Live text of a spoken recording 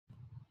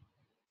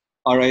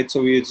All right,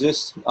 so we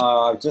just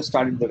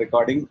started the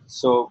recording,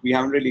 so we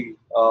haven't really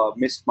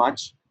missed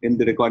much in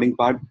the recording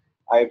part.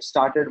 I've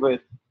started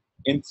with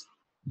in,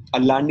 a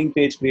landing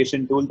page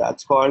creation tool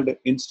that's called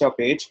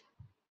InstaPage.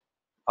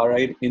 All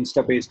right,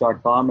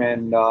 instapage.com,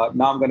 and now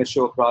I'm going to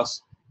show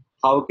across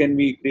how can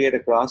we create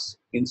across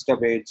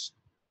InstaPage.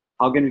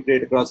 How can we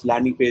create across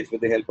landing page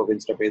with the help of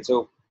InstaPage?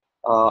 So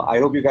I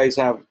hope you guys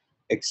have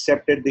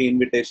accepted the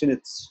invitation.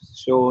 It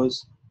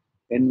shows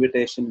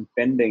invitation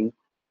pending.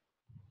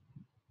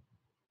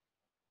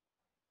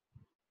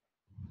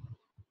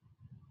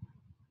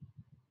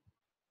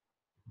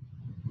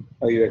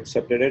 Oh, you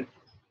accepted it?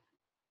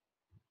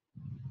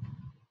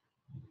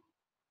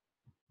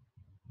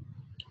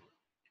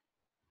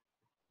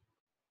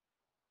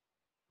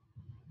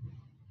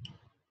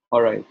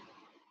 All right.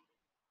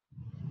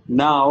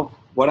 Now,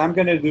 what I'm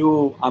going to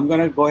do, I'm going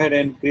to go ahead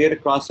and create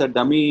across a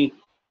dummy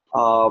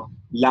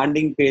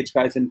landing page,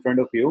 guys, in front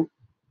of you.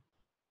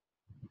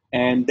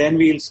 And then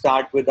we'll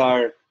start with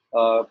our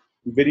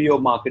video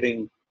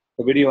marketing,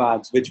 the video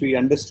ads, which we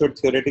understood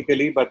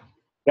theoretically, but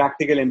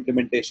practical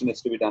implementation is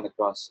to be done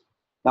across.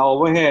 Now,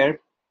 over here,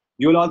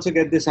 you'll also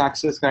get this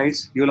access,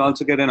 guys. You'll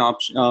also get an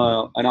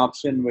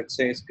option which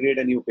says create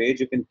a new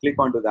page. You can click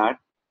onto that.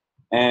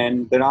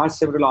 And there are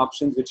several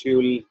options which you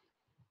will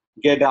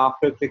get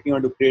after clicking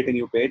on to create a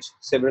new page.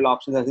 Several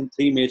options, as in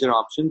three major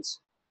options.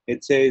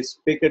 It says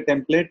pick a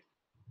template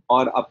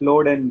or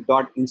upload an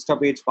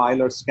 .instapage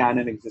file or scan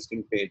an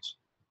existing page.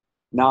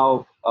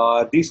 Now,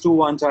 these two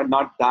ones are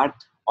not that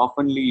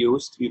oftenly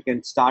used. You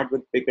can start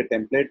with pick a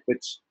template,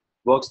 which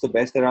works the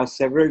best. There are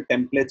several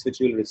templates which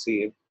you'll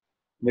receive,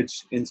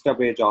 which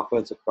InstaPage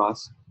offers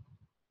across.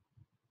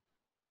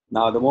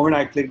 Now, the moment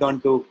I clicked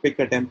on to pick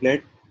a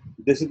template,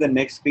 this is the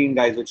next screen,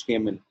 guys, which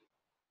came in.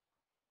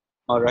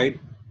 All right.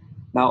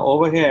 Now,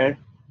 over here,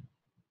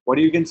 what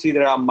you can see,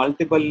 there are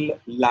multiple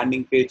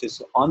landing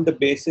pages. On the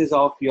basis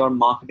of your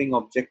marketing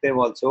objective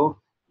also,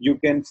 you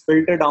can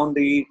filter down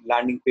the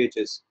landing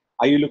pages.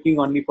 Are you looking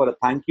only for a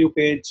thank you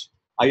page?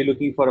 Are you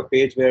looking for a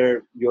page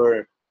where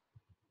you're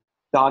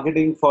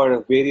targeting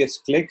for various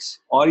clicks,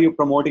 or you're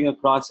promoting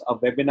across a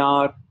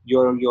webinar?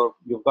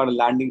 You've got a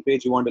landing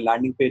page. You want a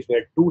landing page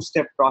where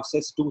two-step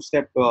process,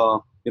 two-step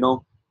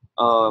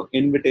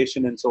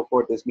invitation and so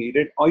forth is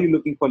needed. Or you're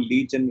looking for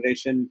lead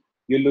generation.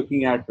 You're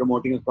looking at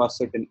promoting across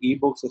certain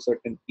ebooks, a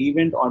certain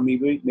event, or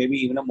maybe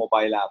even a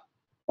mobile app.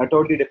 That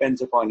totally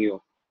depends upon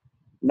you.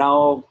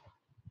 Now,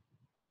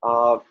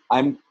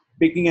 I'm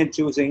picking and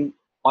choosing.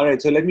 All right,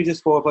 so let me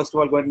just first of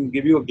all go ahead and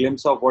give you a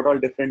glimpse of what all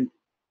different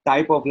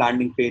type of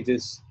landing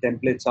pages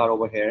templates are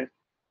over here.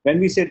 When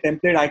we say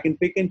template, I can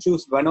pick and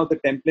choose one of the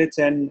templates,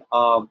 and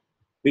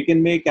we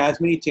can make as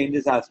many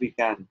changes as we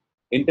can.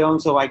 In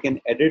terms of, I can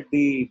edit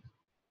the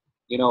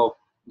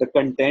the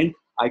content.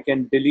 I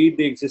can delete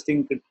the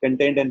existing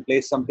content and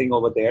place something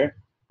over there.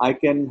 I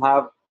can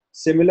have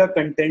similar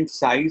content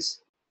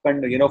size,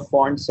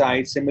 font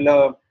size,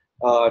 similar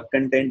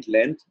content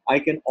length. I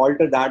can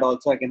alter that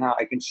also. I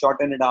can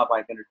shorten it up.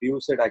 I can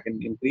reduce it. I can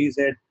increase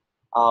it.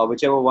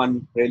 Whichever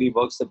one really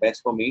works the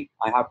best for me.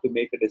 I have to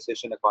make a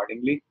decision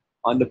accordingly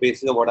on the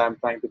basis of what I'm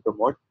trying to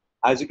promote.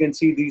 As you can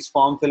see, these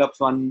form fill-ups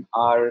one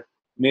are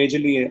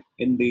majorly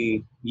in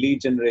the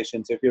lead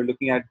generation. So if you're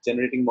looking at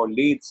generating more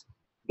leads,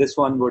 this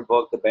one would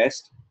work the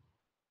best.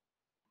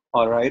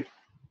 All right.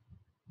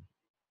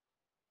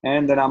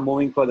 And then I'm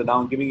moving further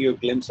down, giving you a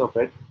glimpse of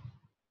it.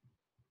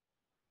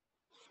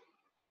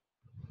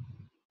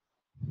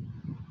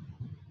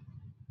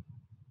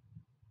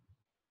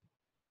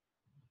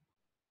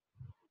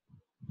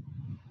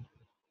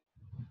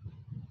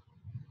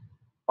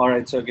 All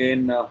right. So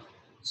again,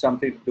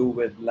 something to do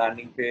with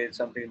landing page,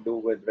 something to do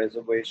with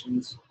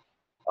reservations.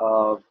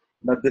 Now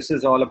this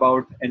is all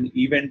about an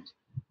event.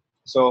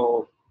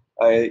 So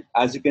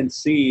as you can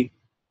see,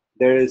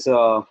 there's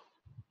a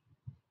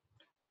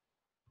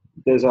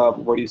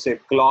what do you say,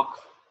 clock,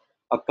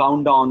 a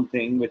countdown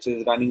thing which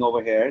is running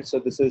over here. So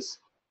this is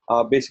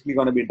basically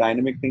going to be a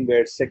dynamic thing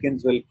where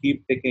seconds will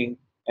keep ticking,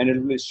 and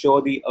it will show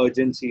the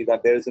urgency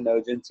that there is an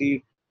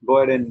urgency. Go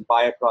ahead and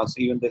buy across.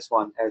 Even this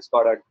one has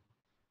got a,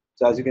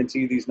 so as you can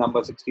see, these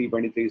numbers 60,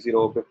 23,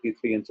 0,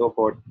 53, and so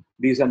forth.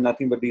 These are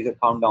nothing but these are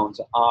countdowns,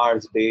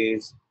 hours,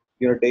 days,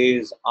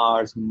 days,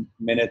 hours,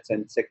 minutes,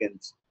 and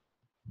seconds.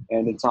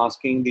 And it's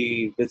asking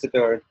the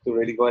visitor to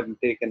really go ahead and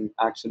take an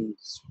action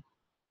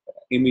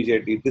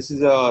immediately. This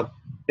is a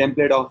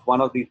template of one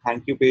of the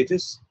thank you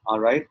pages. All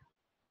right.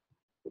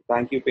 The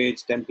thank you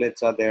page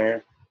templates are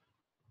there.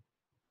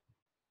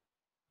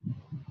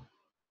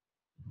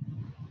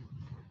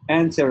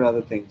 And several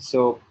other things.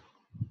 So,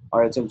 all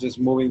right, so I'm just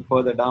moving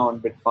further down a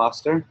bit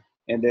faster,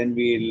 and then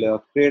we'll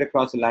create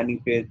across a landing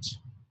page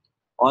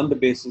on the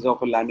basis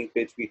of a landing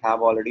page we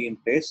have already in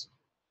place.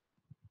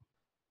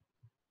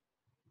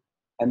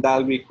 And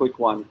that'll be a quick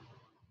one.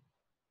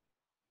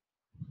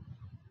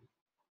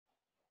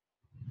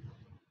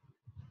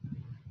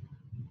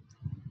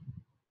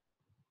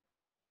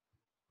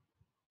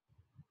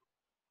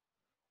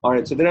 All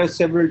right, so there are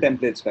several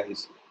templates,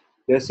 guys.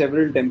 There are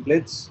several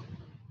templates.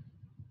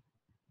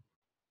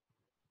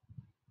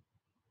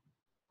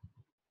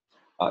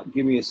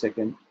 Give me a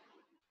second.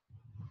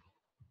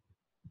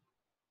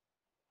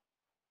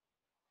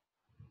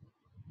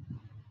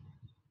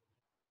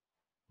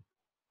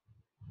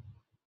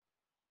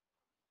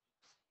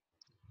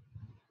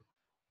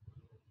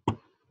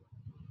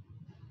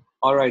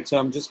 All right, so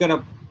I'm just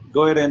gonna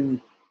go ahead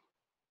and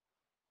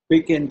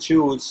pick and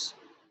choose,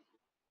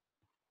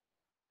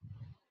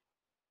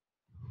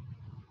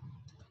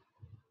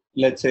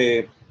 let's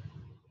say,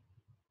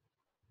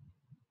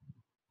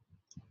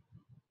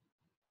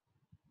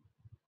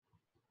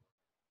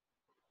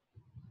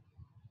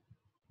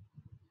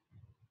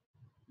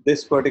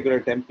 this particular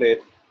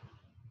template.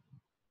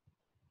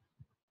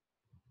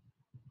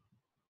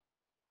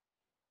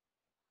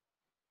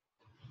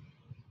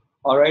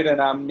 All right,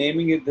 and I'm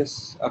naming it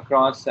this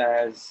across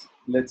as,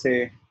 let's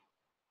say,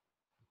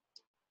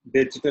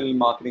 digital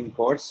marketing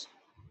course.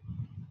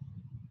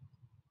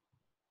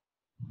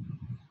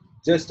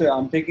 Just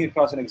I'm taking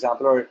across an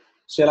example, or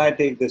shall I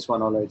take this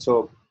one? All right,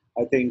 so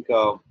I think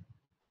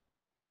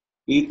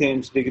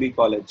Ethames Degree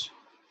College.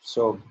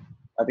 So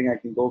I think I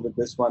can go with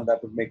this one.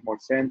 That would make more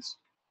sense.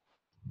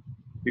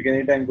 You can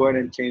anytime go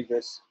ahead and change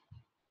this.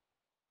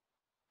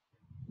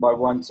 But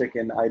 1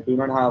 second, I do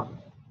not have,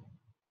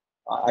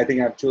 I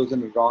think I've chosen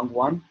the wrong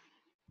one.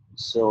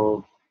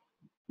 So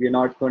we're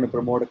not going to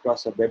promote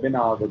across a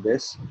webinar with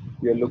this.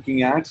 We're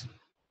looking at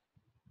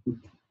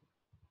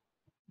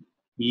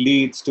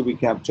leads to be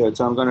captured.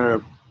 So I'm going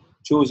to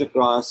choose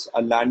across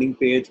a landing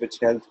page which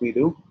helps me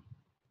to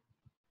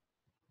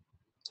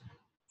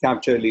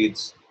capture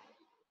leads.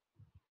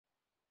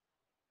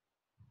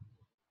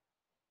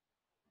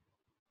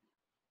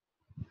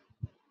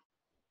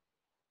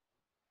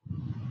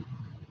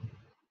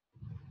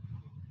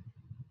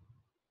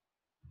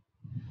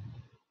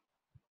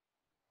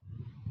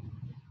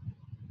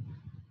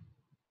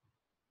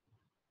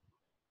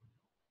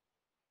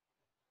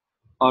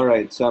 All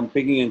right, so I'm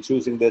picking and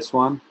choosing this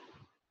one.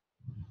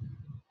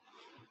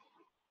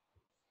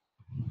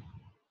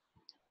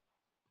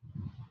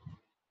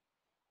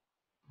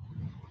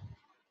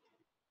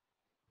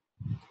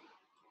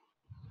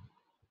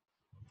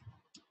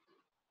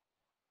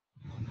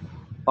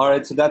 All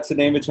right, so that's the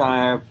name which I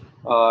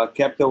have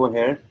kept over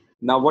here.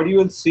 Now what you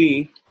will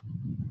see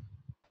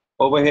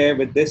over here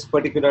with this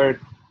particular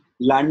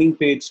landing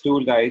page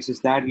tool, guys, is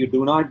that you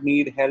do not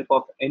need help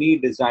of any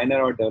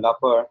designer or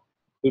developer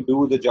to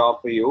do the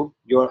job for you.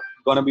 You're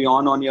going to be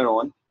on your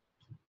own.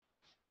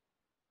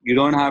 You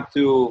don't have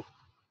to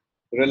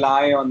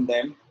rely on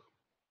them.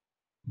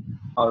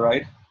 All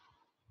right.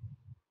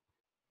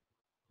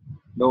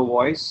 No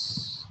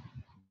voice.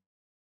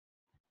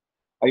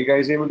 Are you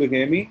guys able to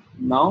hear me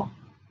now?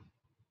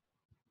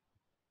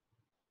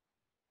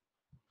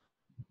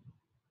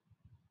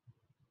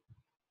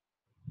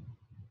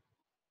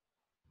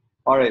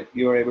 All right.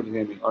 You are able to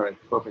hear me. All right.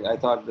 Perfect. I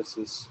thought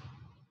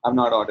I'm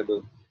not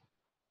audible.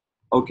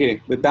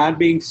 Okay. With that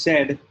being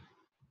said,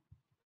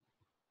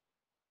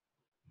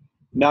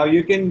 now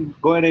you can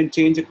go ahead and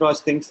change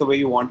across things the way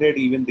you want it,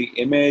 even the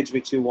image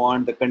which you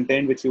want, the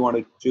content which you want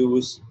to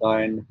choose,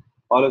 and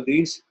all of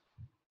these.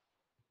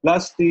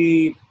 Plus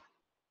the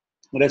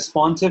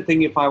responsive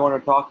thing, if I want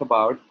to talk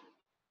about,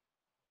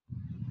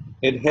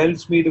 it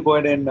helps me to go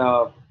ahead and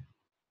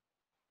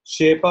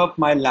shape up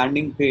my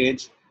landing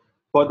page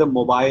for the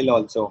mobile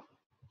also.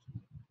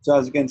 So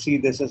as you can see,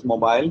 this is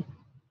mobile.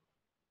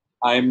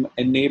 I'm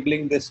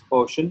enabling this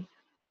portion.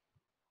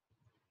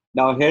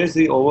 Now here's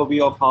the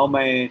overview of how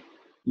my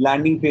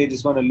landing page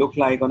is going to look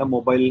like on a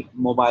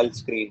mobile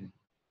screen.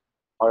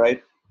 All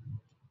right.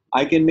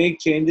 I can make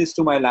changes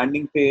to my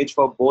landing page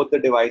for both the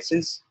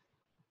devices,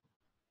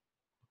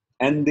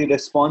 and the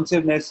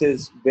responsiveness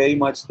is very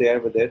much there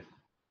with it.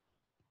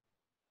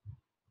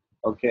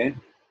 Okay.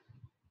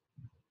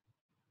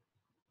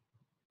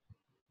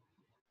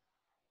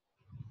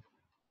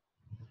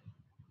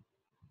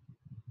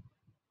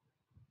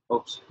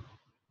 Oops.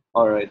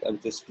 All right.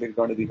 I've just clicked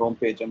onto the home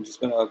page. I'm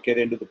just going to get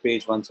into the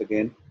page once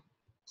again.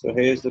 So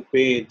here's the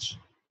page.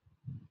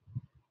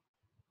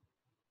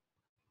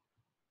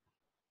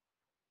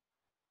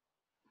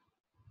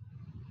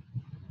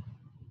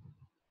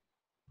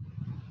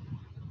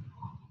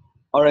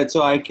 All right.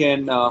 So I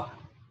can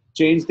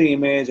change the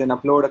image and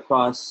upload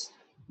across,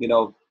 you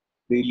know,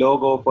 the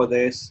logo for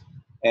this,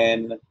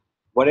 and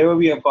whatever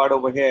we have got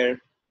over here,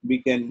 we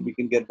can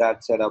get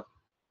that set up.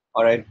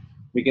 All right.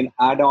 We can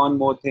add on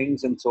more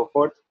things and so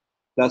forth,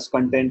 plus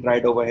content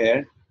right over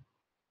here.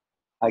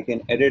 I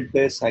can edit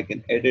this, I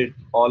can edit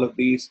all of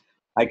these,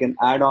 I can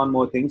add on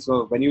more things.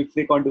 So when you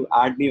click on to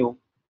add new,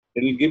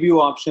 it will give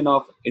you option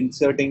of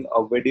inserting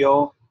a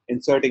video,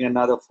 inserting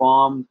another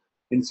form,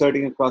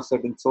 inserting across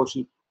certain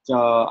social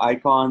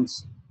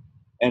icons.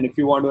 And if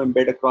you want to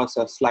embed across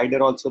a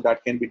slider also,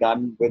 that can be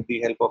done with the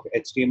help of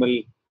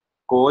HTML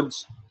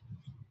codes.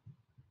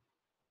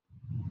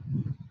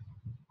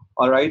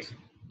 All right.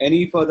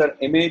 Any further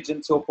image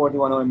and so forth you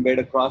want to embed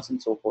across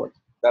and so forth,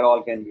 that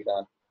all can be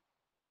done.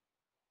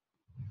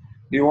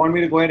 Do you want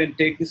me to go ahead and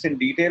take this in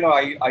detail, or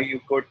are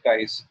you good,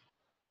 guys?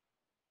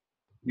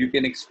 You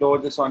can explore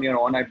this on your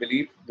own. I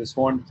believe this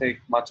won't take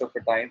much of a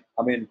time.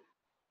 I mean,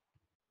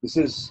 this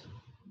is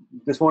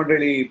this won't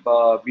really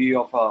be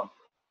of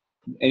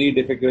any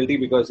difficulty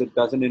because it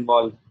doesn't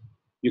involve.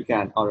 You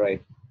can. All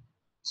right.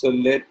 So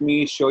let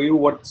me show you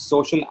what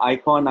social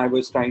icon I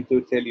was trying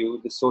to tell you.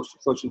 The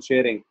social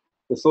sharing.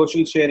 The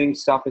social sharing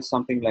stuff is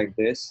something like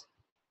this.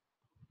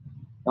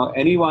 Now,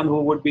 anyone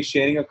who would be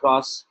sharing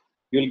across,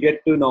 you'll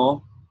get to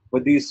know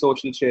with these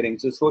social sharing.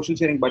 So, social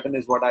sharing button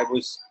is what I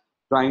was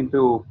trying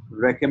to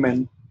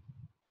recommend.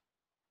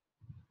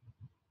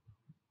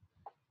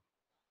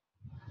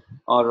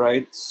 All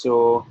right.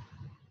 So,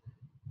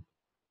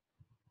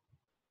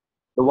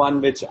 the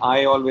one which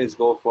I always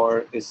go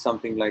for is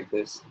something like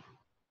this.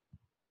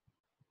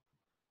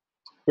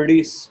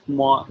 Pretty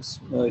small,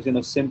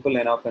 simple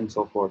enough and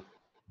so forth.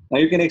 Now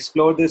you can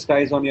explore this,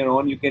 guys, on your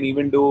own. You can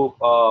even do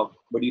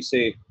what do you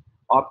say,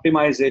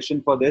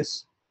 optimization for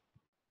this.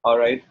 All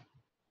right.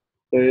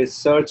 There is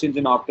search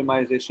engine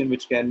optimization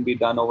which can be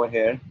done over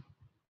here.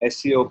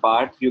 SEO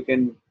part. You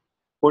can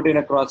put in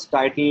across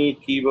title,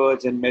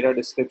 keywords, and meta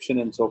description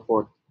and so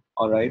forth.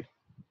 All right.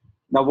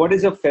 Now, what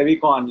is a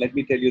favicon? Let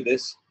me tell you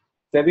this.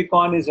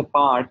 Favicon is a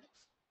part.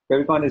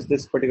 Favicon is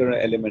this particular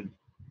element.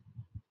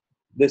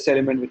 This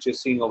element which you're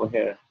seeing over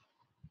here.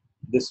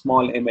 This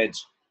small image.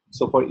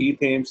 So for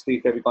e-themes,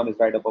 the favicon is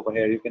right up over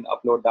here. You can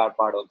upload that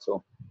part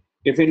also.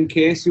 If in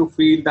case you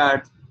feel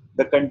that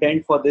the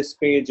content for this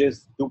page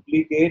is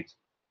duplicate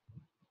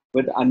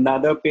with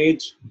another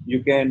page,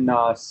 you can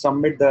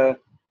submit the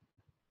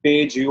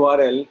page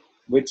URL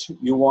which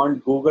you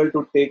want Google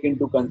to take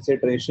into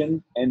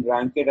consideration and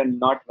rank it and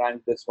not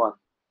rank this one.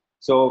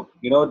 So,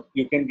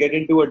 you can get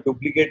into a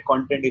duplicate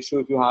content issue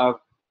if you have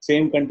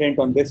same content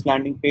on this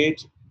landing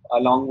page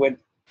along with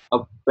a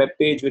web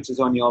page which is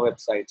on your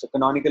website. So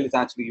canonical is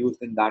actually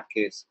used in that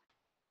case.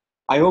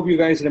 I hope you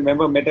guys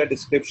remember meta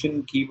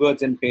description,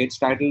 keywords, and page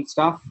title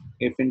stuff.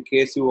 If in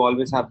case you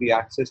always have the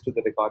access to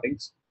the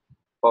recordings.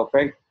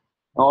 Perfect.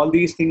 All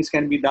these things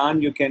can be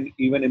done. You can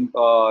even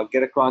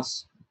get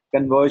across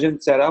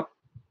conversion setup,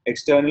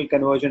 external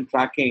conversion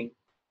tracking.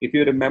 If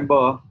you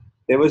remember,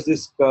 there was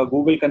this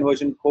Google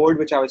conversion code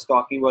which I was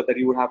talking about that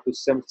you would have to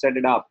set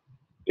it up.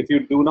 If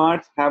you do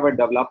not have a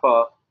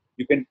developer,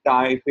 you can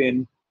type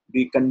in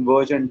the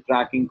conversion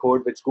tracking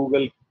code which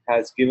Google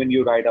has given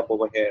you right up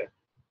over here.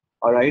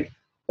 All right.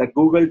 The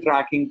Google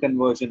tracking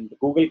conversion, the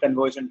Google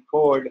conversion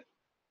code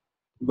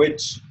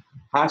which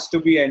has to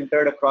be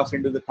entered across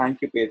into the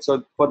thank you page.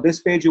 So for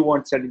this page, you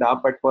won't set it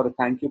up, but for the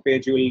thank you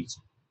page, you will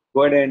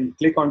go ahead and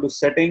click onto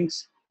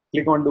settings,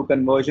 click onto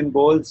conversion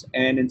goals,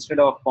 and instead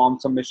of form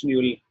submission, you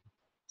will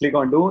click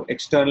onto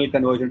external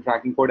conversion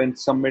tracking code and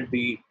submit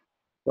the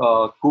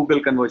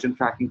Google conversion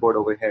tracking code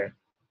over here.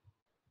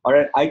 All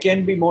right, I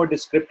can be more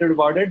descriptive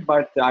about it,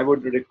 but I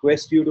would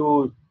request you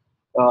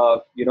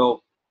to,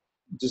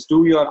 just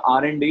do your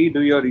R&D,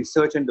 do your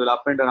research and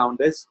development around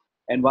this.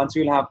 And once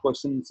you'll have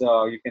questions,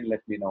 you can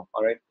let me know.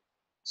 All right.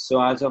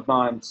 So as of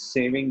now, I'm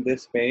saving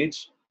this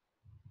page.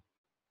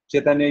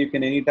 Chaitanya, you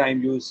can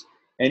anytime use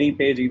any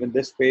page, even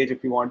this page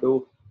if you want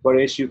to.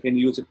 Paresh, you can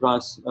use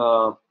across,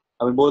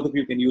 both of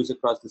you can use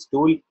across this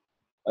tool.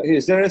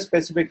 Is there a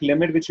specific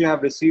limit which you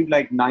have received,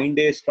 like 9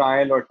 days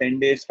trial or 10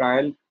 days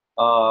trial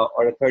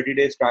or a 30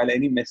 days trial?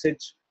 Any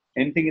message,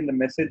 anything in the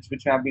message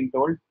which you have been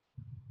told?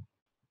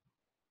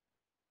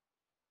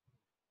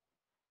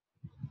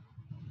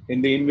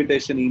 In the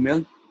invitation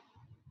email?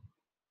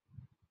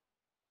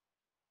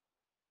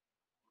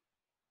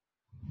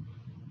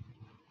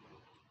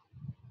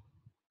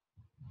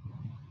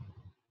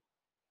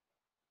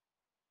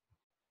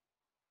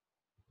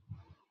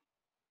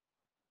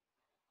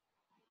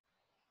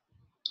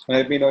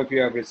 Let me know if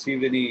you have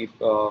received any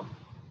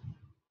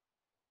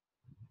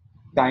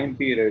time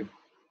period.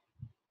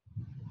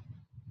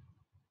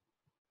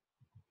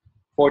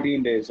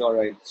 14 days. All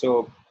right.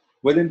 So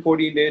within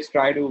 14 days,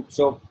 try to.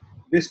 So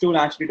this tool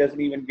actually doesn't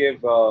even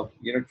give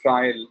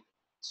trial.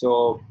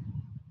 So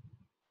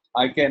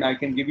I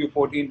can give you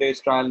 14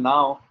 days trial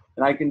now,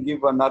 and I can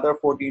give another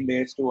 14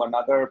 days to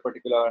another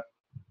particular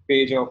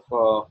page of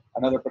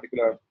another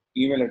particular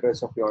email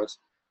address of yours.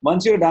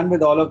 Once you're done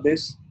with all of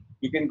this,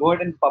 you can go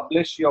ahead and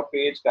publish your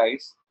page,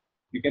 guys.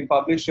 You can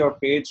publish your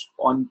page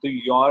onto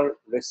your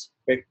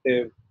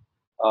respective,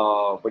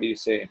 what do you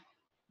say,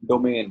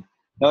 domain.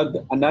 Now,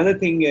 another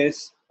thing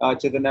is,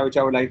 Chaitanya, which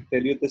I would like to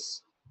tell you,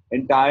 this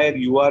entire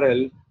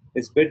URL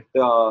is a bit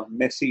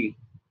messy.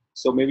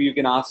 So maybe you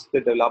can ask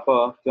the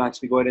developer to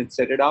actually go ahead and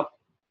set it up.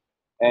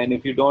 And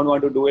if you don't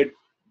want to do it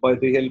by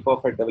the help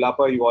of a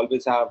developer, you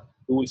always have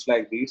tools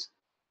like these.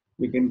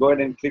 You can go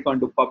ahead and click on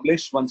to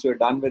publish once you're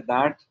done with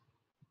that.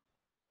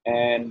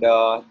 And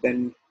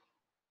then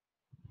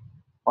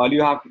all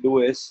you have to do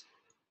is,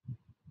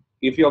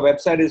 if your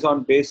website is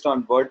based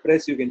on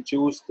WordPress, you can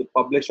choose the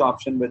publish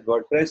option with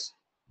WordPress.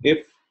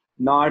 If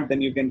not,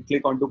 then you can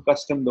click onto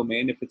custom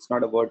domain if it's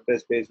not a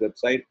WordPress based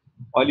website.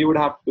 All you would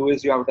have to do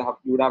is you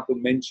would have to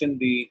mention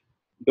the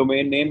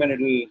domain name, and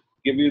it'll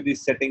give you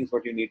these settings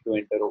what you need to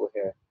enter over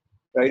here.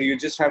 Right? You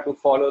just have to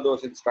follow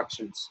those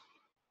instructions.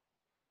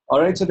 All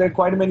right, so there are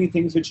quite many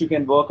things which you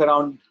can work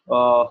around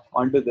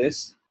onto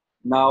this.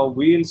 Now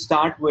we'll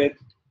start with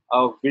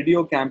a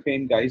video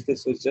campaign, guys.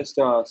 This is just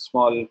a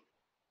small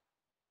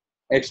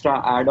extra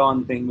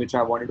add-on thing which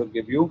I wanted to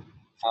give you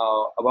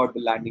about the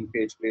landing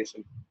page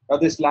creation. Now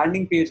this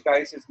landing page,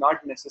 guys, is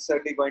not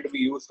necessarily going to be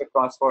used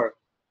across for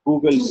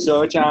Google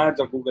search ads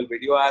or Google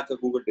video ads or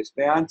Google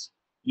display ads,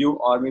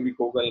 or maybe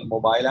Google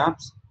mobile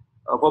apps.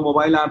 For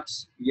mobile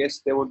apps,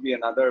 yes, there would be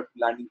another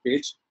landing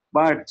page,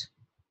 but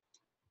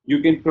you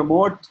can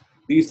promote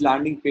these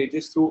landing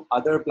pages through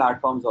other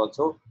platforms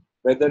also,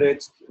 whether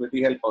it's with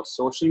the help of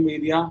social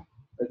media,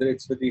 whether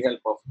it's with the help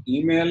of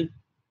email,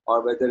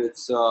 or whether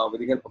it's with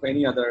the help of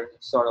any other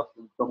sort of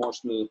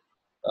promotional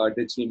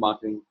digital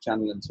marketing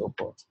channel and so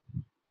forth.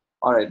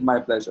 All right, my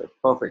pleasure.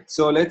 Perfect.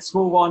 So let's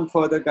move on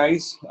further,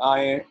 guys.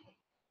 I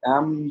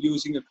am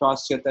using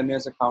across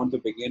Chaitanya's account to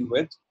begin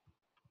with.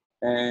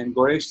 And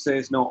Goresh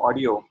says no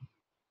audio.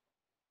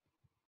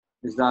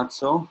 Is that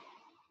so?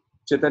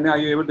 Chaitanya, are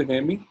you able to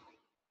hear me?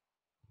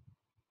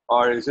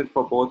 Or is it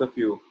for both of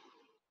you?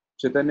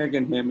 Chaitanya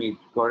can hear me.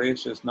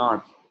 Goresh is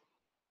not.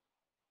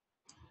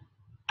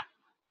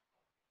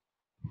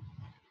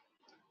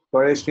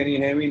 Goresh, can you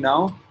hear me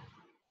now?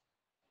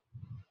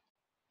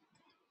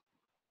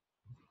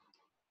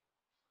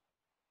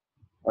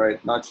 All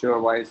right, not sure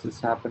why is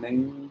this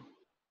happening.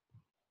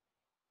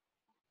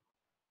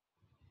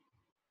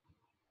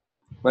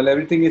 Well,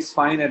 everything is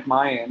fine at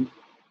my end.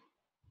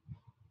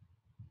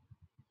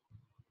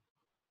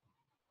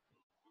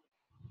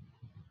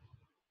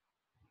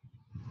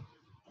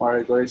 All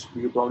right, Goresh,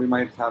 you probably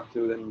might have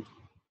to then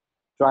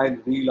try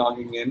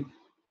re-logging in.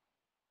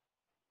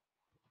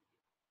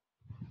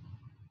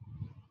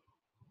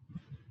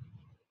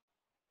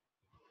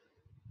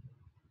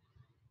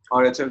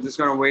 All right, so I'm just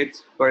going to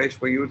wait, Goresh,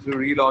 for you to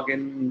re-log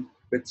in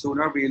a bit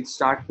sooner. We'll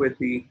start with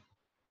the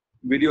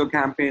video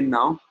campaign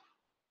now.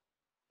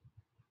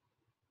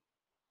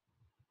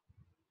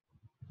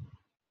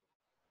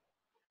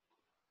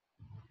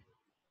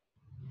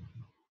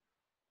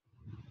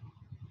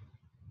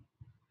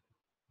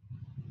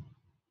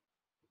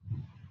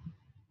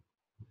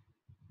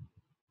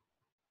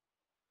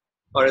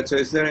 All right, so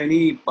is there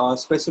any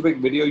specific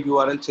video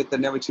URL,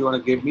 Chaitanya, which you want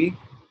to give me,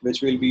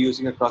 which we'll be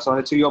using across? All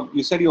right, so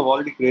you said you've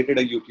already created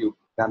a YouTube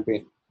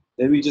campaign.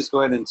 Let me just go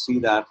ahead and see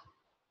that.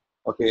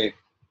 Okay,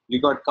 you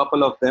got a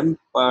couple of them,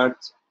 but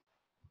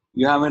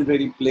you haven't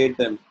really played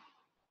them,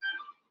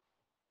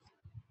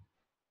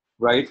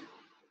 right?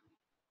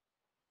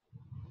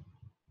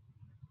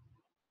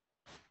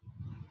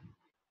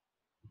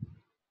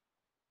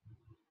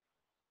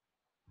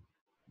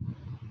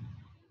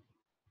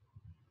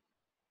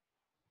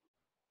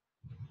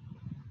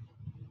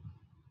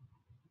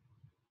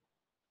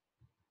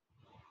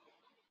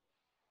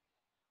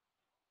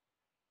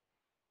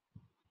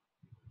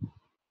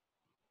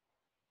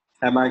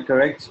 Am I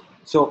correct?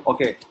 So,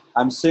 okay,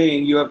 I'm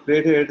saying you have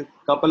created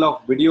a couple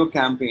of video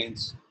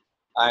campaigns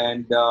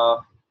and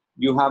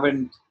you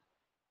haven't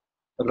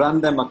run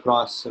them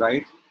across,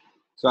 right?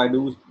 So I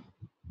do,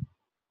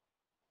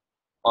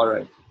 all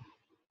right.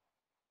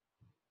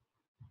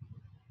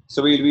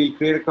 So we'll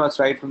create across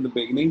right from the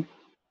beginning.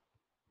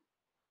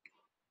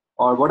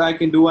 Or what I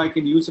can do, I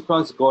can use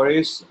across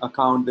Goresh's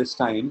account this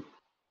time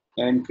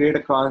and create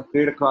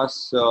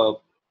across a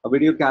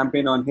video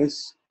campaign on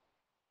his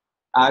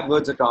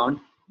AdWords account.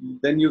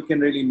 Then you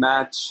can really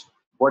match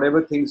whatever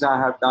things I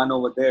have done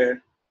over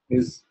there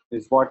is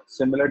what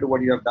similar to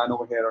what you have done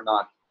over here or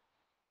not.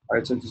 All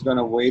right, so I'm just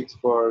gonna wait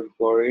for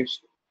Goresh.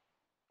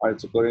 All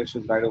right, so Goresh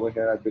is right over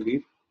here, I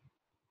believe.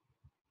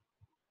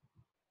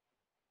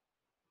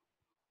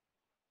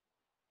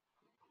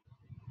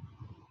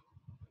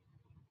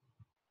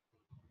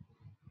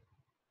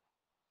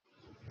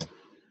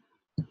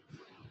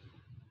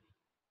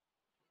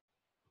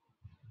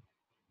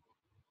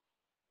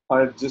 All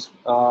right, just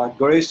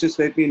Goresh, just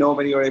let me know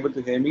when you're able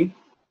to hear me.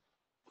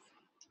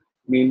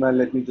 Meanwhile,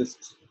 let me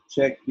just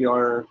check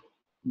your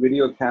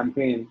video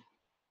campaign.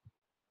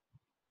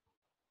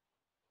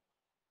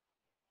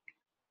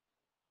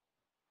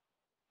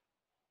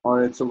 All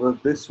right, so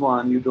with this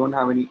one, you don't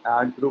have any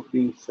ad group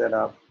being set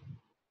up.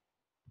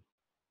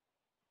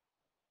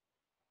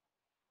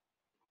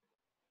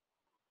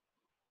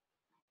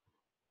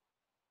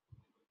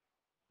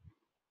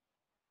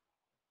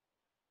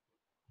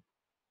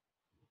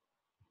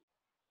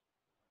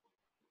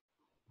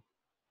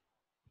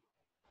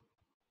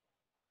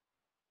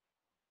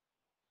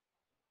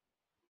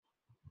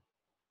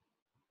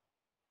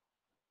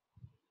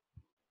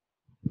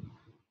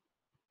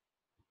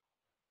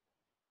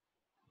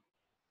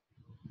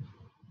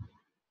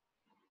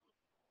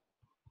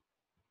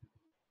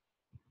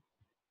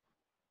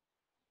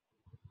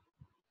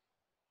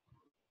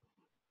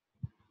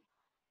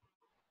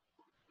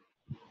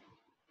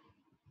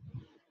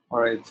 All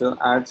right, so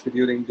ads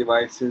scheduling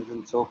devices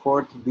and so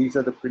forth. These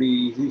are the pretty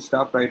easy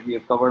stuff, right? We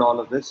have covered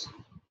all of this.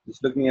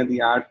 Just looking at the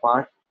ad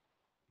part.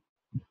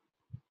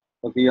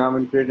 Okay, you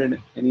haven't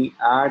created any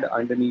ad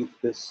underneath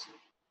this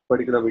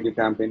particular video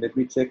campaign. Let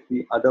me check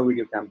the other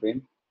video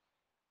campaign.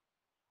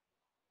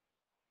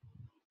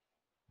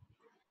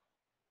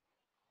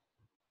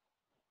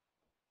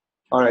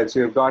 All right, so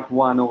you've got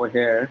one over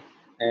here,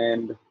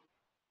 and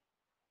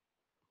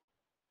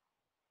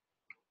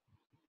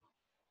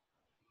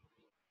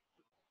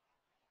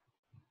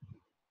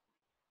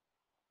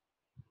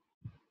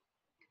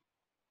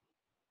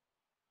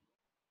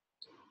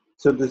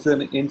so this is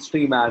an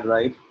in-stream ad,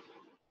 right?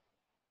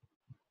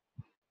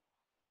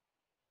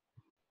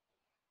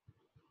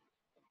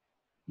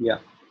 Yeah,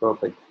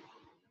 perfect.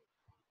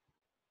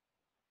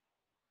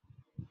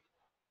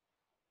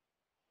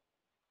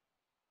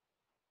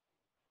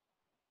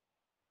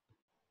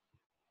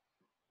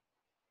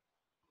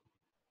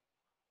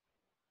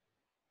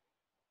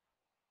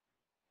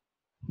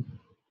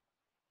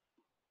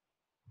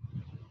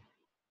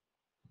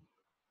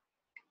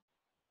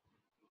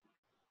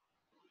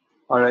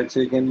 All right, so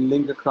you can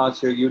link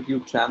across your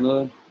YouTube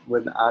channel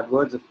with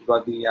AdWords if you've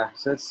got the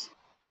access.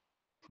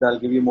 That'll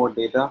give you more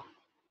data.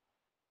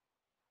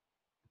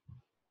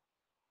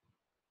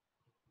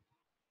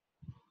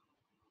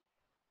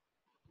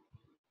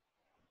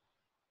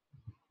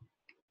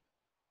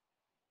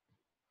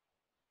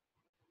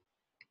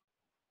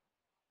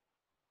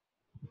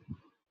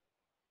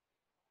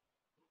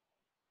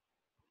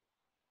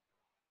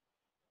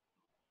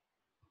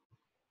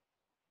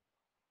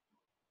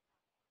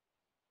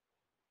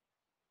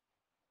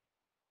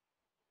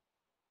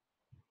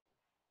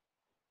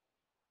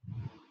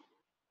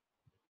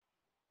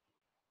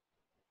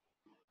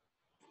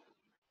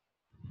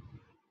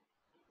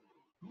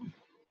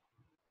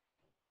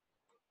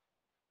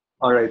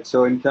 All right,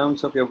 so in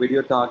terms of your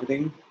video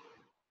targeting,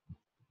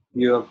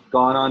 you have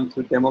gone on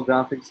to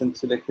demographics and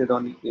selected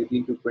only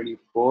 18 to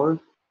 24.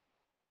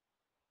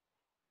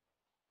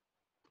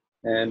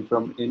 And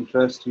from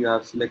interest, you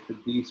have selected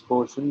these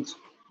portions.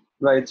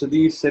 Right, so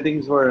these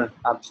settings were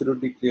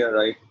absolutely clear,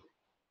 right?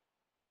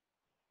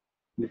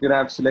 You could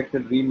have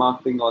selected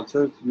remarketing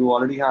also. You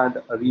already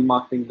had a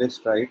remarketing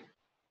list, right?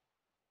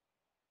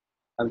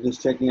 I'm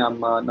just checking,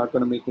 I'm not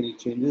going to make any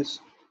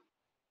changes.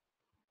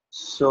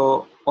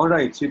 So, all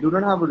right, so you do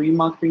not have a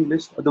remarketing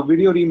list. The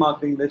video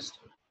remarketing list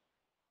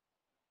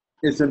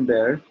isn't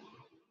there,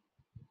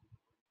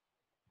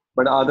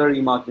 but other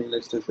remarketing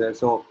list is there.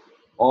 So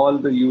all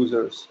the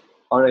users.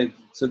 All right,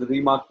 so the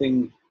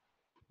remarketing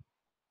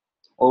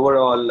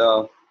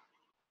overall,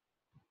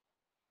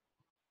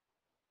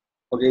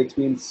 okay, it's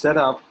been set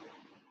up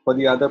for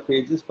the other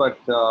pages, but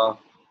the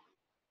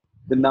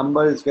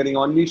number is getting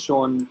only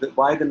shown.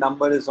 Why the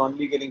number is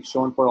only getting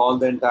shown for all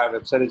the entire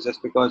website is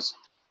just because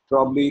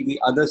probably the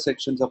other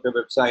sections of your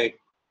website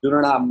do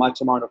not have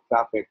much amount of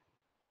traffic.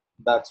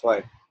 That's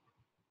why.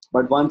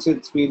 But once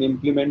it's been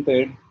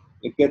implemented,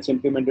 it gets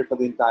implemented for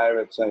the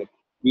entire website.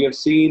 We have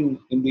seen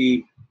in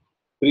the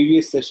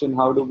previous session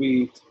how do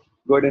we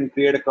go ahead and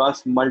create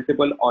across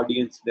multiple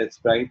audience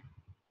lists, right?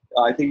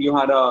 I think you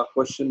had a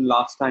question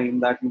last time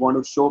that you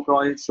want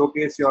to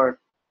showcase your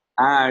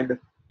ad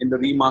in the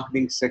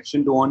remarketing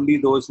section to only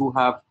those who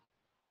have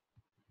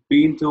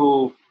been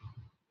to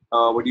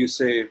what do you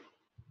say,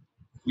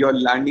 your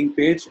landing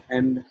page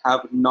and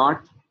have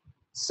not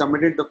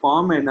submitted the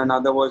form, and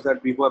another was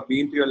that people have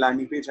been to your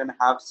landing page and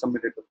have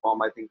submitted the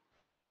form. I think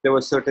there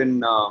were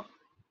certain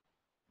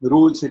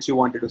rules which you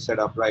wanted to set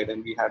up, right?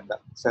 And we had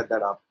that set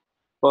that up.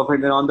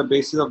 Perfect. And on the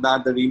basis of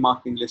that, the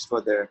remarketing list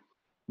were there.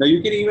 Now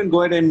you can even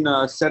go ahead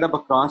and set up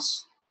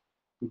across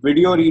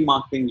video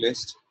remarketing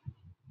list.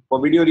 For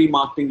video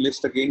remarketing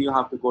list, again, you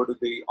have to go to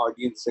the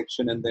audience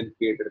section and then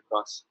create it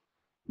across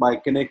by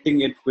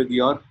connecting it with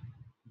your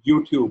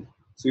YouTube.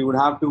 So you would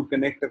have to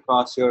connect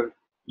across your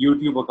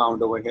YouTube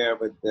account over here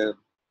with the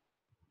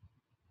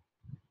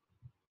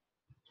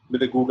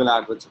Google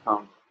AdWords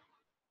account.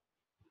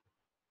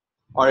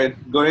 All right,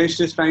 Goresh,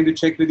 just trying to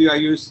check with you. Are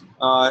you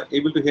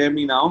able to hear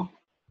me now?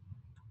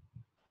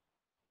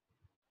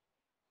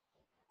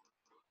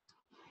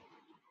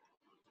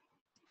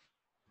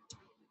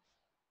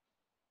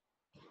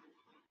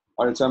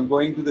 All right, so I'm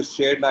going to the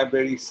shared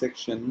library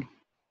section.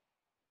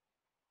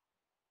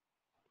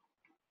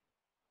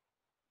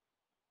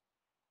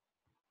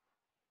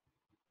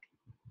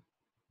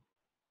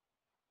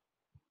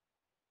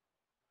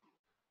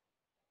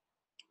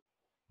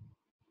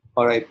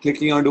 All right,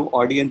 clicking onto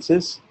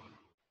audiences.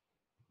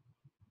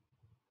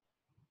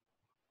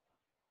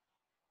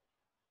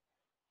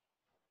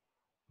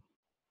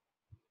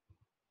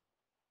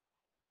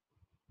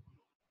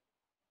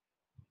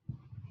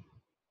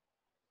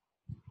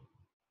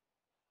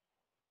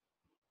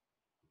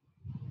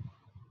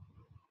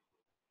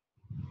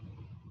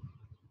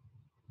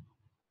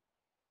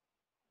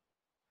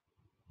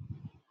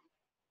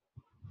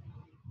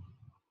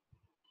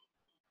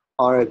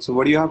 All right, so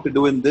what do you have to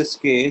do in this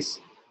case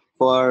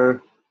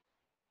for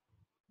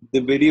the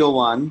video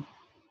one?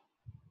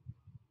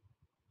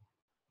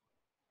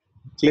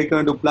 Click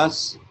onto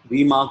plus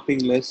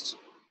remarketing list,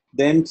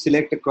 then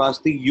select across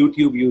the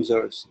YouTube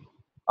users.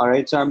 All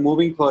right, so I'm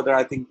moving further.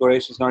 I think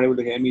Goresh is not able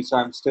to hear me, so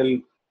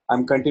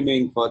I'm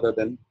continuing further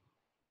then.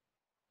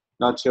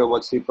 Not sure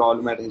what's the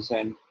problem at his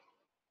end.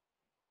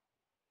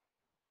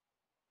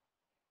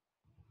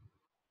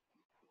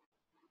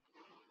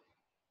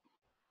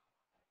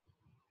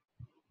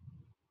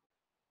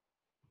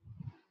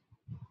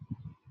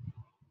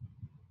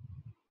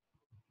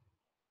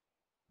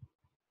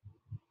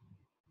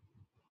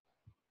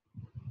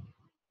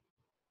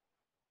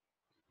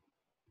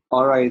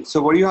 All right.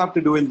 So what you have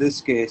to do in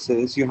this case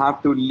is you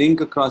have to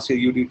link across your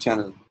YouTube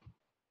channel.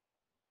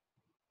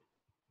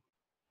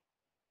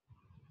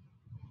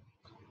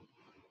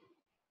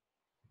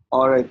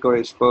 All right,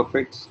 Koresh,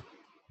 perfect.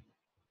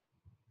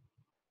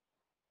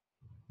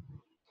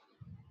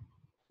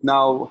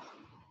 Now,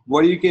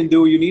 what you can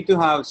do, you need to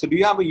have, so do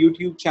you have a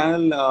YouTube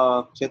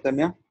channel,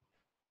 Chaitanya,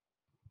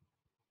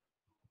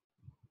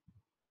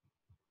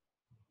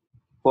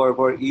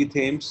 for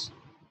e-themes?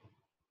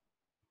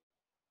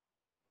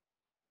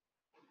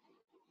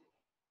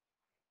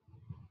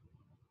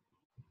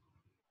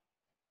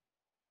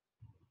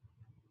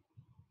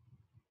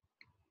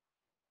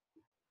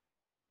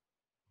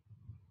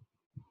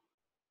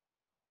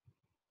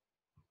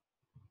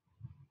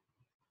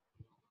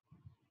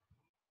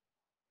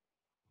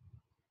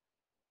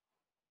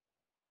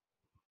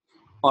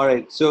 All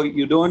right, so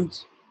you don't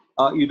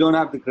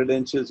have the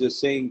credentials, you're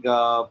saying,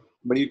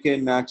 but you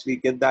can actually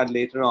get that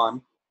later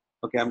on.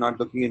 Okay, I'm not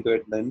looking into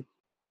it then.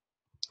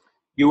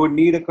 You would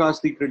need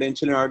across the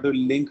credential in order to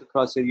link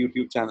across your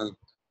YouTube channel.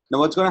 Now,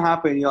 what's going to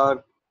happen?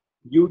 Your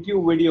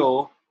YouTube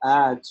video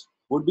ads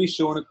would be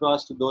shown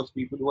across to those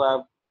people who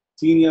have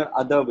seen your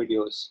other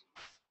videos.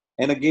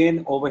 And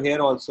again, over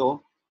here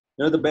also,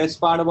 the best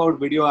part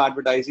about video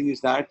advertising is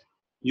that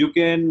you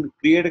can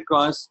create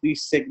across the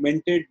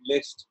segmented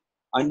list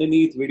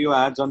underneath video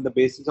ads on the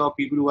basis of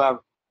people who have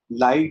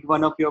liked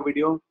one of your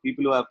video,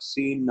 people who have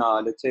seen,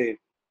 let's say,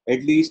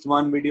 at least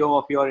one video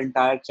of your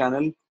entire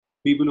channel,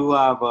 people who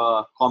have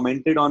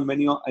commented on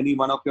any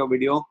one of your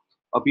video,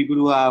 or people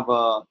who have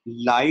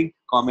liked,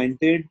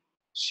 commented,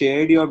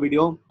 shared your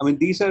video. I mean,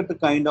 these are the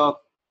kind of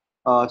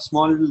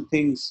small little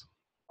things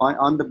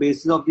on the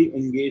basis of the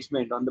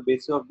engagement, on the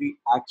basis of the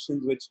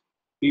actions which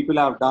people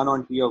have done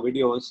onto your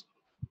videos.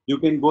 You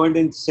can go ahead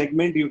and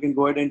segment, you can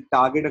go ahead and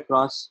target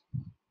across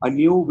a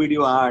new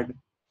video ad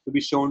to be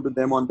shown to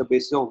them on the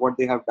basis of what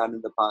they have done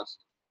in the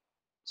past.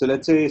 So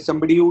let's say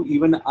somebody who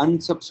even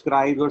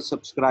unsubscribes or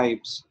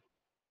subscribes.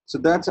 So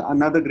that's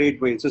another great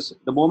way. So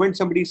the moment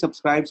somebody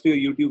subscribes to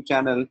your YouTube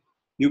channel,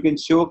 you can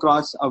show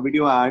across a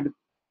video ad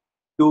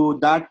to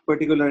that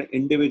particular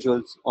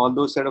individuals, all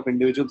those set of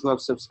individuals who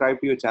have subscribed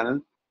to your channel.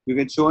 You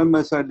can show him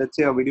as a, let's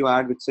say, a video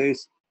ad which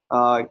says,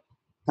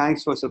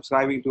 thanks for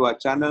subscribing to our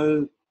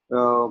channel,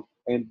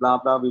 and blah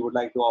blah, we would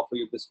like to offer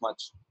you this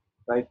much,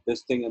 right?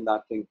 This thing and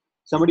that thing.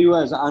 Somebody who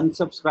has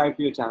unsubscribed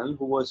to your channel,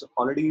 who was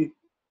already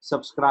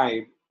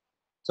subscribed,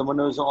 someone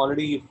who is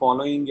already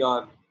following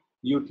your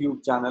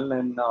YouTube channel,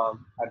 and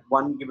at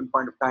one given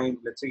point of time,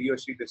 let's say he or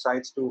she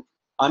decides to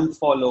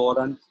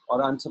unfollow or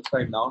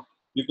unsubscribe now,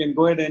 you can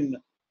go ahead and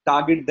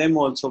target them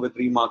also with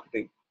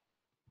remarketing.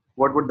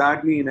 What would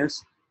that mean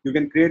is you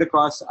can create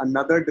across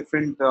another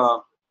different,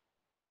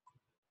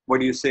 what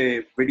do you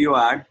say, video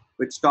ad,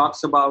 which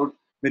talks about,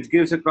 which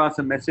gives across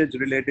a message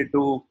related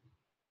to,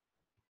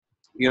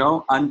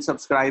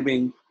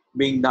 unsubscribing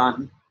being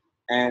done,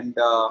 and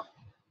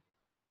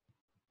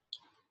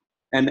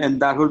and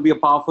that will be a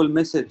powerful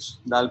message.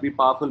 That'll be a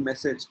powerful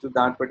message to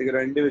that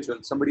particular individual.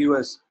 Somebody who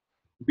has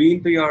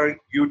been to your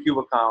YouTube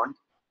account,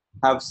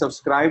 have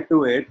subscribed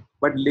to it,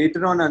 but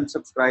later on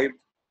unsubscribed,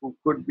 who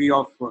could be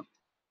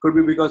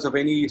because of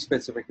any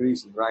specific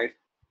reason, right?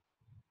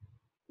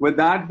 With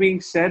that being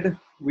said,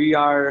 we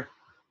have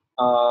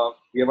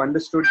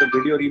understood the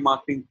video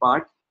remarketing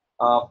part,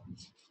 uh,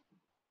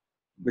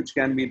 which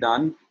can be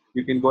done.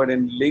 You can go ahead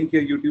and link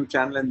your YouTube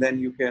channel, and then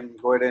you can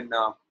go ahead and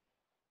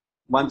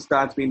once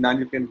that's been done,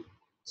 you can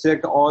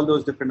select all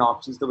those different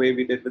options the way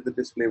we did with the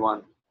display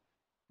one.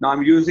 Now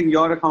I'm using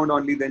your account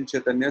only then,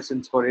 Chaitanya,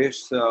 since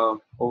Koresh's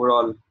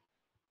overall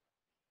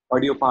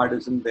audio part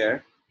isn't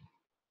there.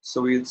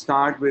 So we'll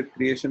start with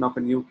creation of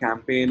a new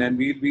campaign, and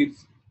we'll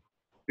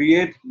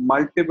create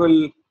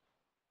multiple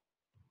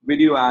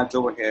video ads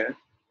over here.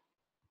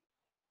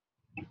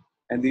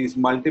 And these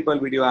multiple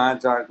video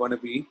ads are going to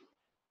be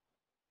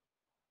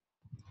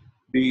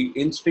the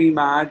in-stream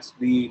ads,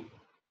 the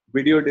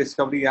video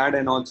discovery ad,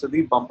 and also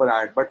the bumper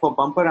ad. But for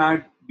bumper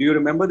ad, do you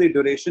remember the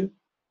duration?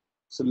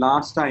 So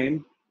last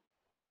time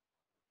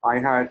I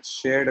had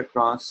shared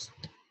across,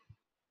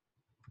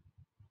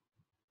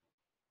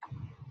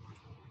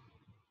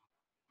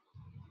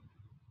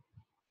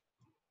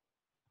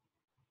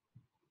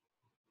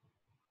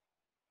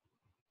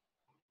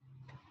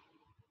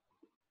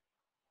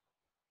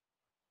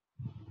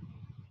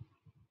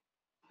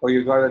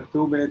 you got a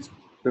 2 minutes,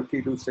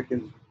 52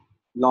 seconds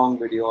long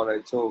video. All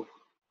right. So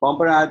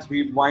bumper ads,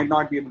 we might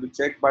not be able to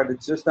check, but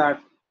it's just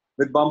that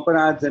with bumper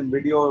ads and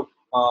video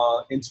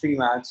in-stream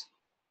ads,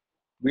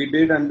 we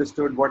did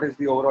understood what is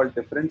the overall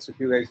difference. If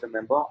you guys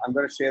remember, I'm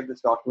going to share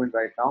this document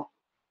right now,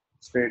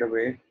 straight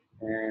away.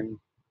 And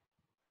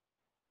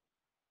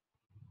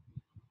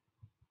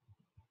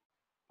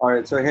all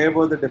right. So here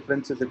were the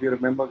differences, if you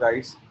remember,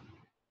 guys.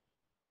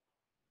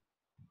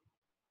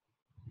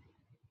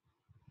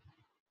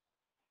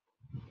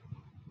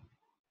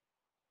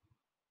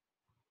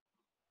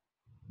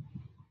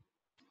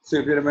 So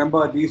if you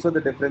remember, these were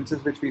the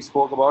differences which we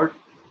spoke about.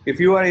 If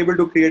you are able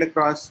to create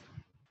across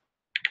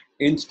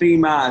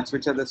in-stream ads,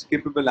 which are the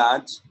skippable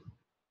ads,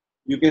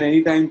 You can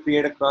anytime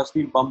create across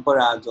the bumper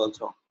ads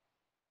also,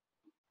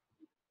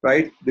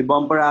 right? The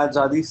bumper ads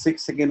are the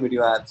 6-second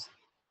video ads.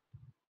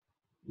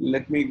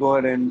 Let me go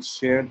ahead and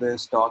share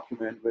this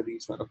document with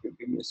each one of you.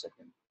 Give me a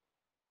second.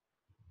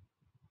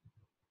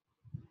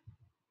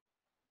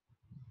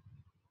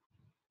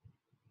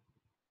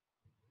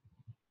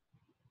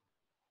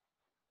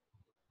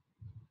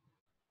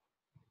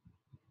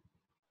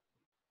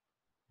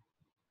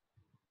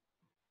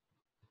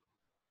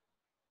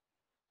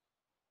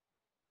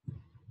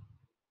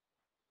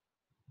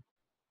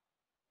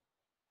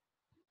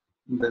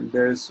 Then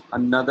there's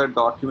another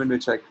document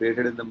which I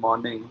created in the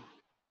morning.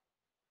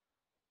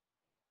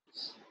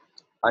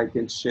 I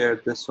can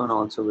share this one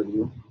also with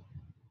you.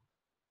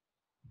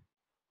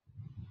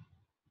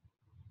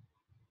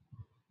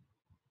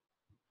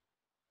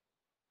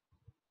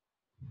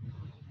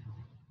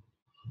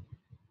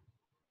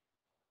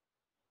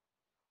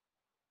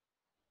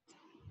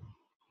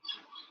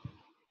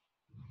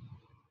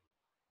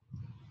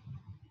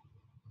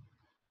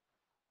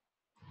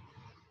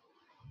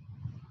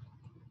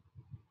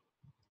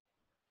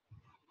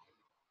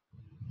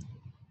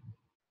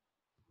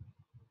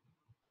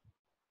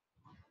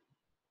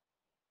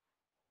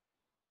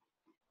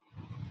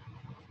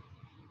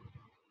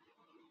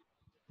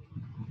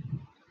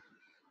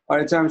 All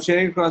right, so I'm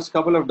sharing across a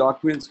couple of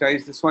documents,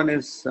 guys. This one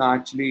is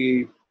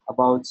actually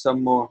about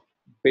some more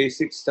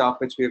basic stuff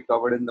which we have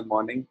covered in the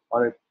morning.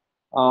 All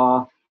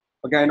right.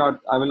 Okay,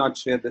 I will not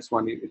share this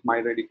one. It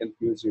might really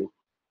confuse you.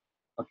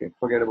 Okay,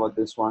 forget about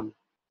this one.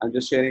 I'm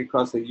just sharing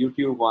across the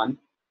YouTube one,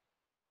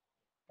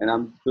 and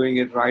I'm doing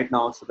it right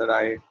now so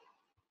that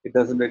it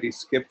doesn't really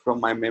skip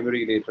from my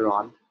memory later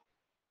on.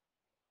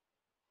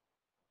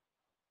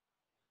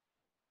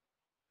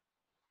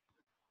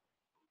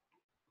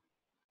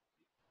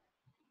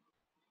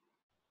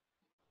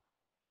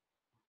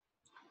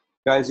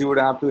 Guys, you would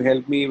have to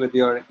help me with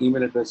your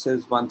email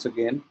addresses once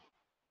again,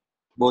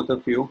 both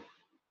of you.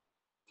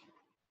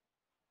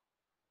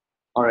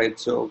 All right,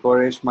 so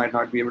Goresh might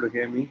not be able to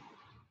hear me.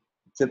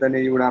 Chaitanya,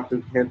 you would have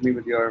to help me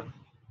with your.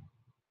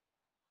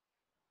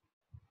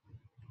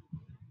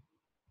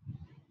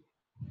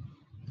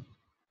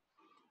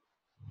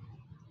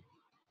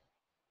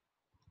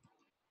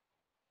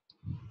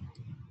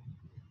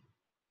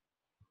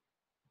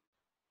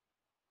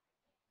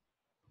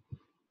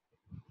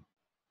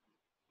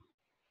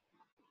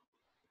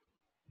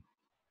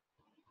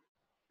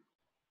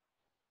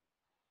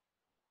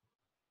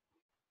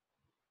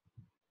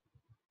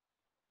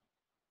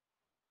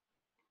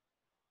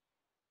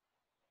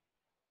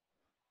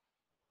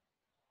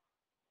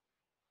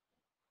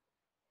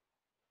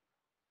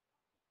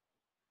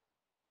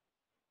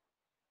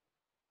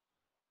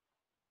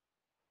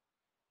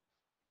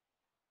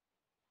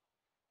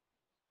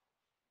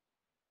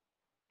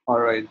 All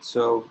right,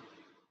 so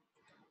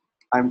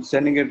I'm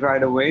sending it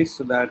right away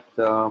so that.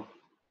 All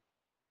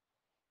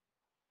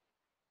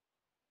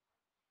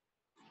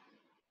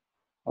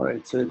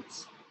right, so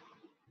it's.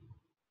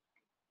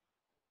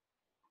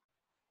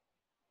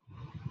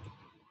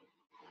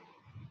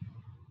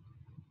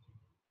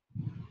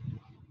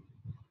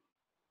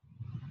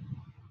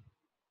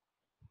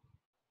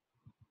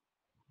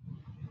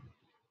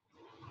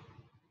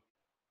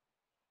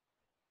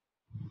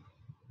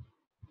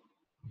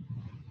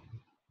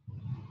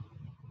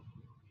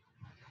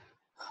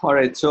 All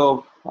right,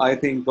 so I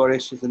think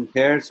Goresh isn't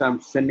here, so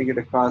I'm sending it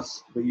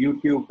across the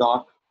YouTube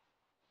doc,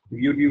 the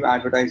YouTube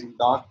advertising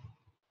doc.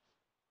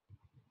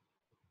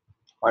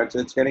 All right, so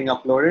it's getting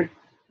uploaded.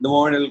 The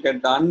moment it'll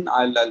get done,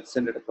 I'll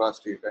send it across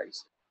to you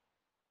guys.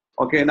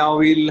 Okay, now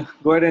we'll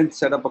go ahead and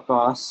set up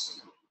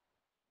across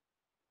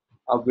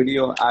a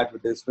video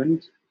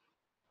advertisement.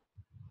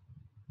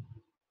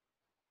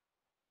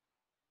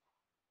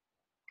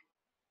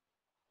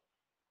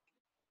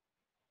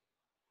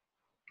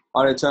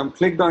 All right, so I'm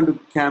clicked onto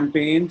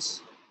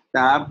campaigns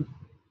tab.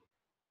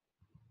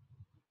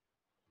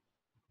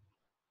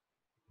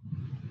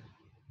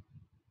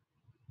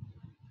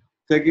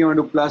 Clicking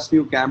onto plus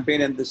new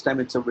campaign, and this time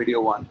it's a video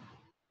one.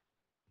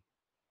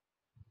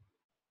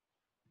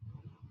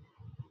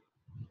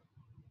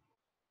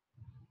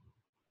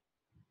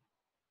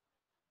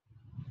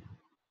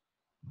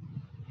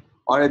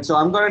 All right, so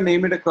I'm going to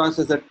name it across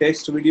as a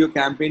test video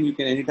campaign. You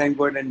can anytime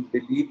go ahead and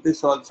delete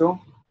this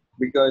also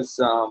because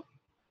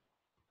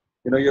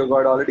you've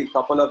got already a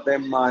couple of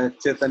them,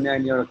 Chaitanya,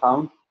 in your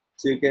account.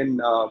 So you can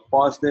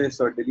pause this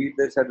or delete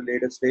this at a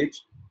later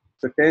stage.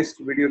 So test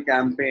video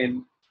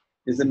campaign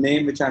is the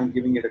name which I'm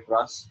giving it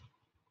across.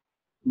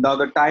 Now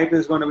the type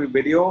is going to be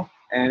video,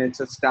 and it's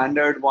a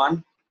standard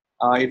one.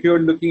 If you're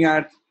looking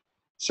at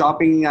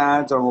shopping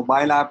ads or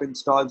mobile app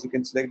installs, you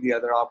can select the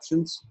other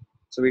options.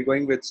 So we're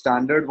going with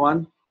standard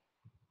one.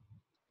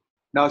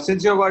 Now,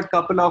 since you've got a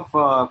couple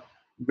of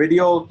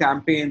video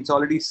campaigns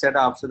already set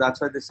up, so that's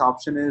why this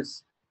option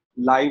is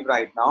live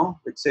right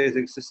now. It says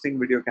existing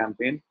video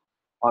campaign.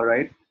 All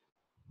right.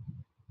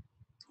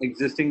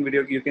 Existing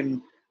video, you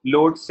can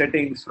load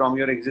settings from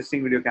your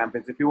existing video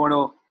campaigns. If you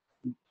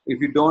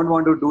don't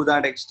want to do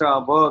that extra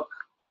work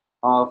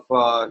of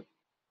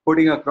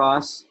putting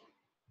across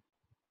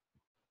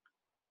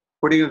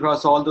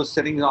all those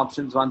settings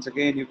options. Once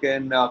again, you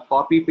can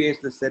copy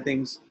paste the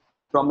settings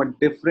from a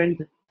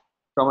different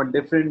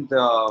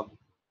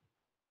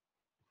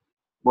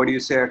what do you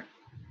say,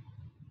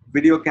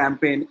 video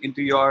campaign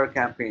into your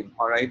campaign.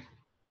 All right,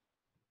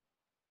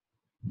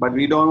 but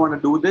we don't want to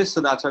do this, so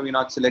that's why we're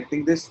not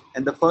selecting this.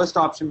 And the first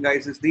option,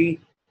 guys, is the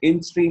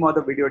in-stream or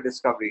the video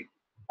discovery.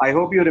 I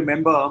hope you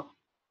remember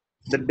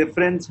the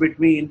difference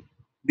between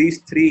these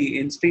three: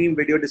 in-stream,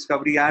 video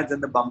discovery ads,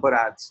 and the bumper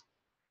ads.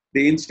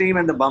 The in-stream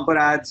and the bumper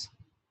ads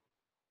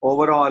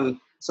overall.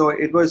 So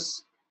it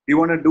was. Do you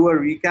want to do a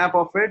recap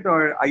of it,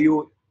 or are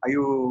you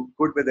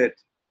good with it?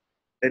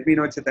 Let me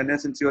know, Chaitanya,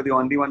 since you're the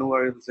only one who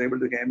was able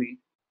to hear me.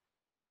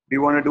 Do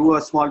you want to do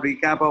a small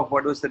recap of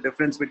what was the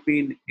difference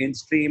between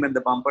in-stream and the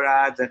bumper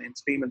ads and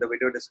in-stream and the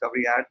video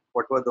discovery ad?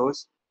 What were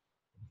those?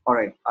 All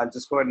right, I'll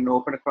just go ahead and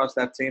open across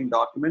that same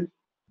document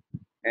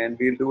and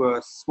we'll do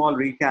a small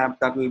recap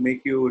that will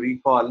make you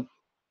recall.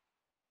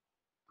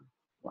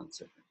 One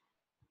second.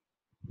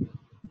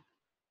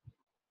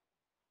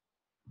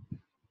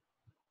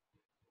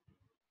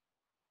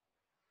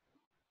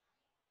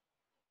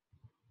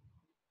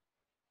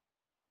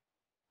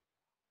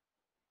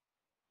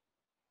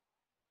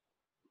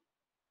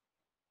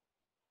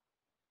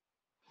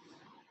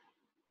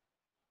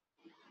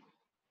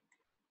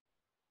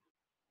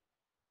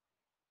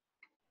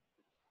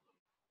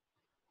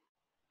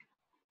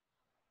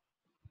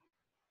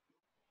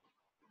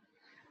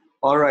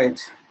 All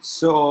right,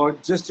 so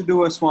just to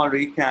do a small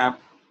recap,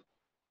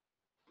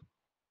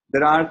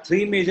 there are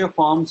three major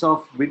forms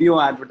of video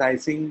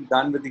advertising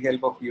done with the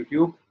help of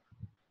YouTube.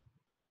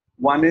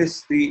 One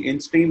is the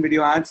in-stream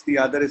video ads, the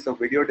other is the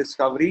video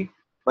discovery,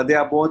 but they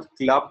are both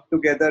clubbed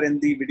together in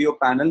the video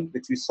panel,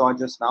 which we saw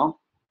just now.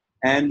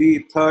 And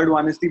the third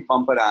one is the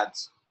bumper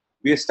ads.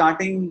 We are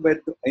starting with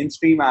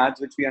in-stream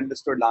ads, which we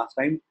understood last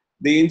time.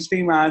 The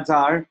in-stream ads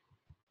I've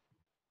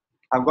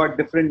got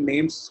different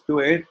names to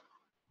it.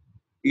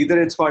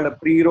 Either it's called a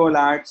pre-roll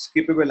ad,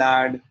 skippable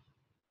ad,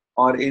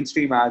 or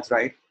in-stream ads,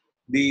 right?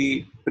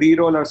 The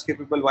pre-roll or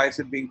skippable, why is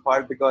it being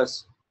called?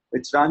 Because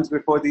it runs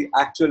before the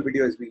actual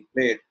video is being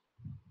played,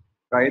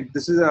 right?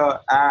 This is an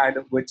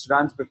ad which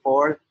runs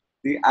before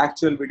the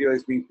actual video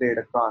is being played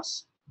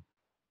across,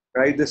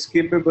 right? The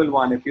skippable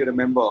one, if you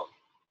remember,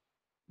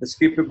 the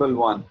skippable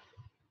one,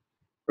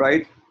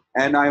 right?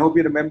 And I hope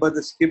you remember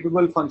the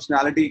skippable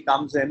functionality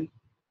comes in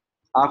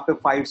after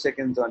 5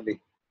 seconds only,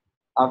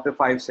 after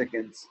 5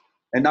 seconds.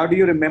 And now do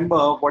you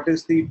remember what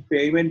is the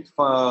payment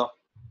for,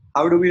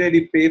 how do we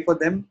really pay for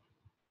them?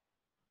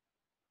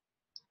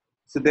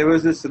 So there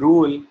was this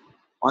rule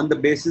on the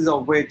basis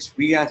of which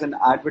we as an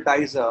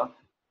advertiser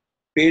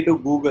pay to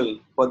Google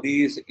for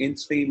these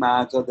in-stream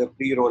ads or the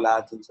pre-roll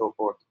ads and so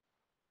forth.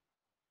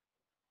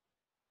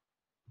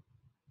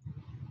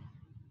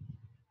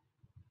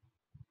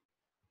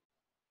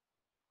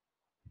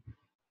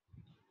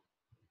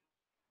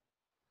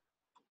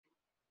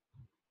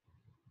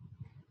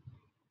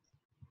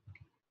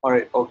 All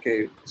right,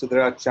 okay. So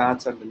there are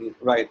chats underneath,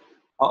 right?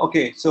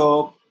 Okay,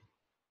 so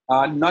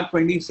not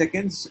 20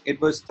 seconds, it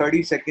was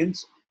 30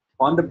 seconds.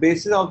 On the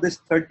basis of this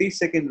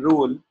 30-second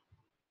rule,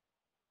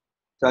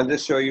 so I'll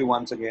just show you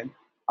once again.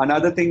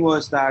 Another thing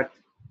was that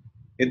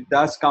it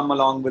does come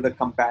along with a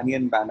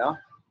companion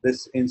banner,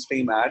 this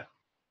in-stream ad,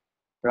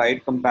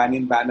 right?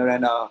 Companion banner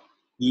and a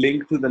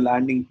link to the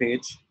landing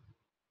page,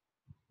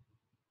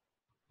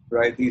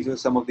 right? These are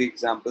some of the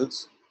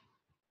examples.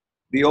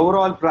 The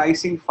overall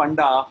pricing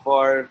funda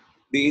for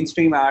the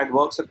in-stream ad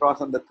works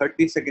across on the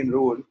 30-second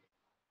rule.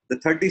 The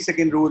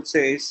 30-second rule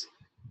says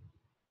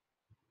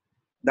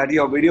that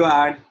your video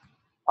ad,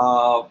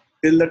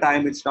 till the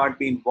time it's not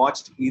being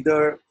watched,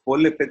 either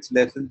full if it's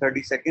less than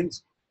 30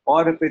 seconds,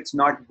 or if it's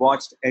not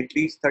watched at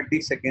least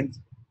 30 seconds,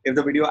 if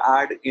the video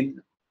ad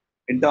in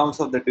terms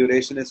of the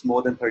duration is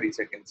more than 30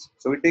 seconds.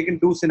 So we've taken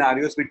two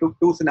scenarios. We took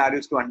two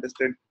scenarios to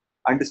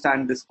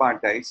understand this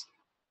part, guys.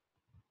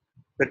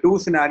 The two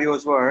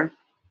scenarios were,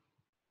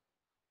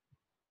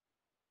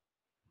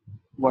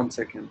 one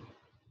second.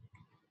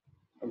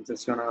 I'm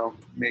just gonna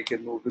make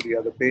it move to the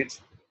other page.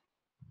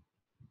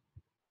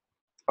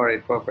 All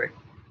right, perfect.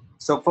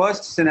 So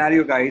first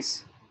scenario,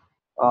 guys,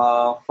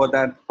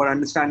 for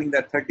understanding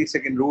that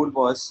 30-second rule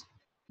was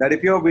that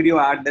if your video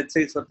ad, let's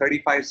say it's for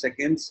 35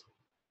 seconds,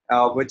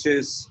 which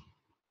is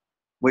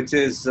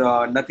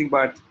nothing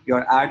but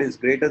your ad is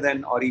greater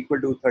than or equal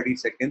to 30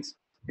 seconds,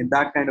 in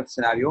that kind of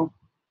scenario,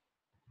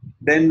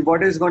 then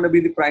what is going to be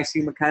the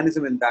pricing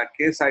mechanism in that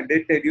case? I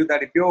did tell you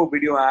that if your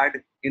video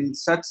ad in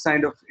such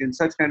kind of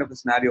a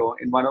scenario,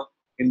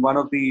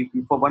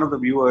 for one of the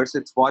viewers,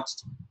 it's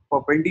watched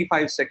for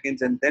 25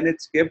 seconds and then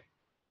it's skipped,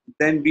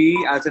 then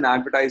we as an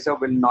advertiser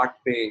will not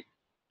pay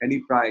any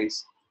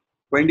price.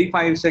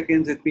 25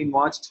 seconds it's been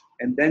watched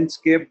and then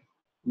skipped,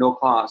 no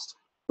cost.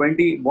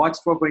 20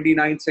 watched for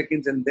 29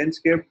 seconds and then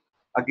skipped,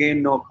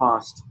 again no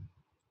cost.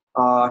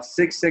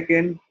 6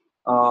 second,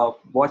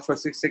 watch for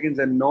 6 seconds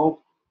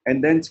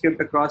and then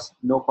skipped across,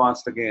 no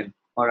cost again.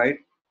 All right.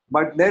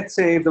 But let's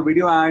say if the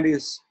video ad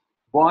is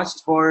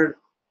watched for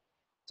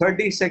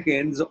 30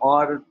 seconds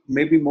or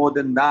maybe more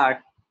than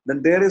that,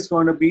 then there is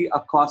going to be a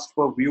cost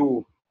per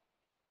view.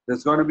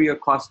 There's going to be a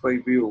cost per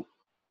view.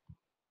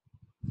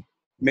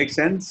 Make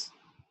sense?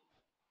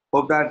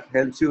 Hope that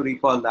helps you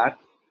recall that.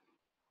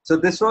 So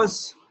this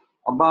was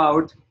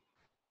about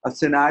a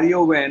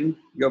scenario when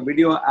your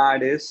video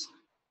ad is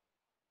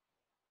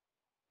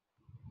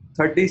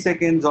 30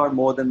 seconds or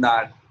more than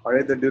that, all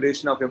right, the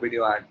duration of your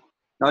video ad.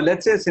 Now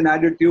let's say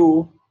scenario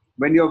 2,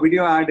 when your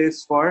video ad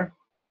is for,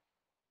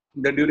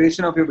 the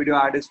duration of your video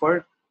ad is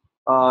for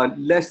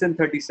less than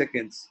 30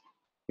 seconds.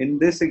 In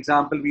this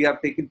example, we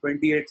have taken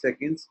 28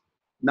 seconds.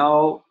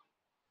 Now,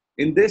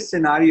 in this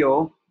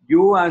scenario,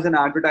 you as an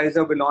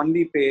advertiser will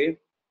only pay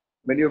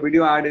when your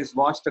video ad is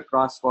watched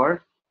across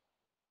for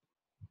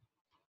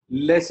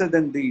lesser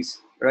than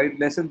these, right?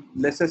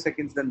 Lesser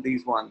seconds than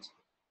these ones.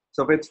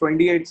 So if it's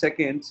 28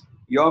 seconds,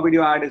 your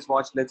video ad is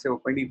watched, let's say, for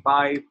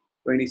 25,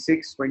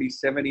 26,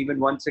 27, even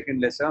 1 second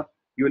lesser,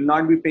 you will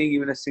not be paying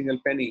even a single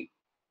penny.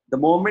 The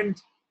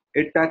moment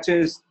it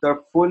touches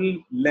the full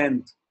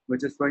length,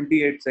 which is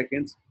 28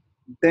 seconds,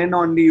 then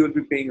only you will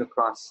be paying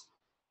across.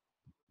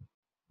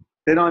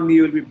 Then only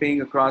you will be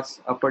paying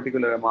across a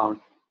particular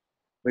amount,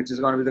 which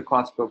is going to be the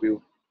cost per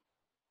view.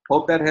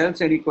 Hope that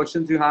helps. Any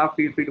questions you have,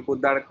 feel free to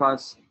put that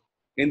across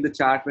in the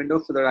chat window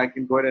so that I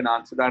can go ahead and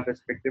answer that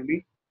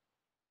respectively.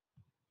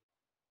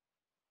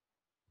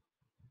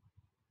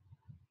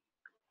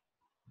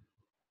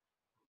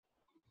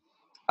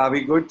 Are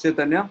we good,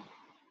 Chaitanya?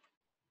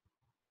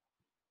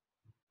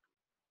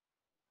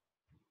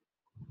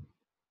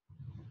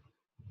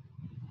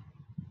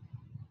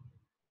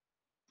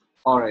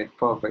 All right,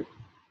 perfect.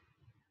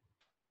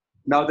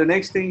 Now the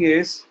next thing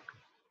is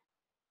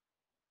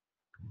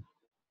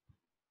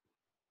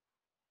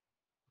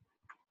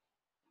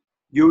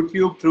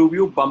YouTube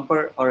TrueView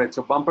bumper. All right,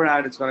 so bumper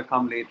ad is going to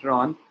come later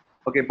on.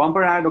 Okay,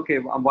 bumper ad. Okay,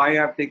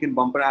 why I've taken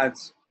bumper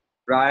ads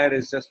prior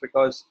is just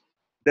because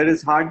there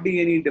is hardly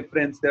any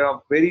difference. There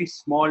are very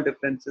small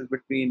differences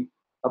between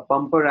a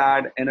bumper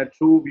ad and a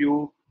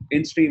TrueView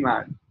in-stream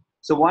ad.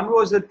 So one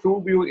was the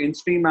TrueView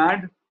in-stream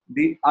ad.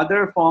 The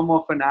other form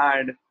of an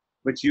ad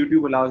which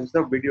YouTube allows is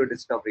the video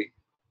discovery.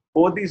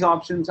 Both these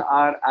options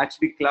are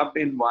actually clubbed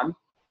in one.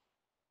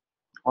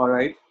 All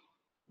right,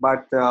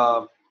 but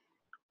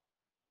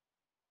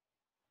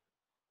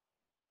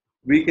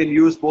we can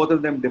use both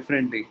of them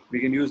differently.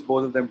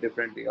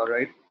 All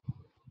right.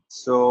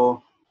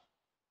 So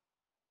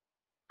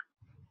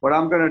what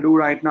I'm going to do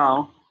right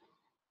now,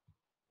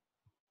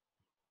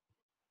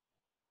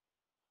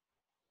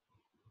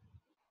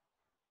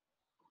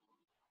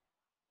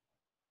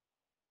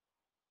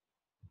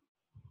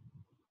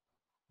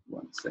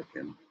 one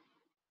second.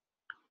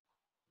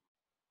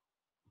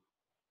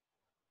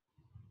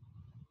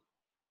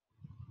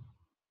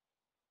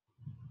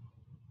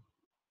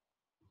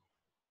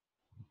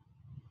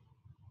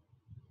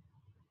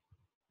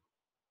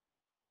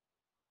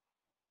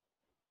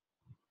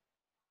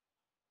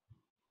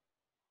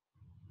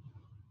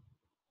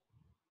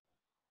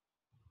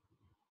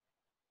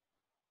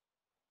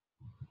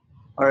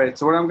 All right.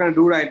 So what I'm going to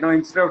do right now,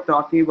 instead of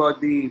talking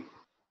about the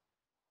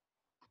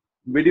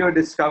video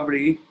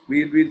discovery,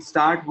 we'll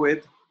start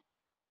with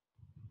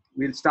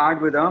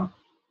a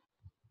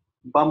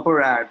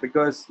bumper ad,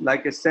 because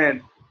like I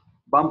said,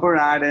 bumper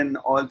ad and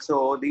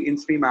also the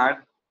in-stream ad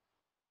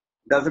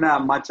doesn't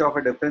have much of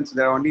a difference.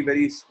 There are only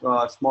very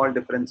small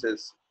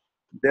differences.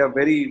 There are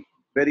very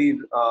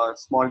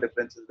small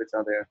differences which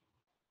are there.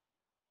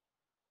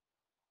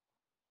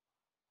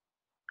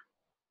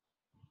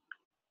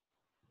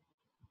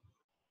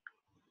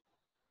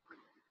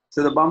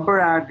 So the bumper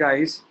ad,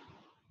 guys,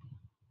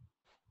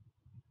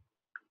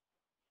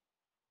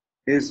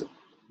 is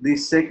the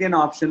second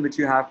option which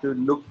you have to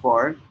look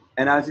for.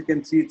 And as you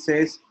can see, it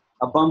says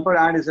a bumper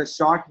ad is a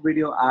short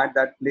video ad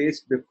that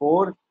plays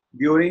before,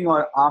 during,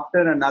 or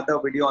after another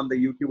video on the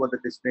YouTube or the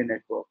display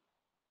network.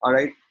 All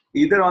right,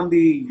 either on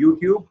the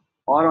YouTube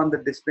or on the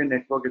display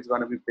network, it's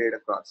going to be played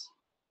across.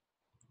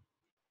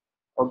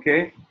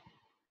 Okay.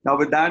 Now,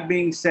 with that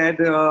being said,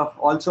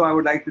 also I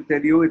would like to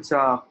tell you it's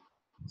a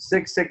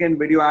 6-second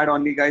video ad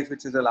only, guys,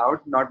 which is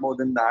allowed, not more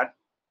than that.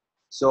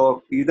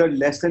 So either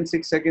less than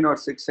 6 seconds or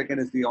 6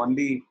 seconds is the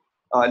only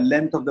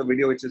length of the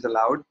video which is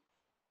allowed.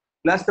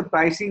 Plus the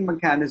pricing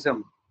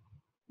mechanism,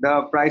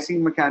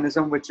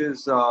 which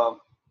is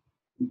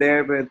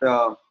there with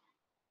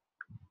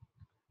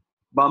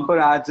bumper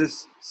ads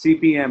is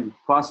CPM,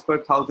 cost per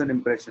 1,000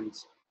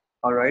 impressions.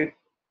 All right,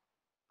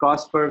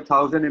 cost per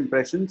 1,000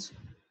 impressions.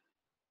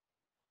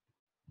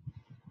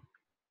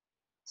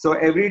 So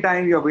every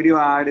time your video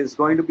ad is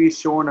going to be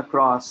shown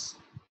across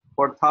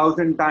for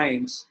 1,000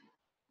 times,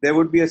 there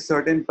would be a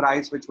certain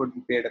price which would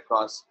be paid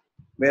across.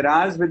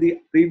 Whereas with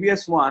the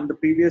previous one, the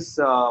previous,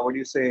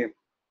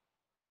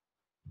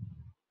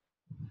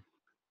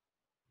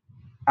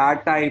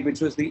 ad type,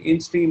 which was the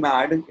in-stream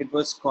ad, it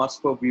was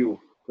cost per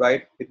view,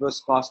 right? It was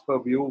cost per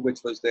view,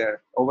 which was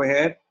there over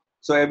here.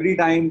 So every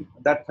time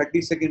that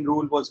 30-second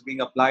rule was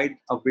being applied,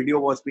 a view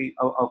was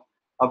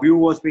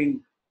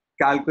being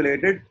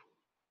calculated.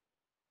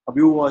 a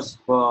view was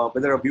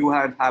whether a view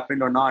had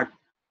happened or not,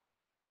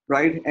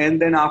 right?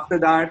 And then after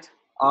that,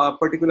 a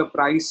particular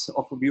price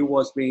of a view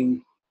was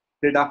being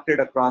deducted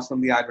across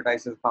from the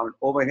advertiser's account.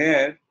 Over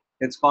here,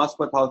 it's cost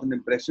per thousand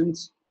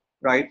impressions,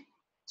 right?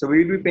 So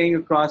we'll be paying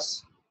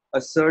across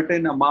a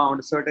certain amount,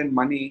 a certain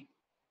money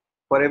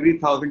for every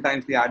 1,000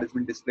 times the ad has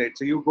been displayed.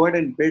 So you go ahead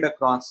and bid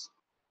across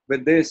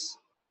with this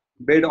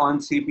bid on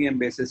CPM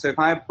basis. So if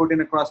I put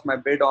in across my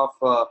bid of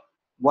 $1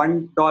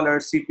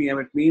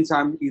 CPM, it means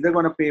I'm either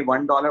going to pay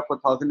 $1 per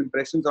 1,000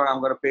 impressions or I'm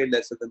going to pay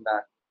lesser than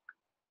that.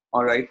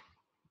 All right.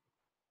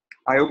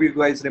 I hope you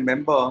guys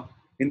remember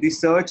in the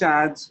search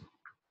ads,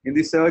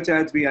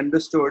 we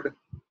understood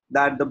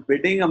that the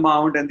bidding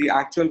amount and the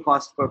actual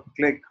cost per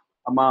click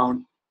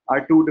amount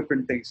are two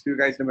different things. Do you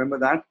guys remember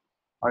that?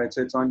 All right,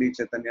 so it's only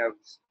Chaitanya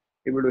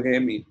able to hear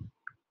me.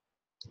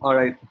 All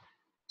right.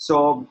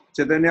 So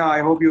Chaitanya, I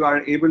hope you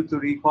are able to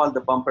recall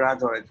the bumper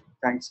ads. All right.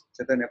 Thanks,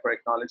 Chaitanya, for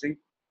acknowledging.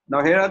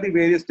 Now here are the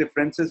various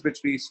differences which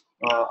we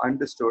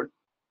understood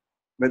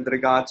with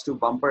regards to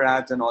bumper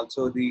ads and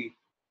also the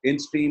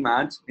in-stream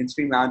ads.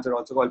 In-stream ads are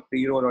also called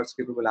pre-roll or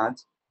skippable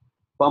ads.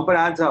 Bumper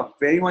ads are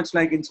very much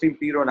like in-stream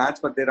pre-roll ads,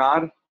 but there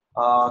are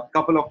a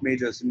couple of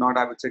majors, not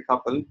I would say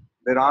couple.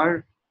 There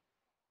are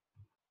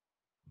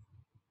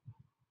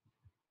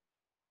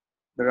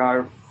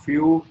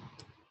few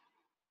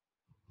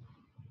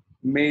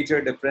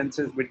major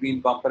differences between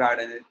bumper ad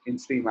and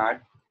in-stream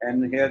ad,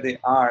 and here they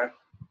are.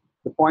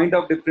 The point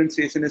of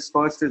differentiation is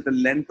first is the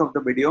length of the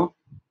video.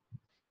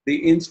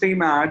 The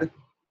in-stream ad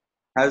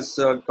has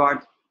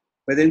got,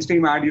 with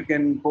in-stream ad you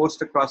can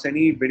post across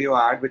any video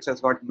ad which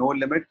has got no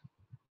limit,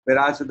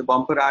 whereas with the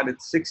bumper ad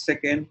it's 6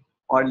 seconds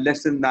or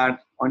less than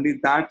that. Only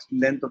that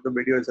length of the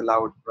video is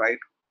allowed, right?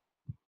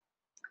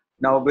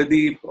 Now with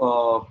the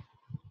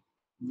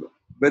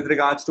with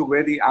regards to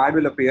where the ad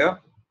will appear,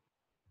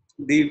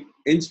 the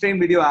in-stream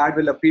video ad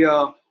will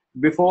appear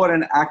before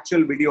an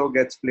actual video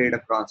gets played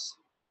across,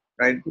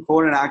 right?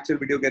 Before an actual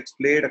video gets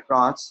played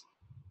across,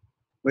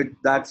 which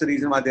that's the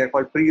reason why they're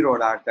called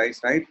pre-roll ad, guys,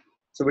 right?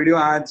 So video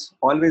ads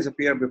always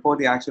appear before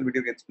the actual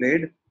video gets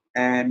played,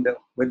 and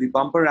with the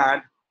bumper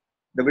ad,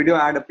 the video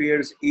ad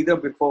appears either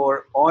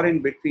before or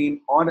in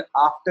between or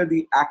after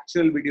the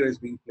actual video is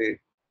being played.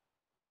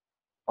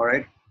 All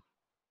right.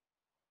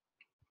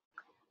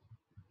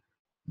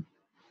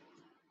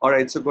 All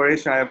right. So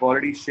Goresh, I have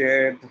already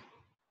shared.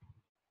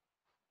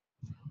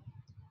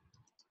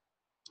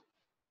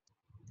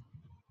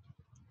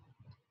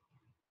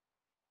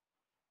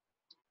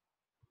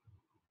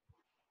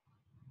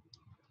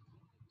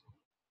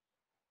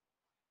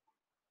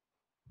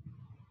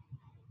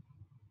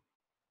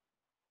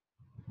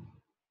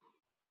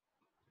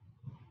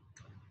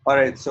 All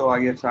right. So I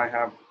guess I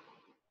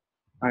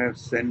have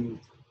sent.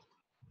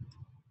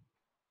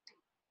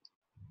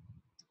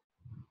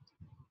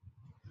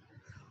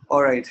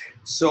 All right.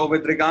 So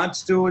with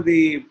regards to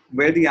the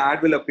where the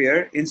ad will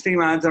appear,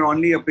 in-stream ads are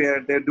only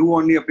appear. They do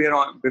only appear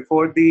on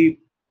before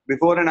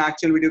an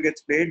actual video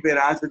gets played.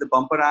 Whereas with the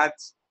bumper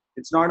ads,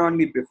 it's not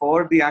only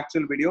before the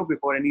actual video,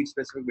 before any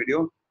specific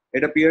video.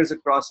 It appears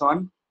across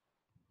on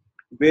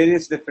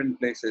various different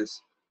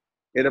places.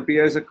 It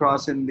appears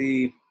across in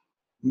the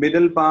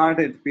middle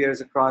part. It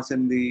appears across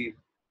in the,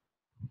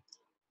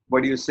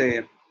 what do you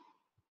say?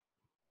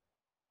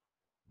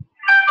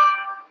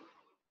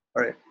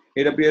 All right.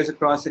 It appears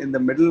across in the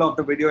middle of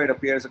the video. It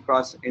appears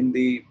across in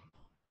the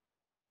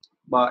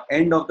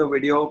end of the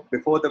video,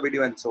 before the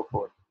video, and so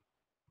forth.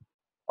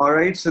 All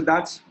right, so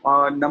that's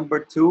number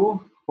 2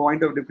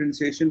 point of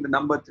differentiation. The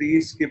number 3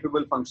 is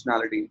skippable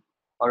functionality.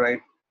 All right,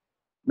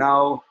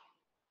 now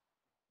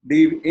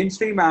the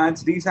in-stream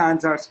ads, these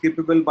ads are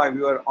skippable by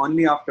viewer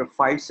only after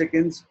 5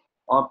 seconds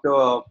of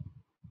the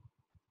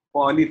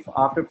only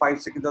after 5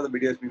 seconds of the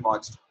video has been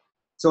watched.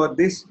 So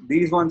these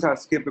ones are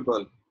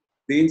skippable.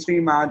 The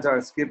in-stream ads are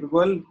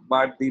skippable,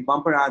 but the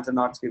bumper ads are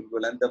not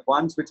skippable. And the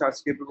ones which are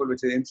skippable,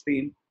 which is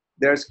in-stream,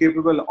 they're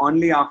skippable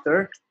only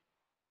after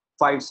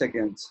 5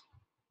 seconds.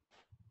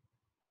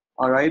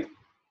 All right.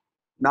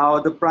 Now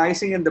the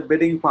pricing and the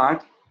bidding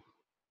part.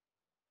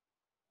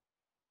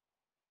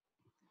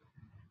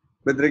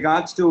 With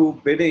regards to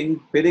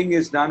bidding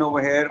is done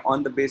over here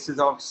on the basis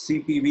of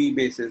CPV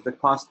basis, the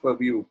cost per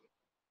view,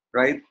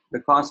 right? The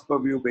cost per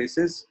view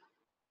basis.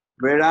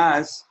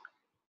 Whereas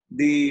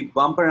the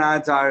bumper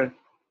ads are,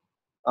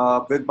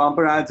 with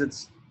bumper ads,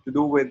 it's to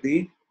do with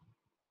the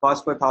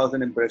cost per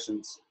 1,000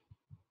 impressions,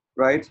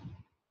 right?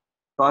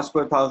 Cost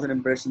per 1,000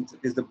 impressions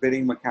is the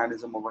bidding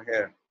mechanism over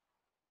here.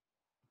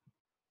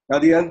 Now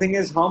the other thing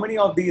is, how many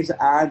of these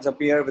ads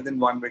appear within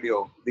one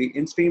video? The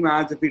in-stream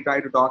ads, if we try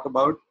to talk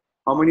about,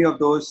 how many of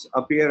those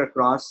appear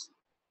across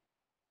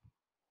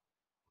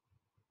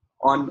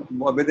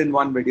within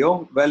one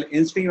video? Well,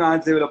 in-stream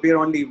ads, they will appear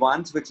only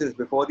once, which is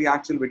before the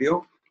actual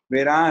video,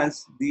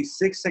 whereas the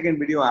 6-second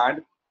video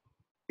ad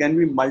can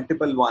be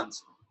multiple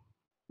ones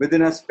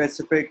within a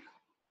specific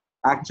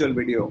actual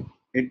video.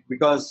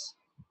 Because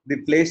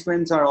the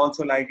placements are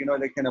also like,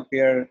 they can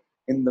appear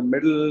in the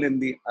middle, in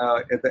the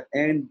at the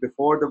end,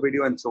 before the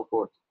video, and so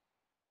forth.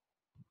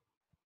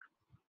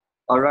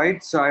 All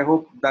right. So I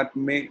hope that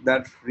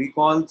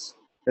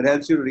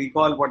helps you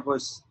recall what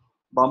was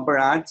bumper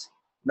ads.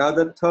 Now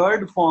the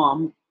third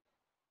form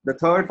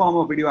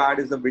of video ad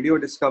is the video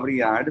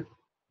discovery ad.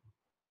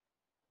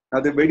 Now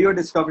the video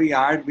discovery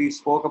ad we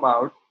spoke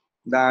about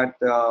that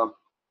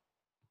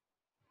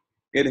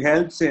it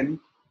helps in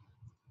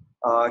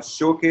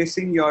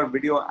showcasing your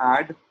video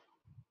ad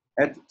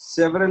at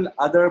several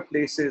other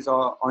places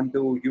or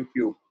onto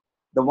YouTube.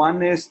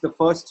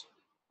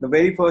 The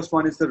very first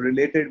one is the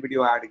related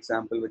video ad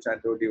example, which I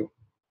told you.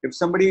 If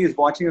somebody is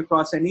watching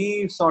across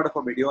any sort of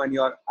a video and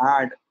your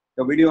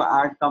video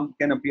ad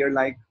can appear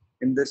like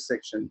in this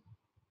section.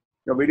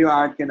 Your video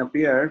ad can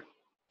appear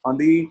on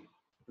the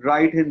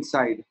right hand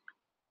side.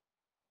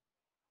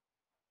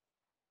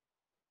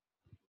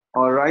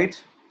 All right.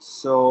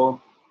 So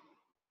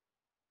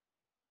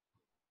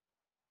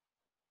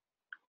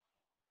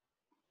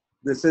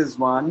this is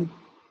one.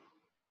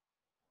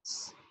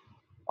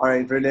 All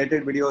right,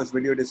 related videos,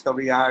 video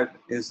discovery ad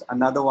is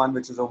another one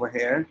which is over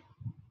here.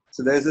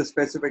 So there's a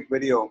specific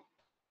video.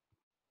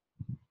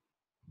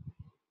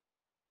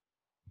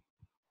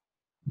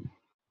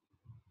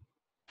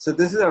 So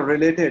this is a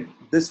related,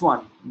 this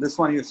one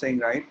you're saying,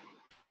 right?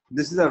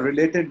 This is a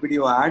related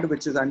video ad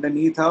which is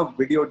underneath a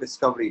video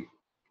discovery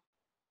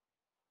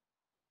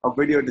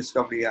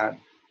ad.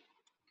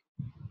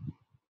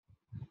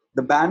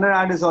 The banner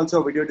ad is also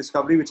a video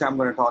discovery, which I'm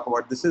going to talk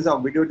about. This is a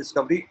video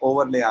discovery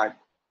overlay ad.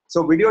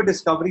 So video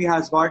discovery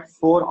has got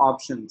 4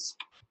 options.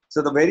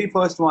 So the very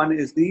first one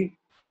is the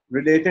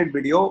related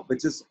video,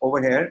 which is over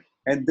here.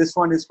 And this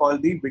one is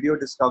called the video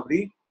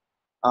discovery.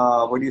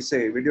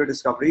 Video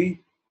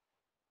discovery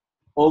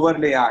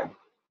overlay ad.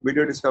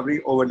 Video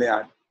discovery overlay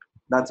ad.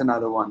 That's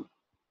another one.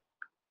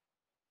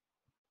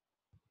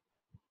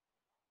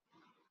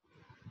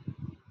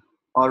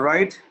 All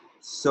right.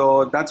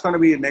 So that's going to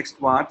be the next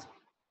part.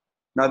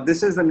 Now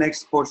this is the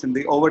next portion,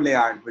 the overlay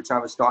ad, which I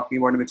was talking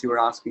about, which you were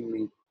asking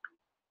me.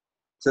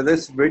 So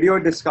this video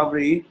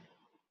discovery,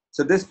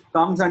 so this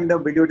comes under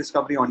video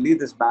discovery only,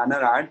 this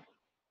banner ad.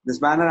 This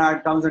banner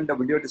ad comes under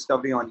video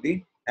discovery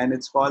only, and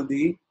it's called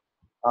the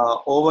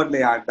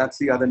overlay ad. That's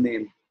the other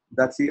name.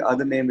 That's the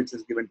other name which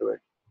is given to it.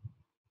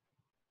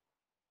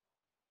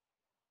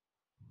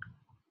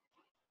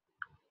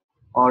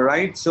 All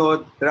right,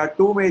 so there are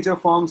 2 major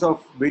forms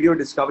of video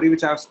discovery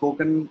which I've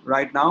spoken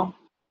right now.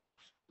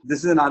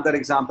 This is another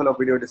example of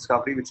video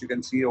discovery which you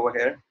can see over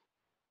here,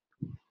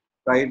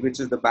 right, which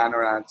is the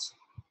banner ads.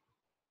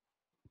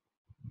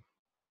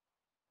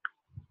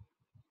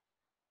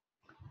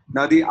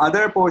 Now the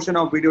other portion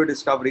of video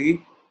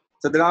discovery,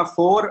 so there are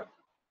 4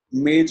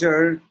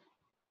 major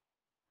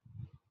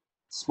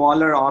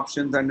smaller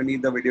options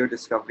underneath the video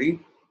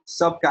discovery,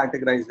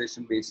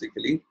 subcategorization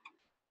basically.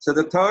 So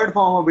the third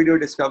form of video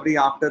discovery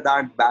after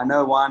that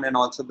banner one and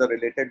also the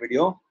related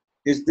video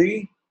is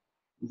the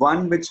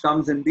one which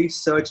comes in the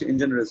search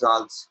engine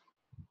results.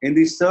 In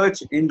the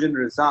search engine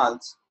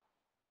results,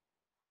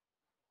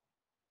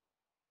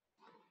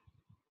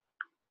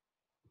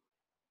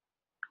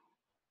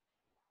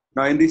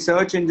 now in the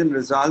search engine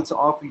results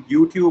of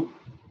YouTube,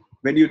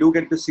 when you do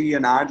get to see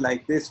an ad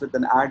like this with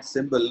an ad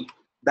symbol,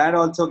 that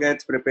also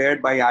gets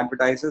prepared by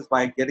advertisers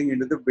by getting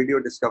into the video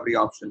discovery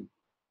option.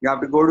 You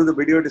have to go to the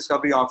video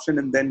discovery option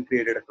and then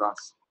create it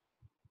across.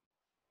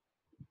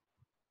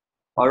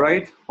 All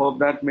right, hope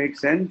that makes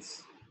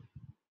sense.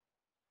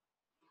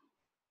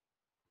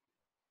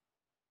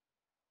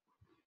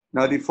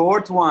 Now the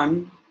fourth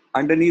one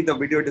underneath the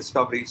video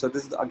discovery. So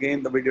this is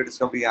again the video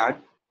discovery ad.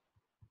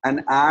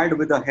 An ad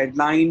with a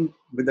headline,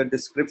 with a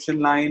description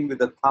line,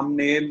 with a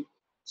thumbnail.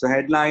 So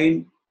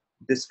headline,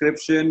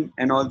 description,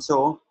 and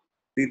also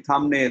the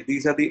thumbnail.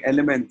 These are the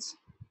elements.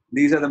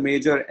 These are the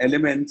major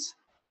elements.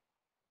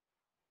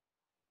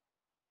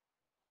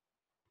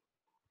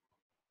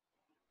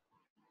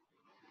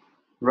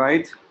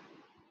 Right?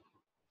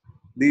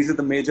 These are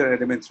the major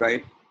elements,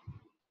 right?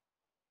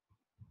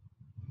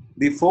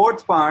 The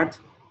fourth part,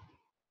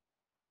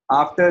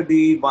 after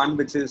the one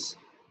which is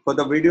for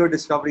the video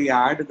discovery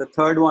ad, the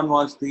third one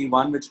was the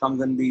one which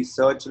comes in the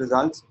search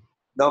results.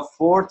 The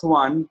fourth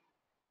one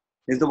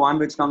is the one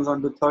which comes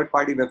onto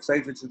third-party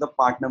websites, which is the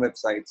partner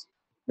websites,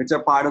 which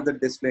are part of the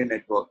display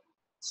network.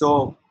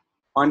 So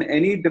on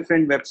any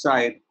different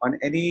website, on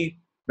any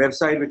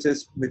website which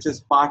is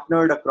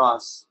partnered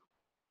across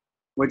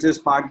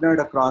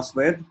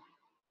with,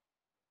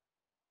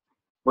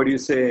 what do you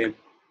say,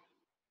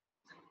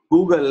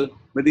 Google,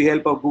 with the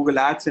help of Google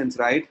AdSense,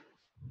 right?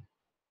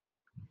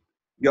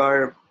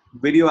 Your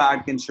video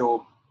ad can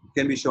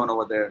be shown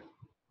over there,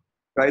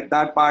 right?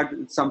 That part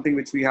is something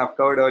which we have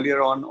covered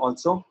earlier on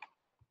also.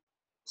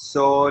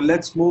 So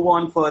let's move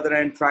on further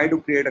and try to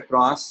create a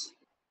cross.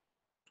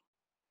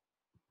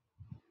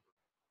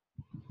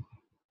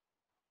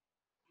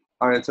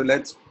 All right, so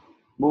let's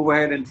move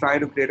ahead and try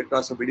to create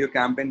across a video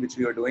campaign, which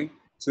we are doing.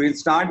 So we'll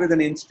start with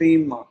an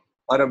in-stream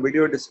or a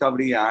video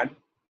discovery ad.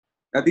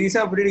 Now these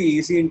are pretty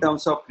easy in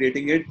terms of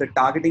creating it. The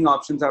targeting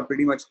options are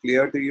pretty much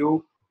clear to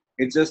you.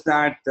 It's just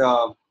that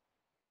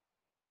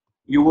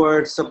you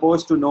were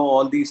supposed to know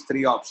all these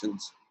three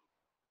options.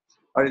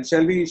 All right,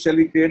 shall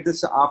we create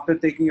this after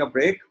taking a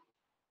break?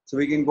 So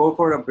we can go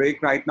for a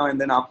break right now,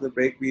 and then after the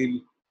break,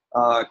 we'll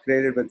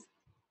create it with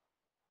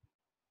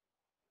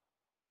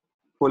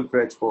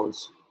full-fledged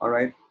course. All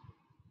right.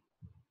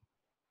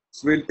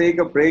 So we'll take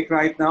a break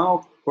right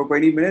now for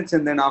 20 minutes,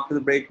 and then after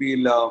the break,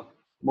 we'll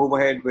move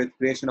ahead with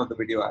creation of the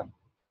video ad.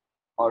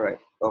 All right,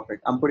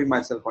 perfect. I'm putting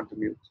myself onto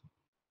mute.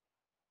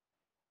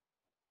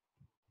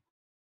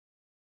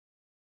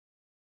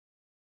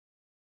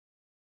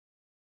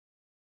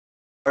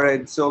 All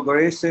right, so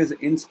Garesh says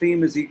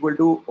in-stream is equal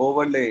to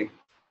overlay.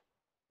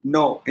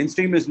 No,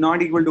 in-stream is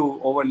not equal to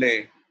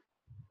overlay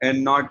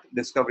and not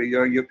discovery.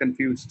 You're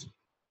confused.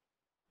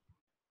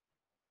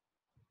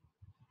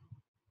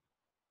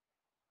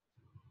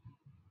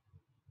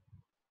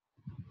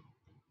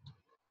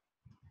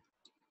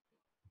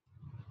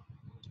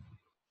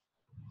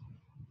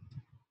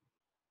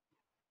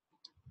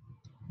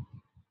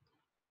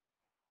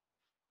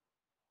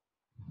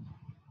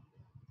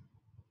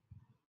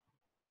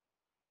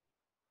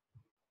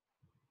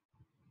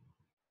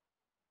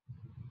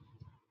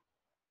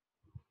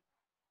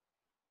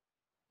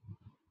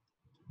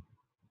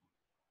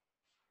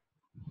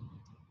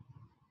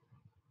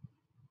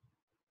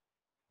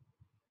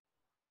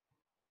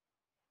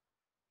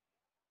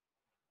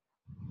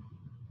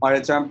 All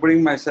right, so I'm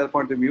putting myself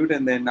onto mute,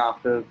 and then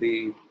after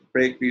the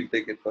break, we'll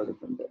take it further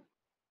from there.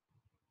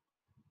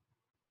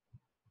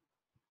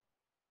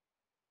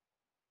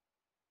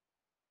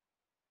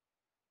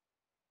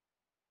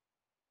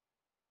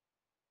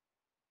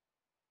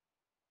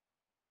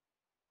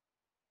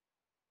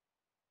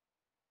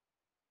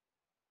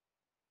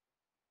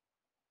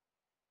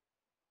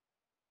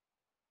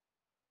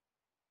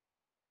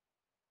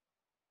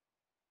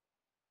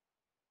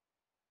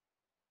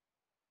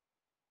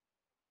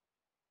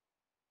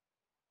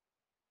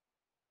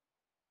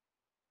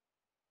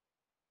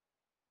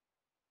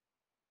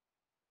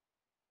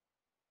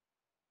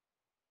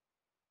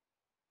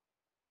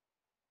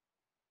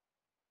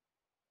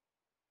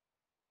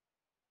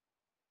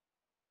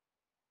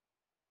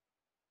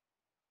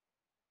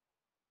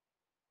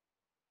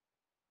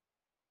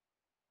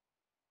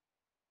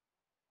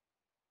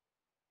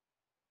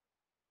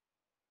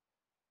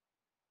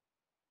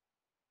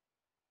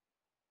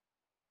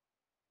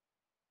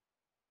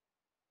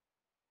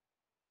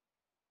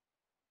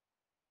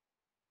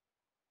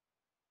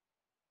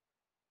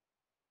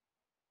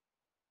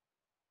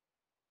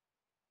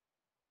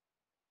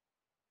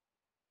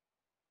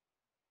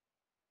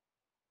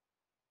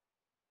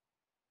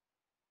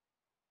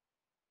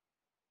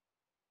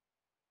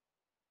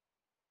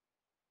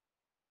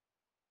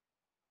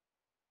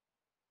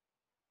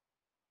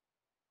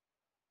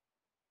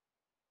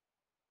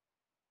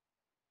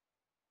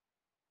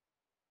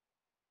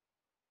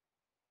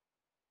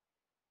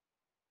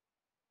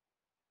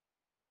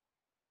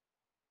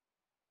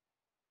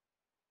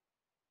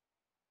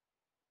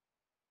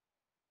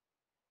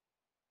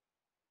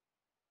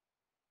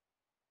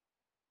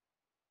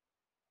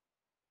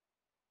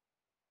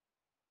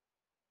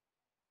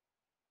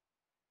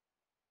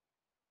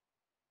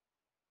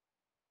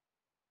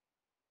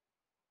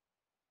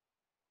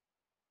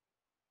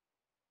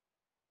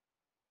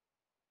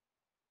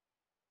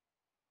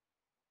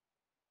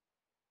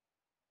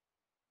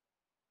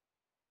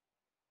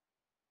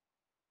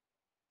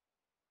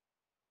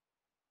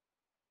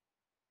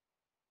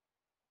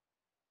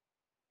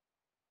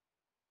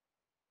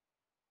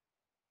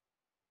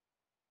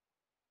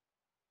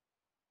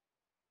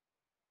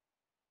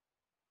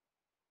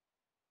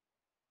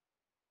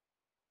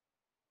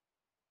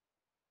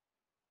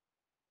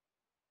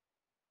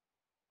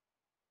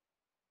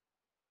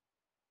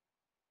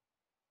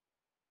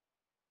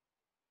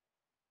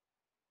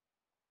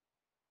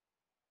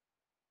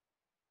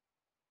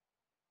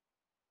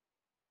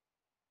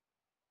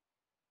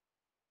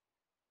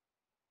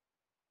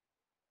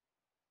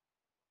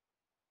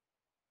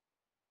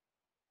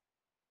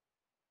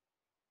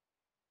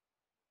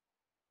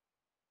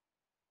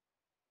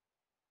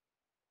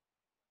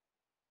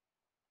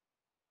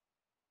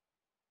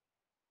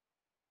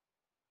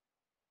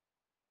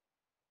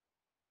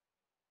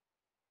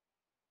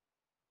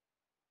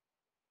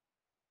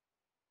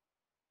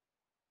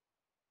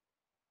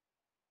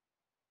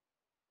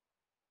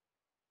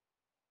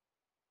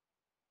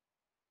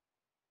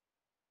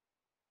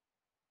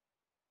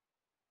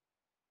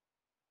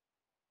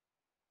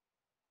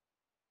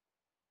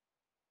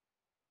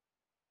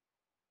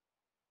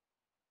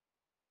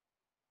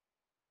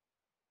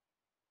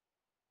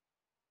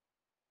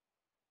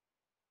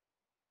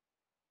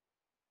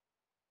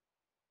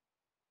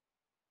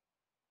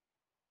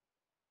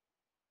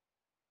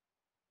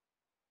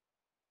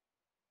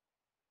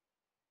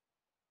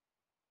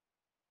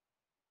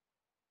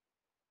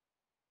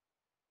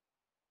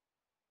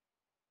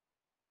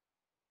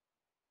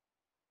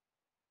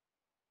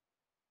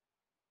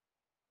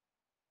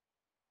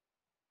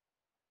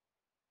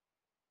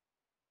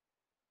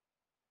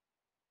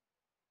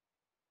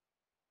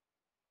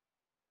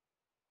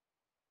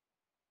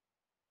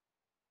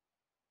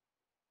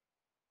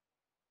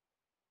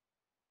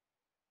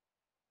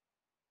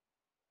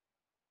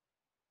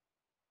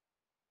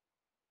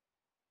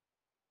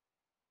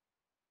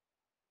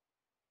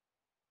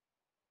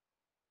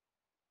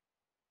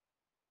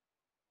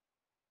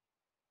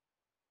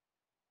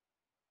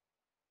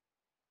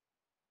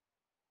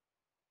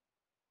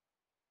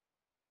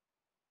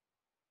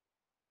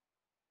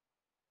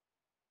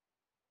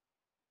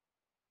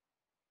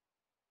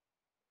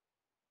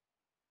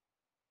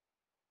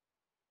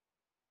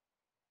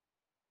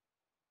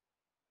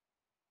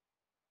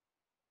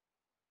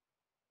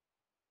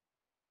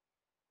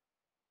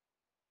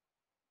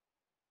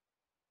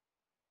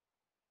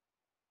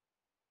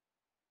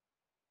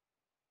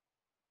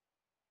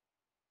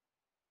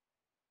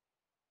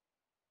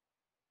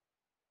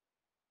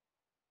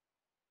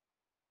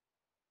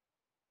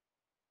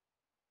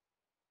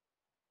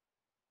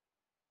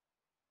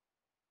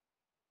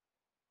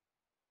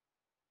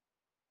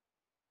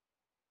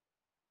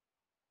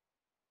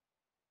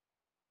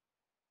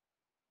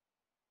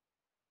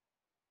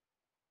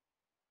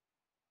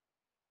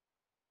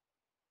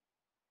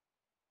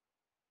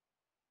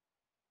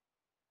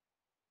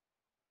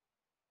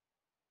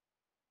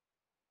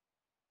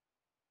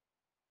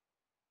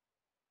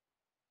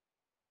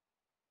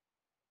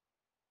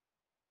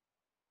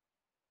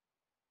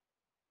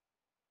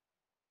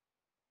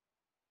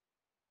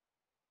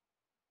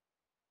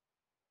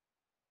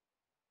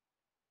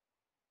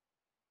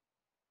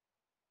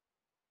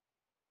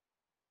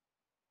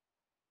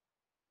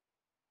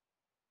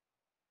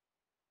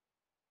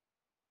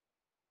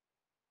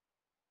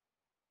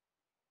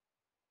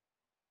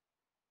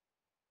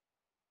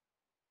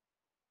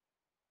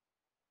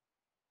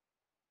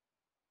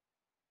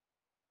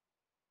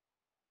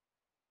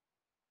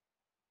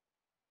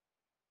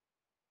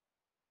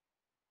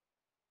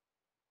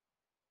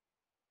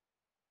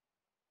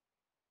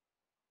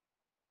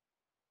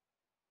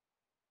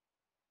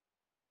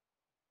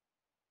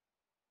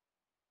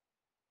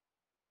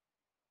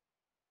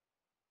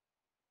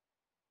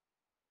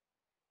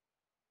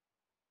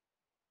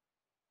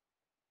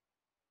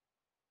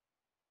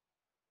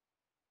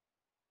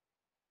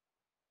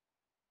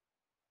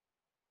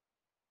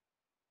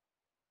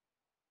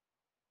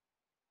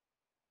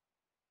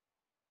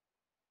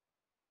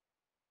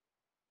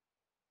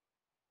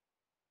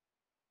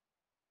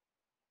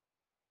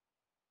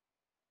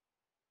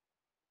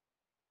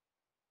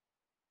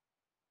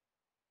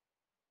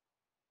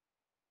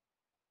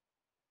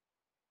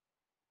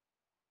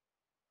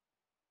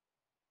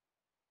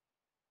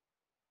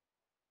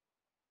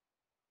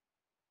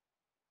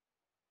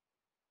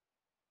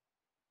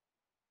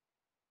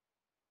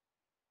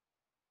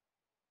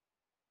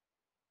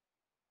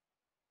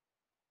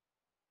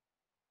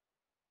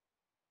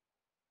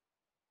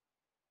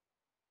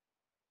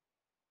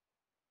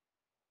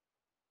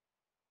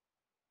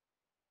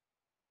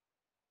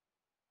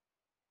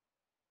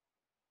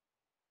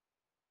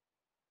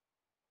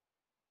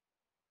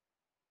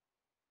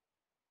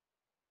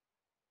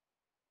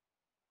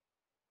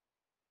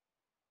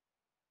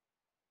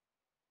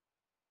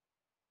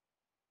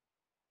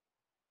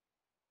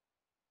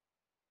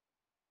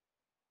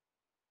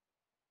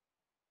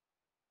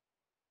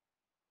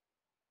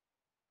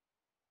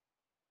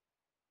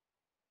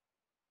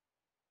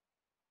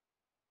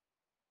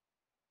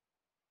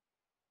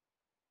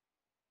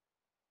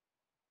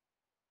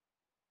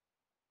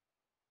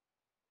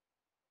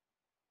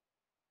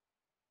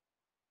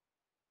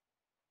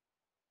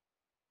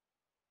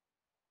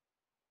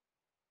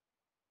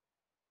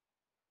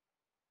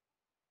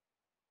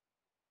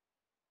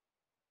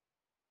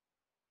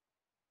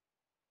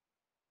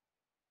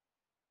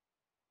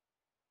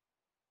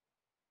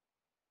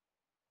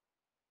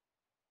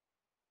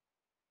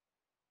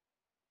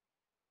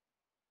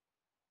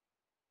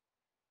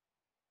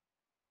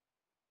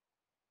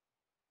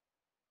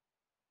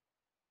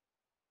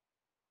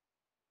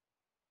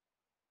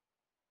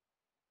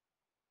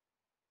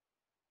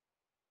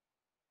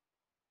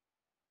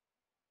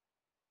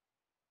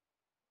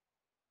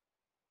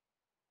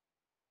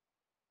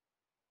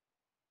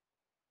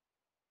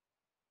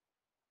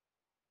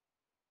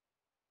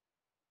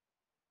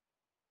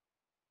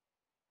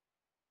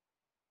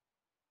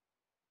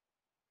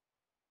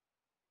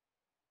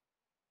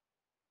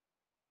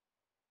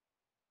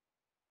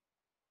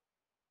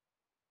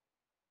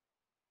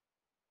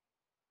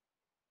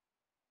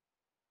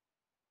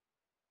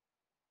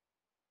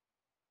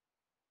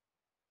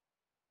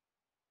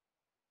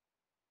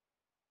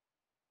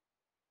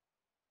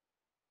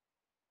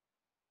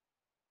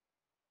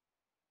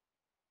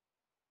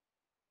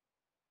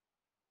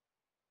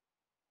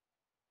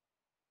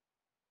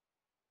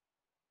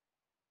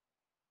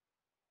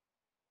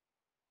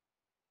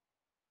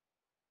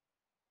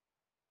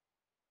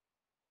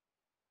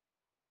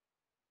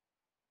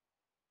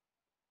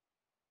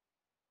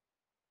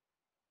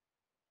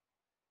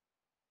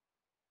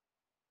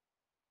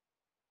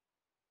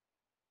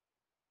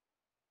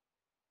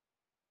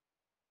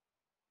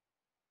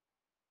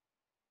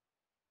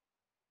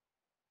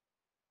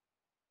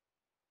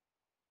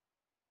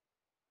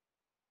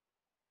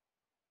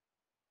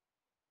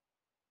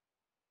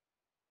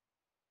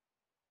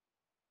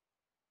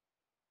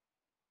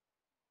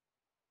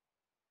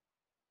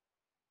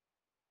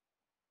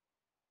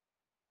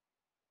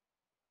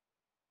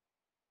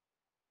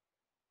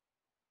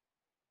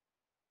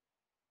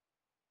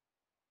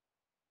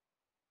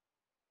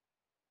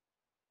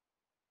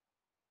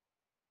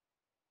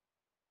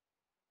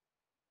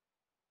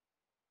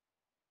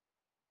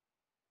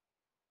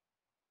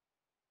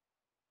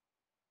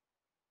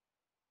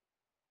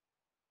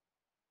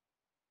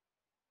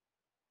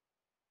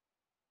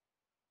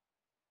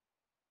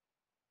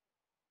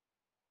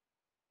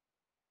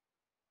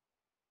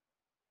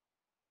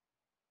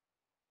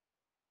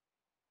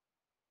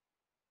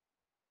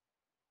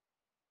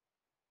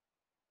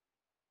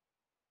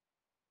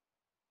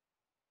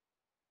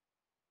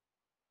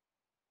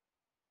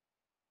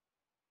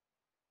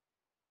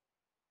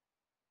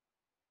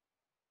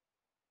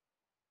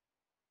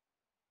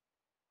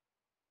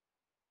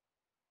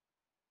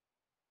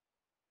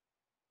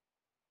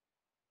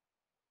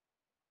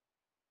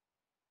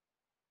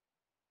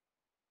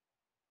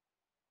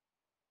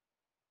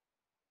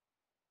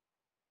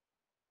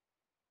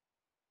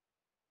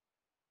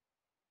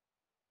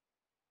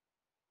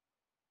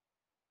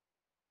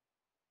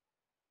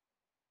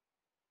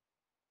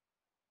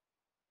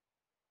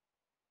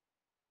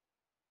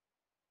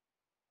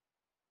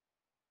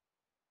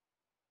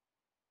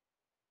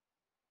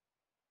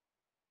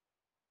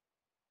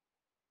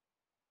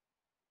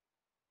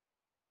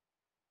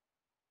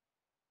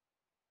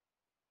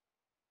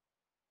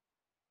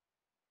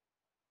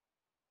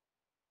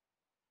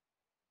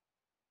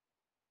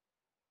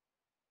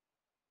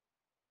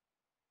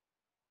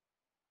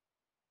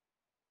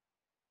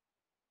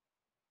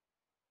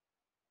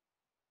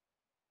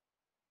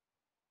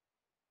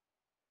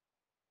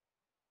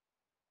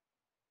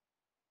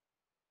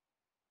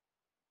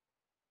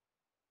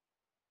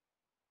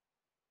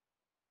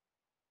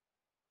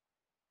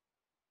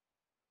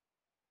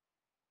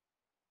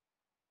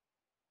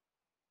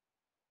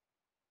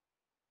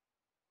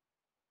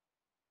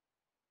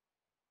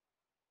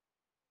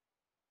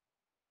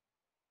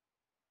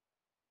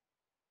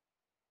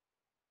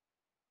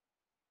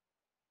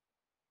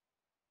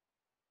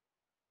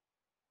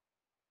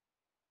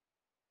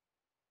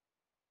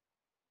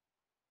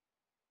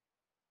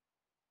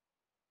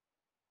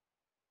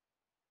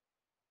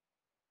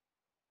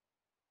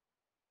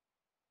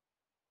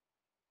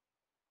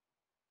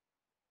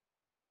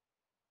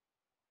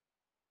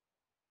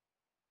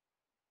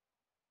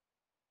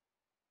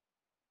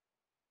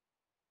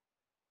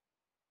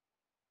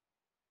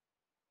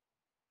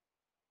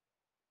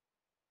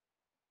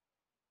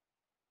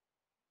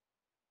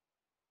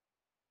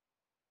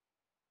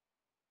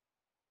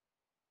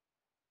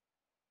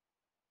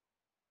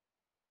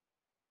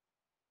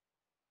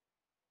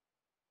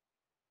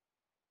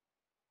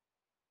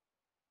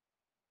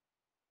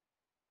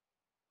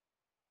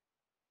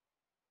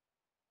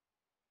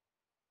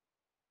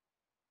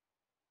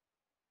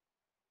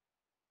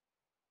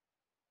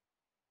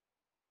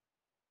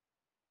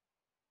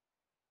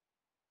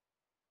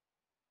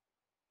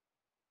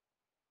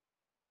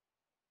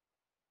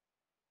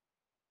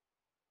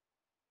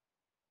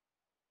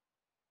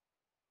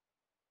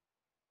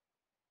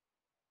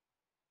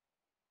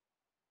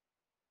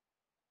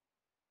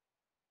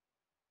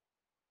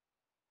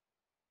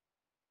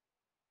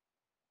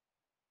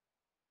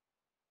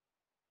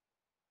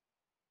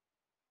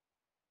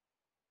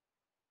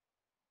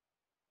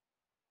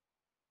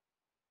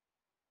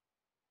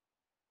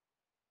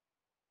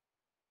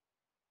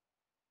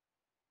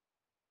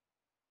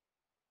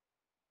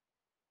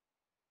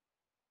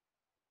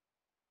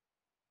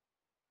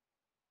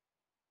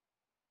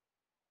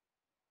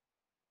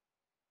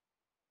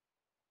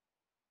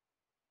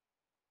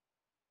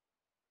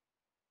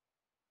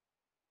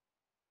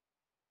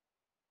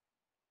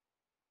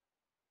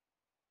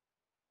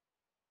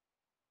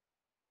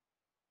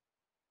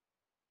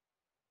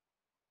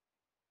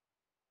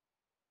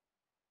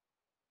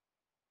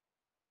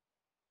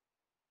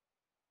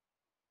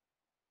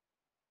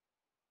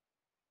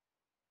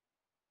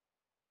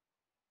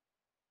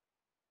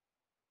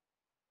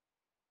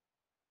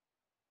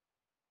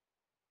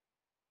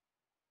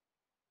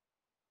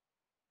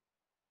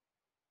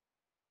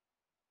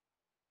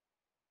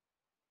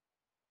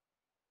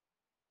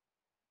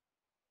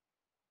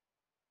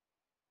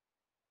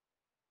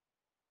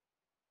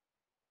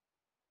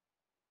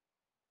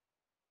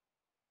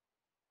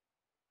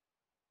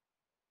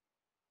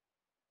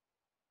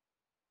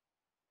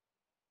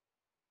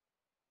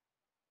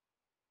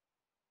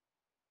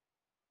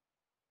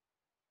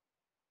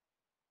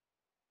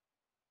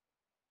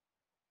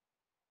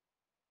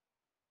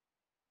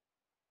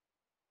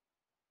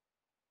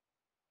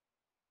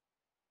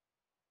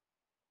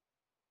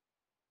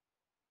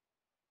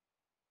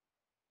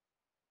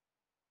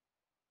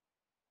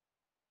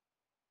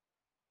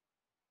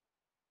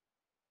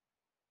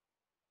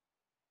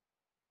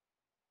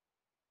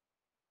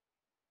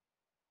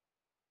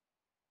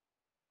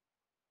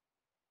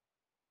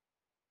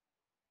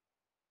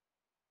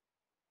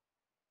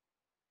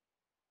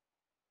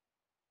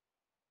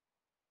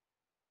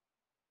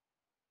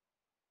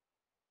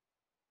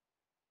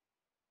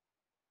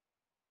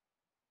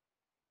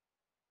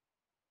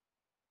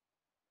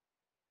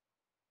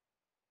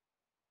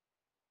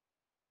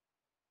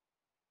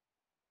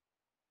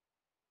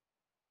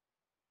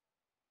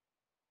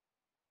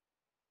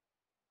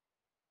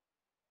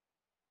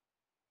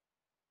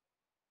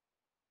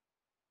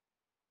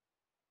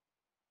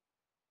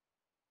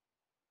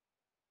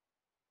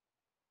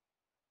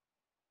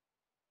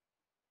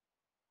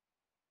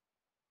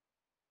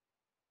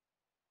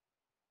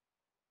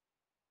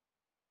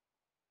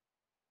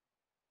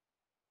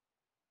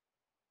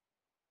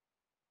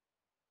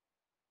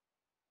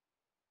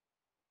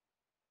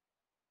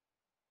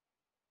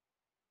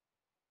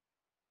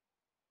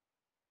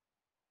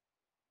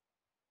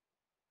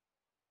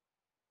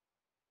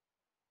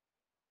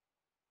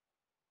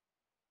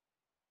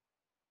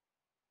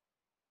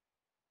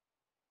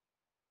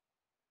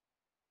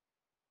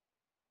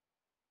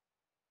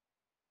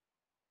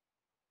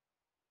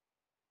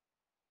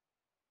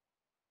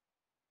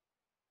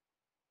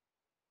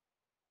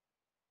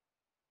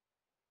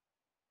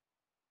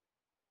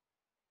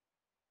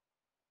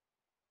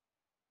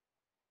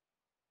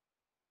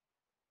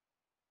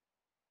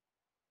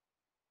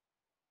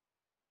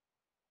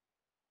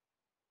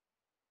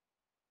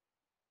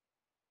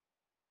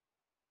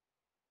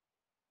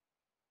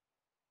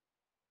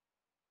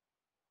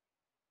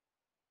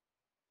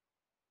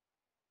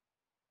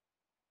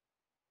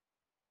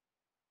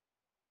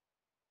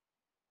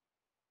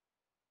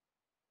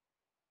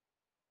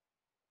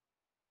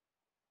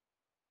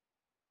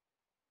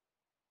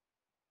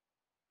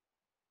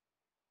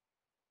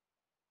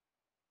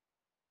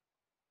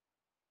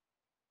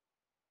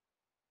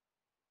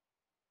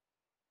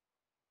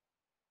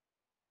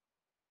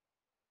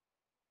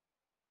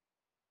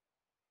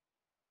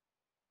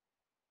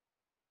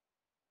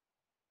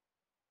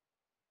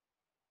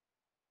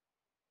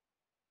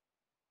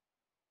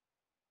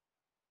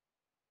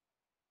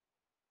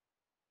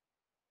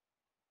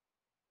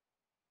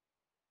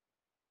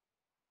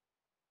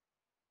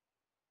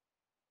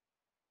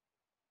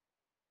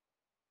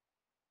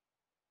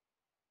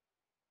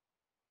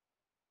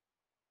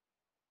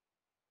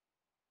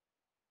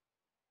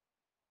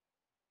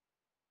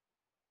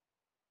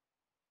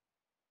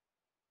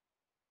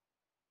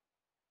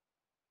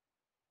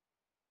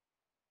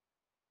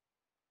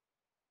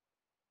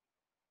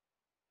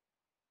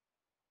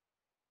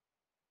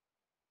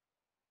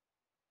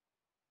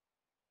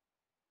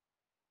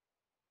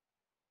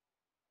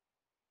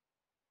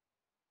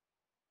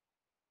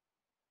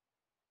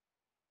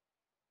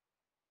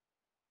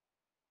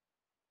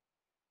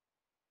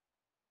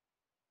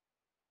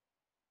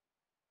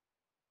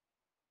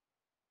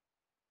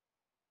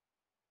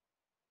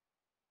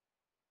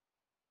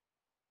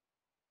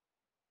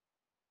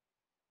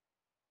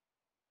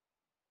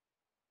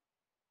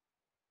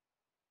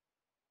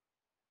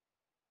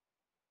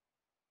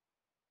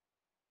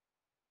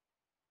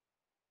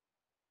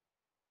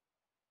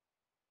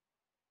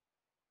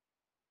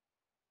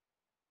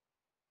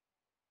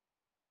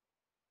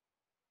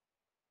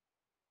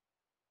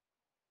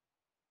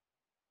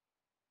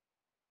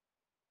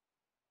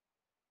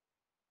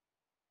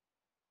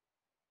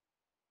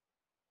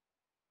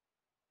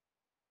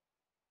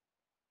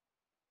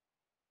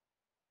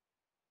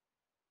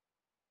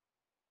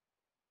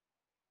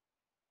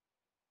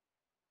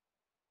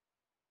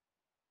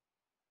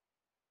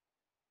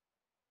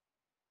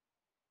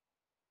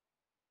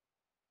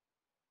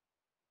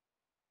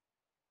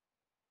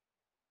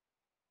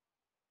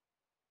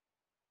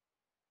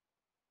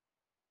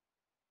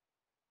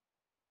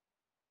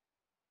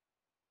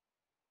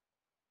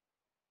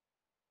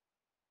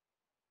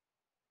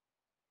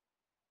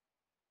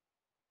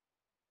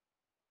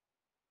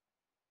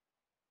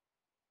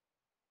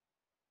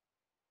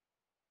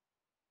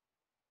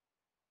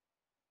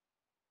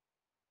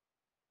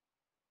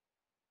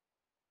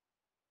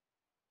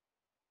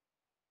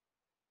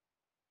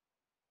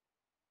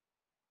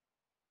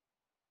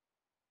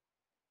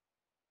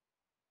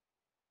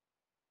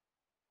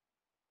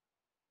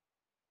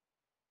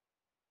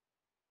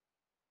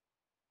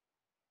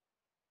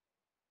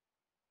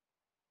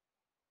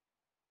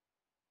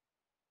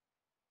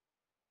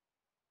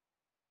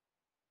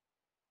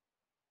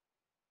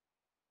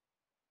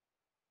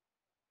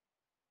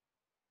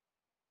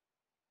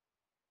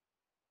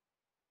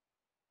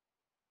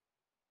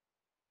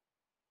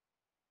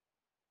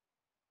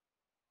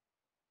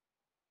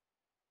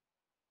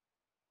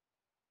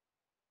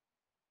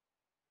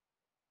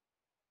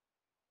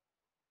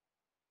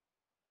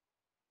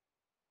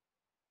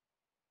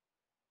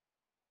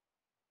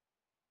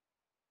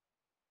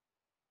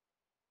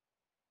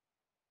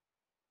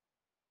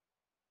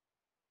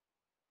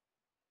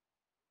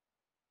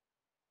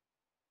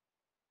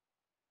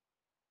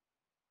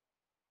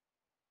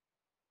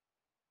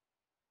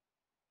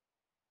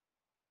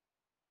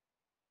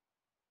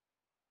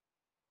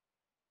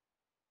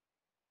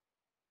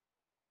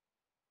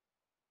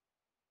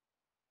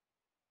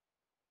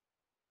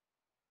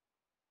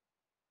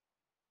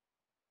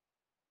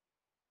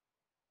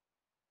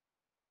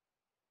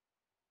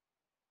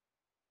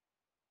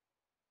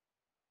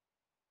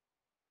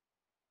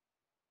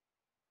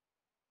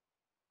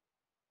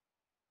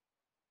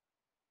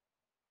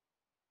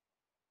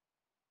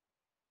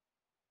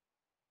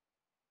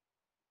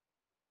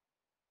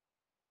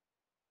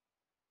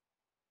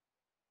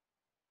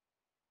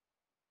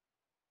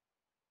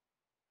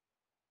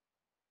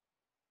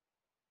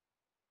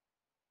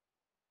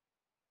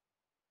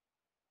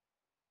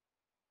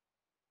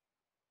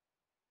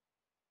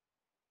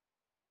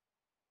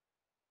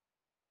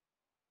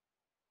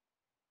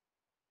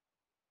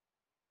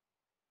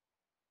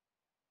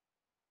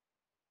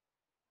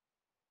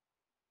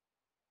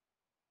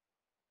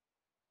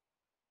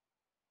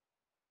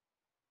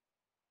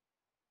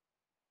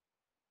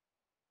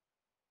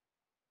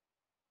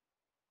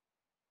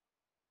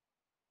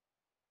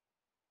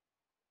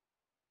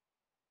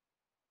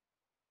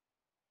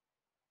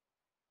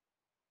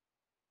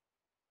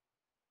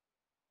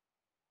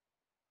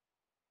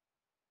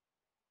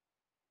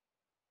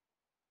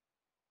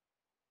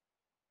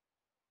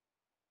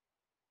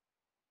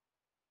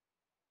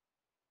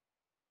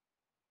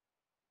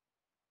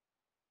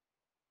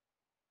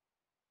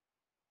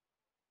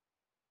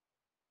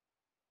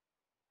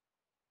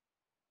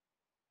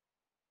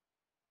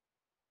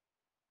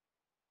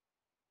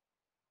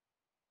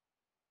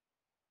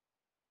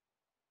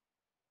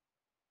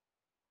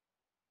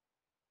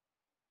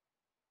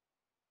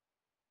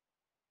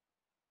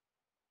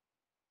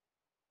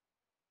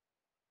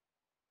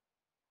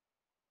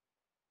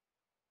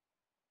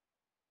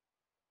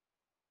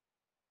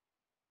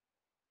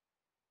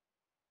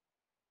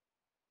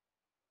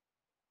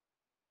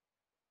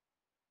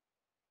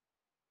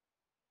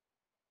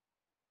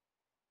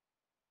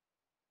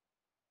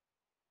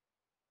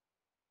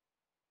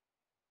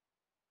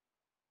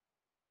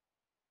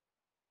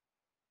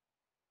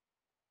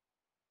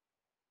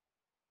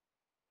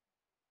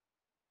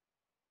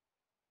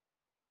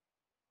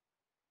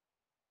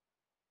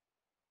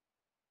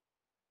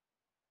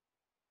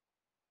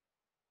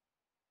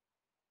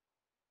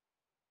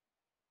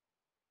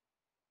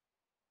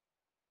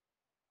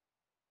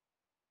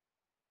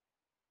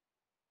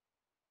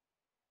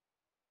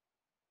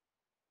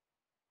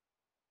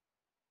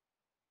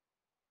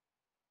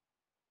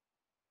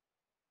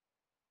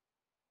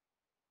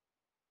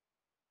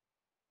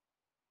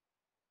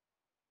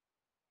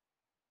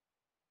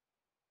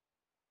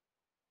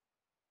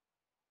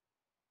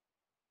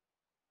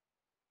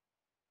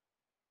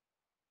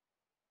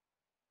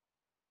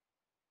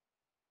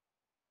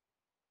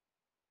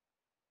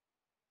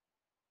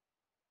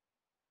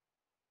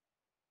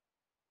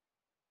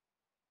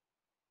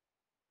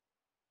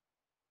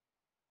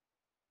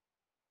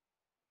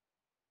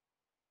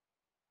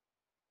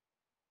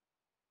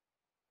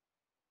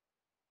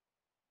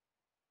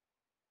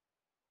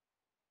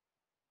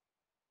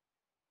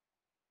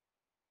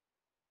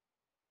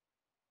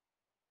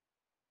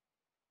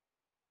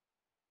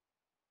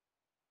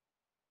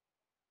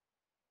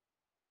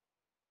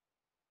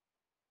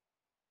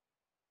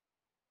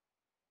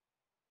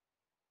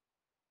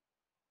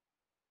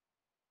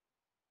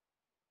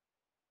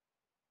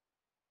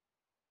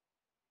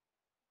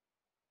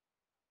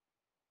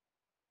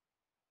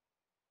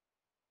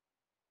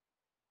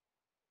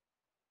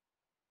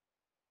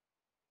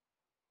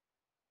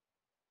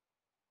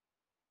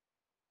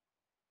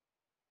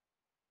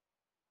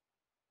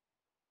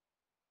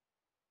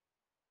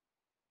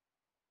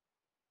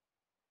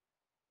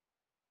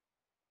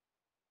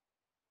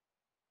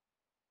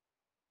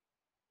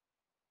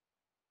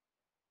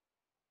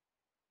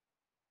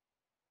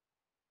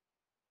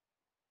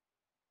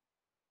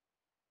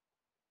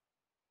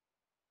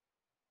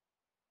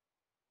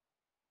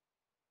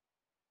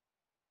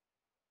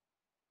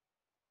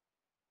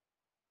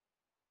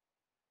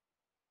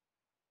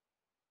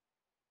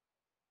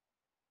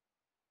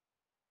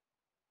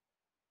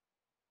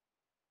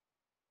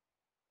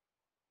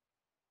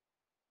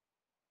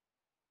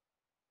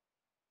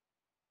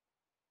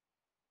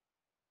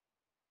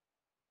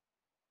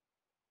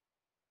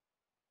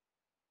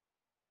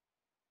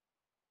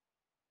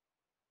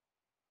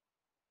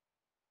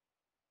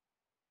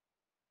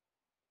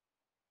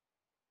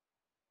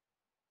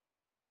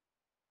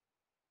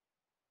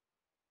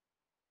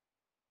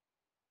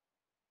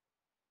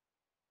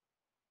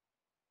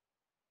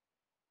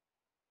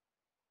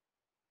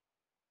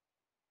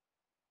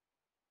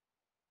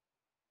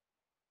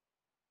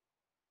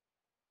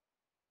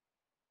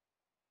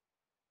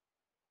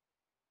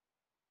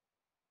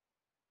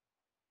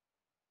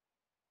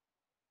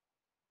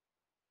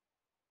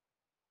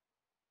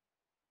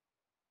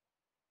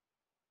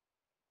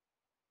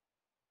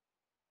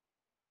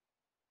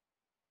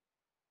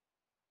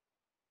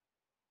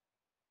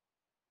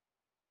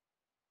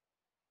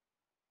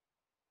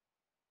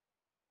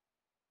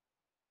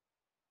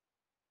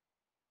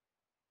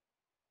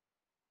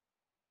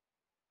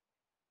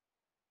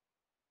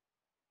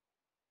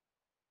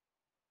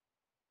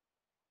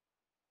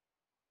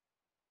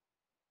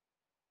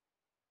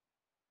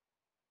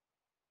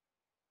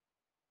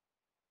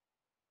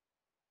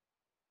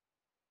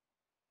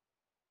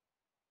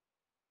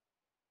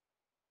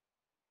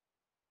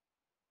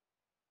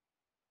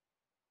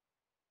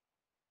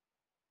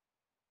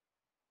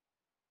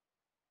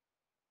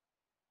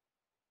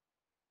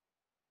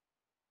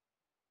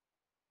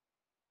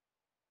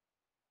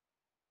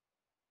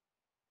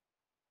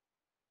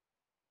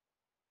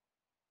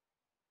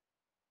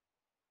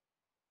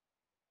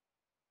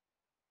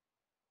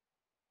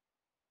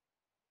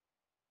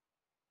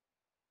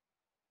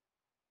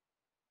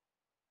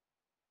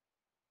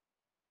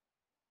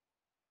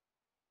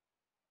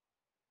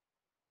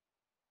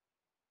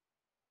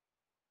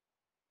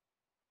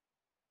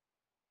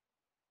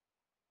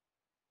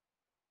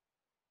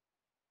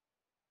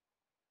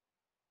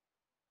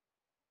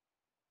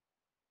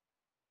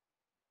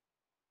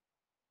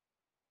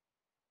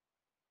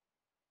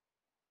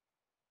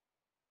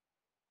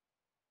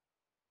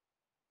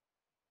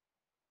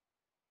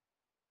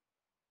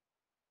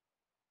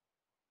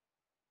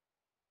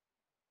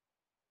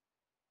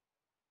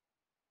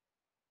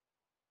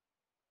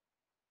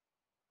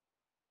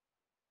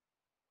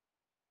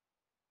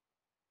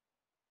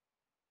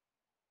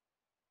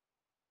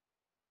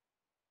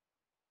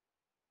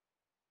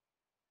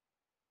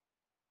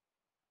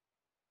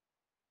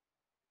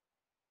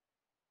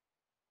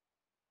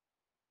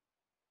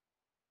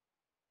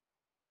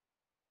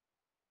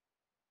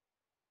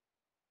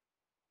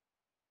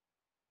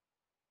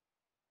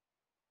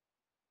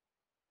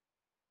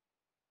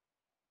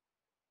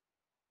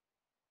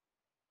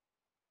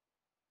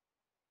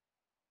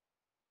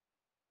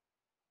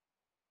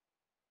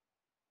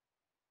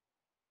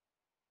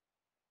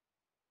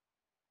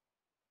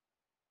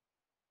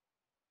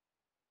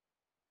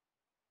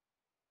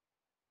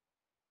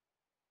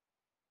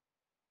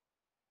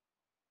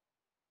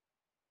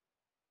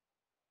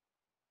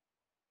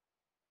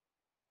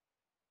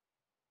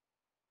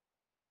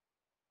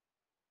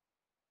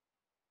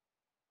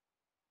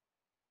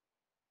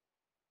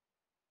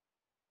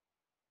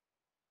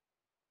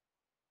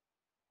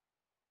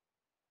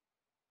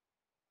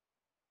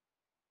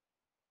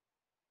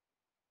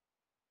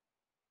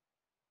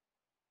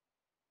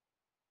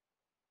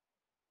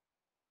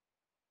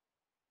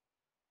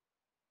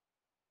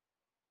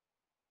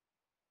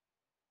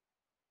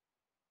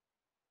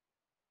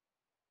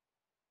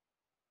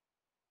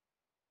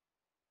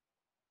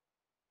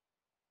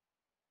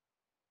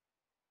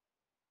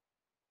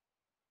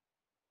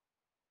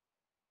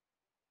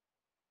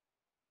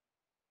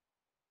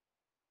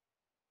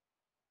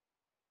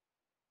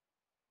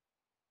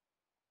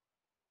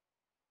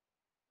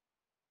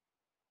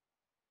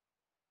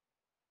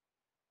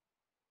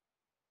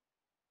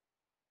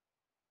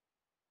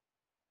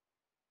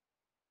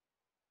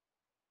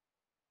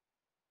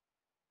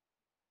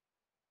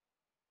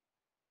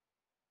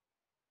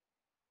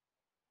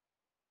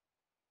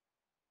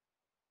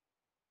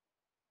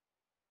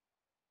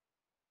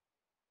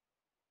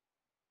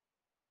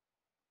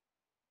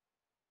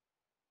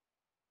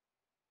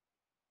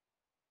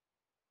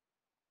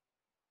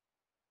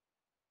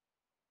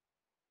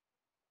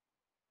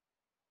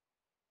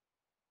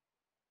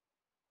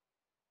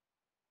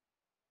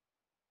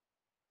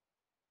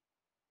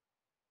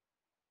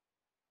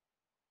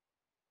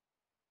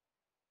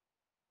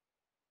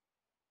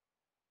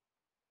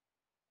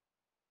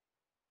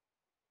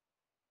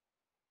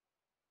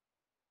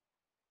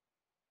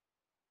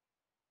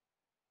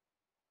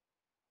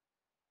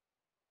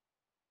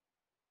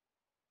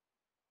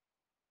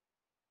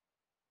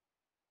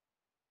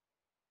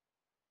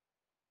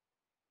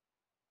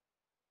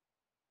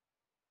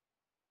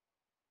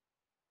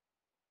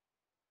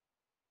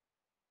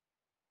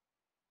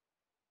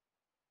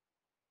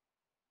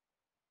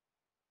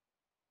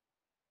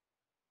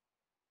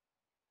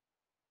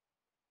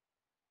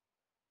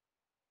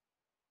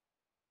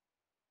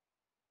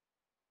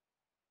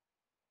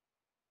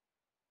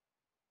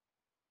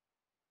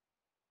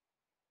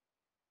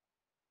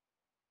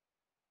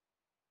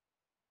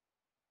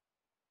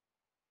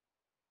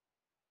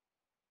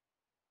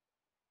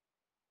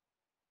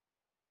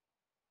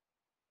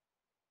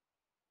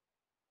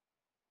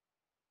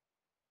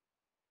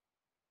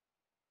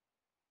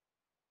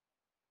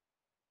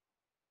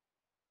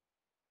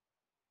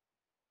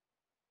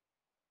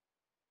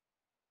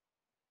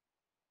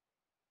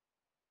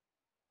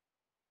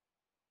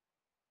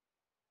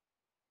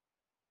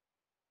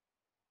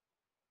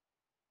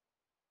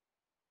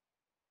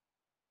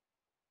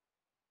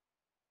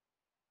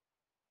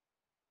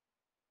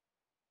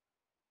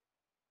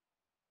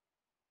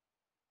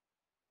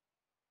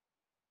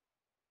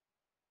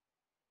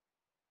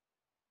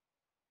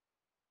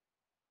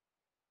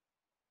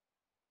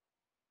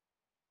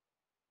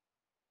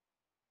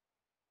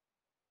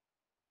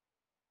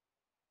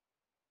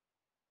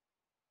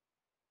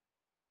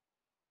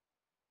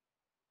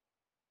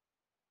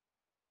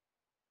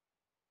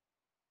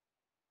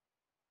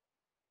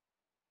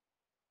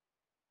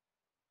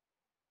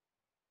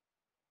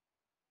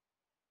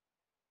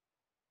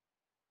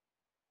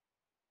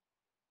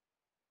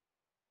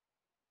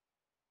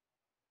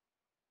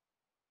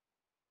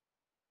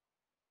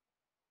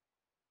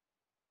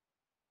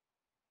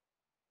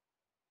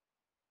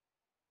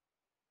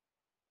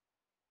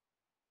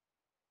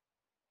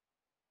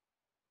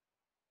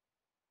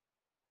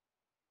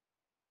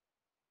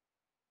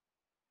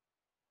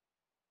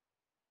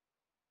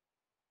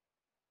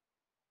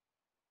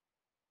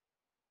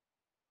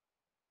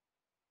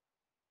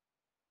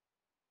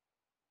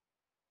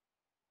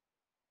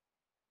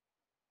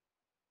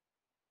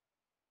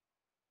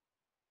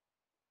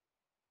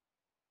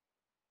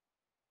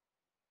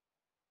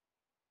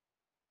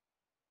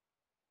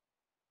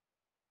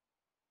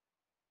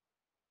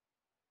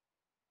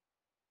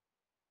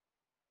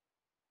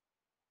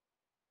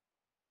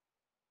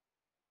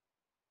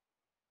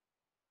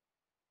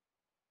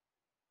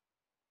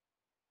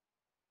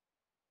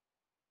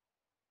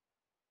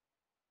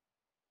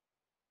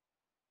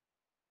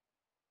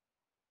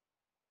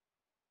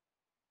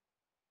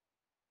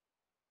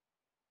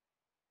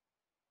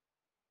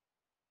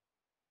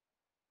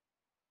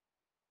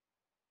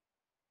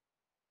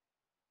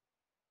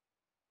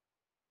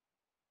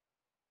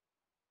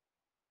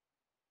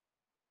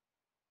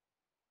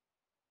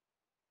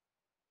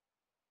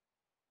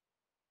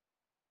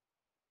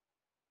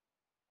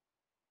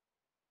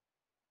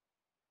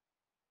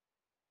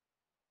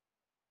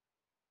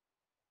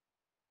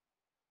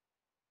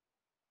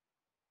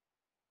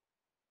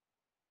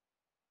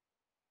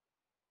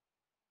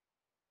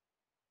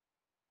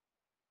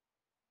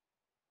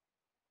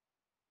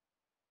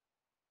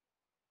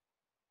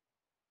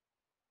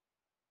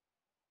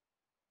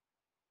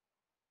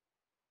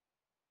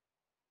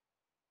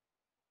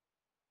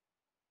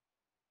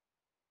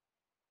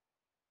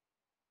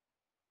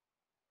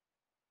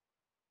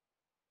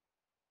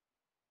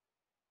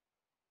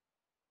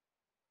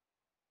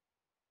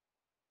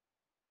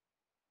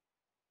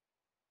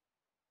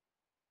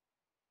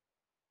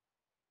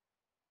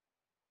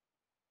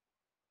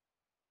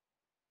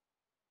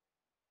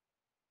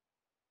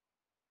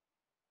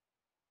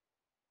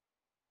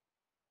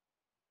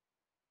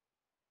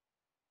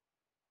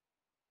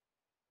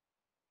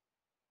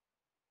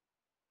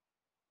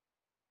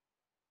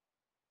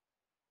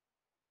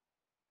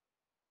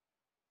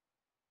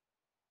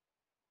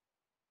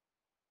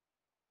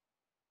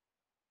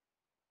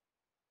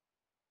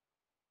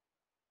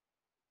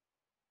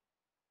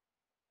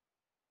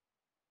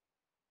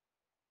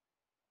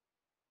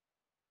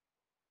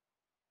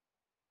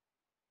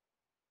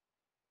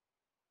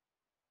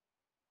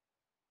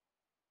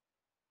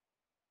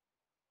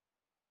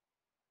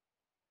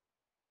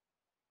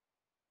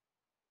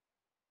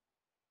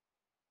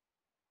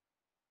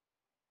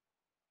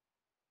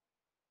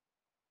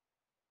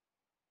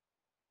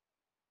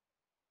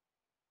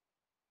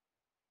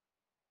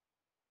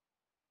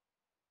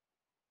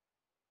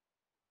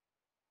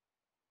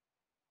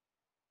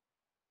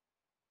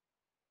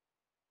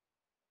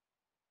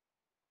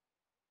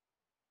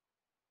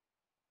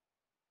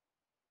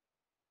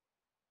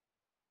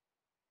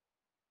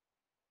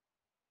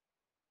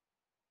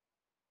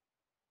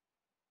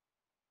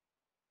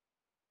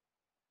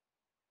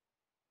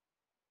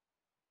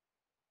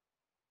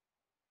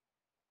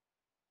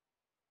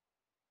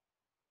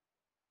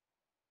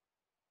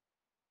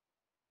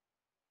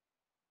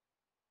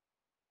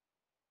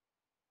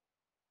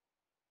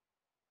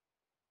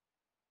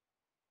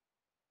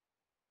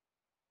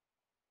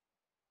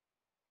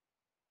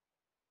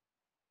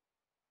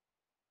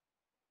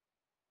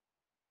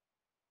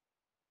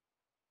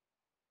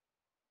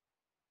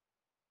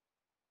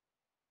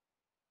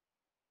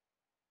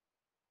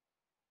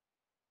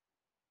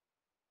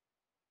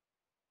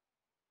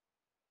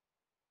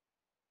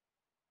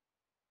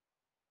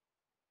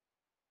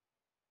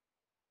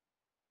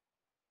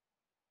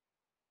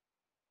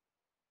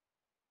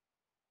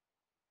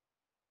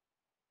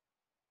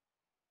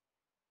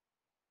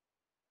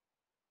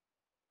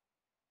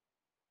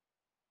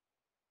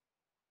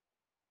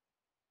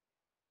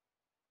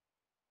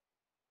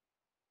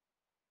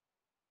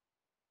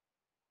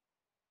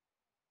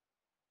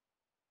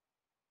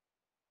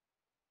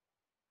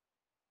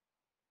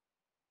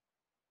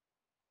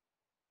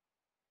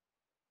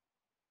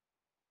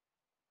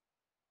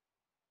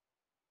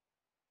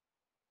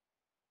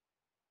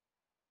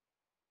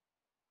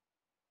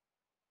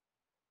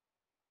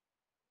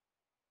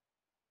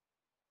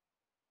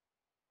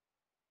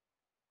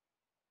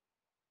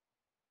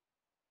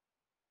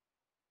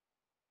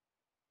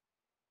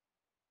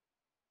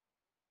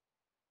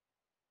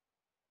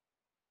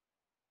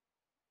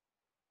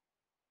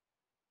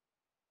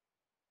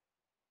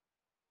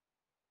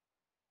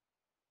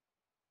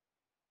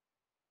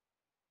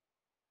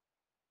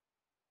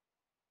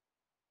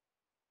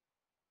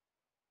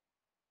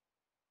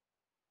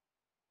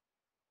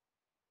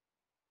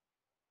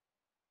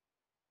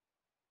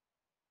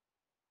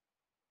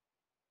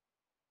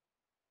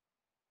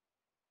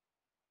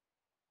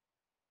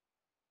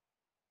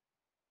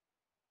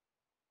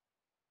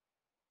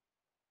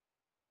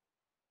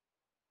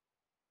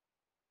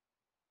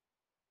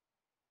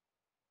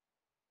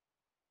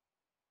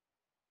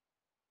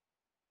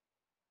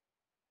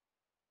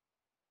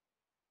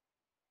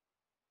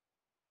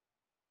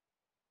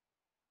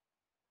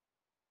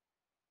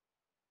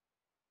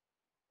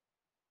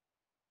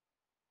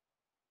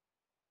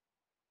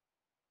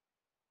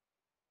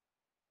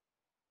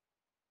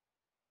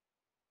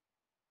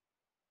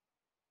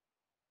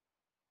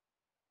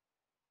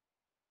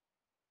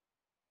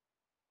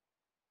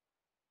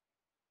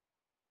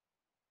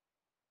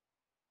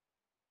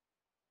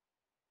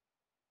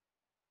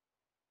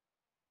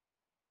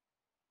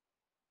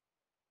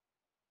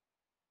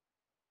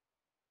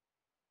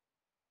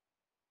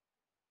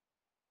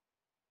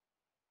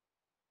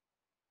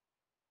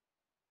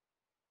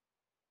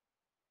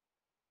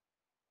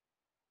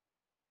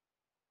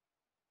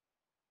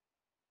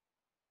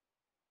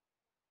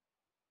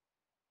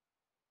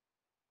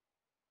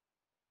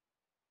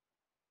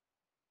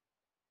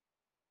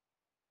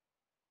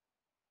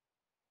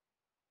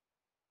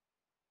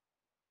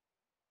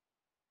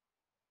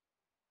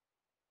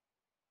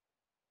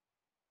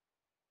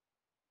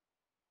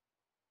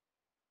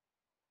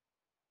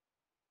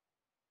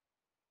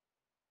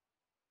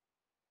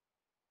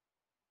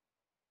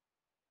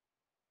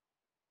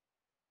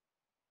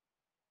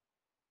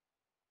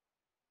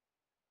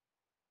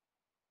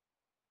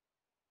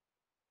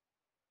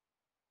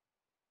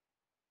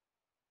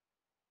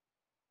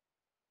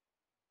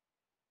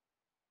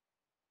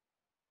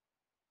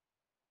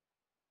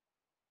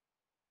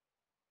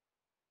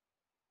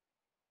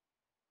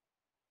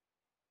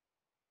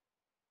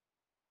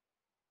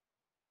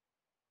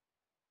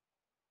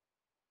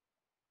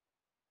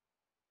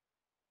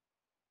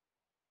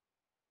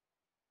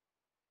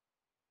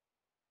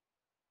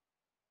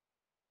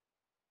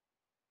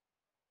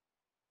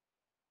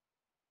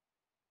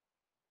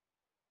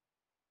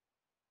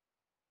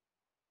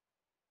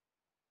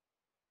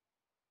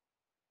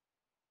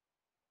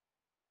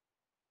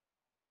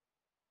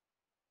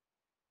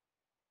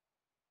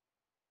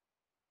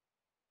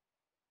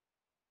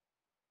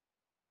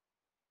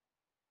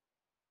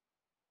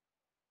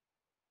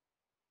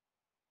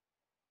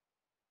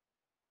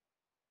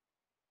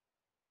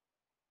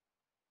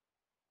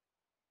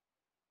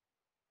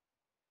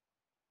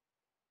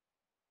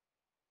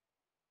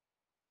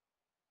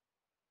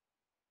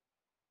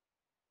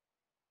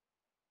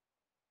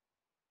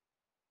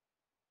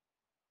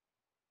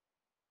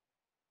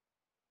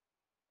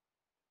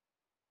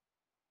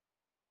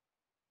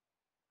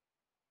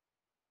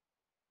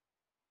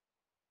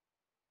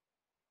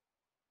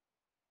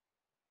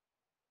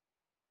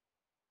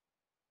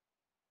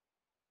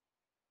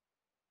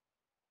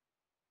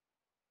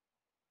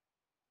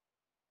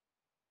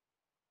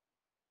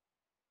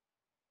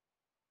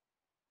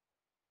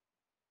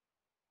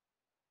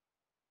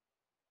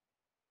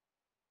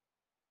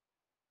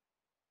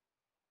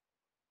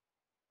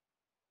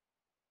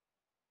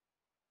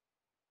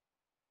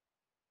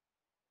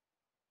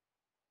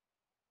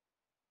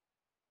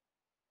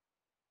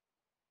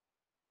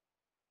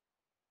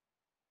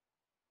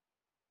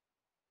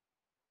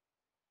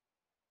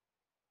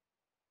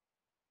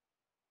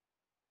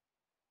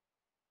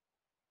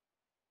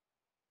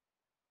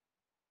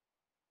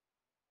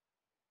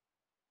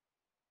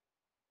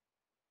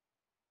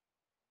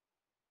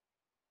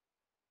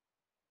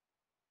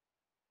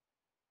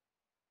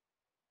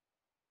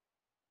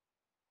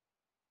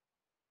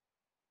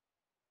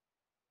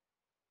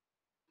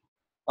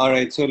 All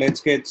right, so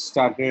let's get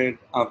started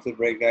after the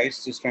break,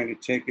 guys. Just trying to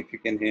check if you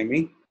can hear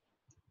me.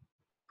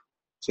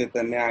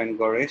 Chaitanya and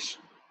Goresh.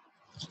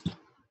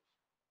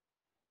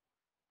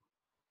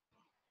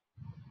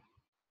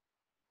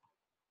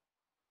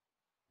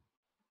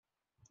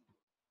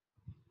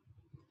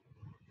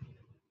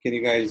 Can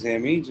you guys hear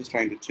me? Just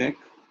trying to check.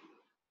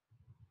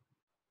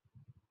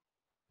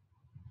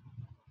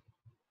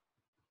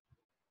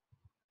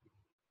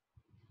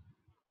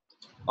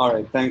 All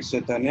right, thanks,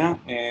 Chaitanya.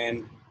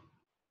 And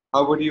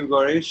how about you,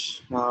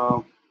 Goresh?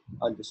 I'll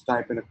just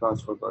type in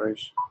across for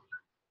Goresh.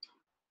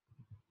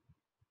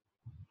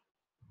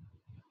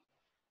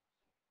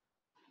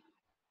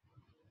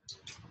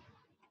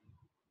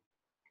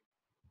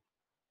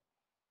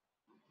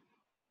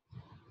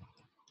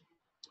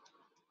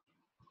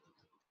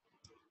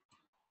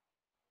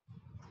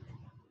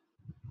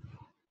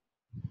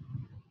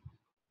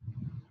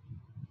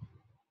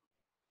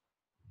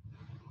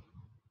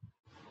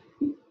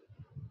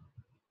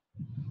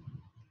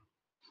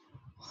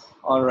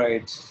 All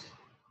right.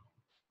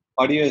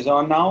 Audio is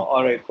on now.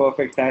 All right,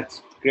 perfect.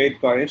 That's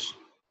great, Goresh.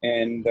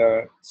 And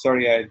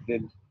sorry, I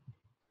did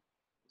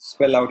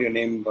spell out your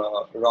name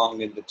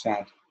wrong in the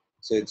chat.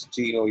 So it's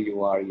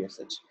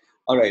Goursh.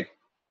 All right.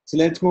 So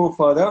let's move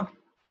further.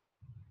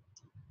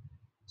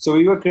 So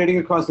we were creating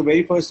across the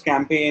very first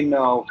campaign,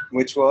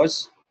 which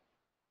was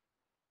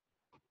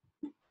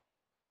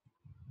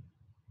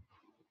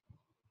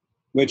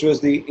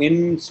the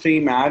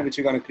in-stream ad, which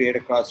you're going to create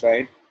across,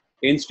 right?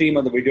 In-stream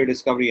or the video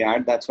discovery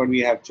ad. That's what we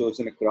have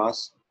chosen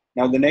across.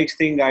 Now the next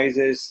thing, guys,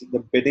 is the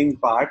bidding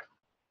part.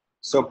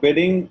 So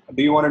bidding,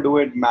 do you want to do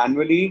it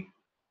manually,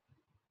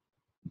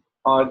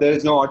 or there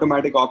is no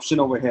automatic option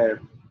over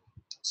here?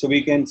 So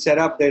we can set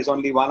up. There's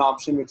only one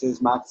option, which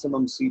is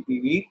maximum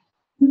CPV.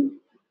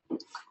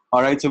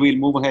 All right. So we'll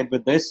move ahead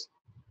with this.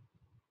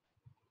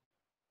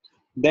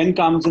 Then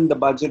comes in the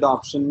budget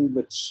option,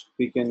 which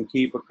we can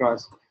keep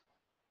across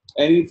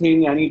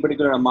anything, any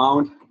particular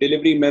amount.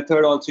 Delivery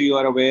method also you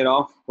are aware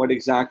of what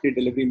exactly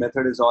delivery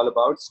method is all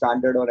about,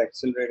 standard or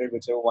accelerated,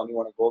 whichever one you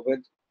want to go with,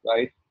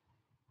 right?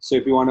 So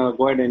if you want to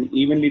go ahead and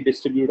evenly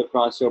distribute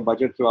across your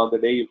budget throughout the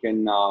day, you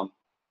can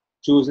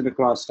choose it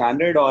across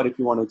standard, or if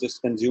you want to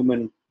just consume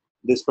in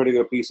this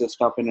particular piece of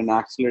stuff in an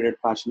accelerated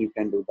fashion, you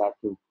can do that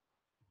too.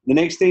 The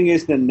next thing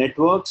is the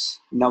networks.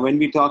 Now, when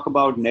we talk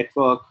about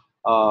network,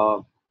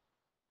 do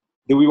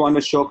we want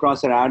to show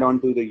across or add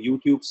on to the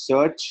YouTube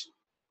search?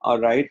 All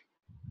right.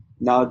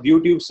 Now, the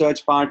YouTube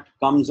search part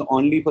comes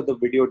only for the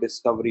video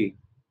discovery.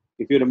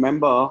 If you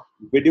remember,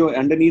 video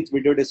underneath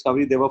video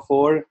discovery, there were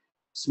four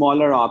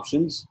smaller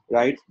options,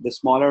 right? The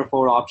smaller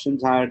four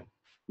options had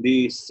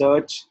the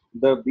search,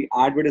 the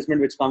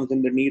advertisement which comes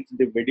underneath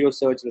the video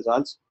search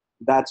results.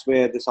 That's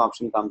where this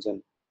option comes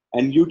in.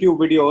 And YouTube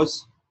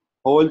videos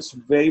holds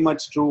very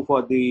much true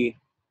for the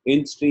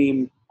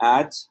in-stream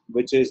ads,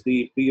 which is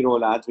the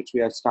pre-roll ads, which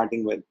we are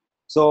starting with.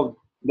 So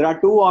there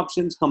are two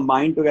options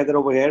combined together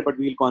over here, but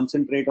we'll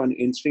concentrate on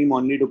in-stream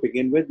only to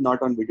begin with,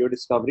 not on video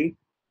discovery.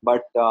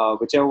 But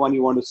whichever one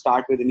you want to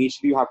start with,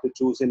 initially you have to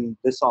choose in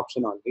this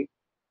option only.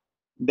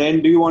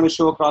 Then do you want to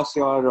show across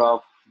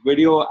your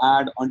video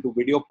ad onto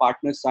video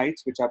partner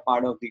sites, which are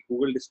part of the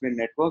Google Display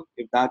Network?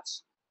 If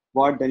that's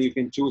what, then you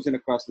can choose in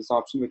across this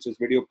option, which is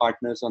video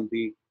partners on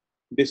the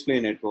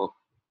display network.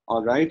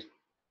 All right.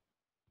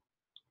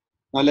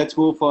 Now let's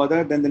move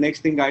further. Then the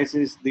next thing, guys,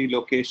 is the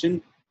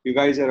location. You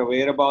guys are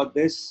aware about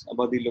this,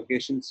 about the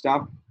location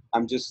stuff.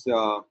 I'm just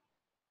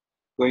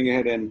going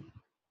ahead and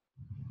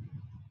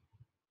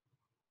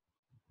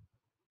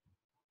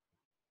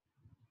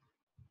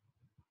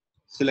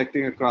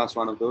selecting across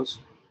one of those.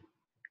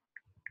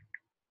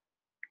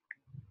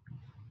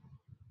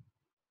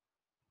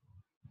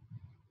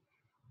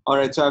 All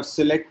right, so I've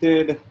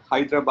selected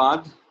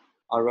Hyderabad.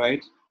 All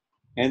right.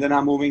 And then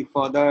I'm moving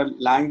further.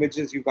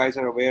 Languages you guys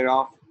are aware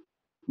of.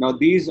 Now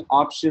these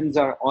options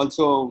are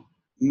also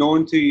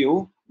known to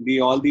you.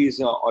 All these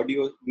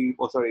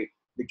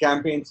the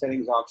campaign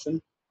settings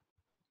option,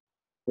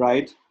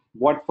 right?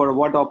 What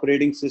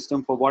operating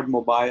system, for what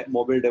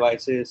mobile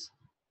devices,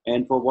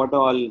 and for what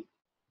all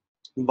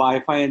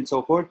Wi-Fi and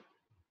so forth.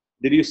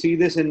 Did you see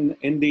this in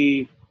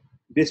the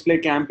display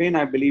campaign?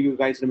 I believe you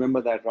guys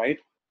remember that, right?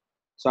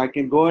 So I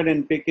can go ahead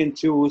and pick and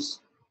choose.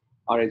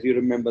 All right, you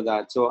remember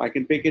that. So I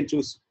can pick and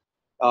choose,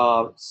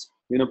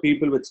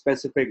 people with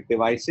specific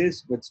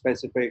devices, with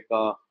specific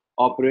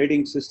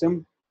operating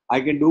system. I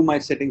can do my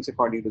settings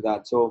according to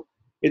that. So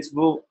it's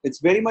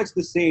very much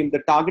the same. The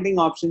targeting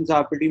options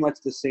are pretty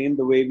much the same,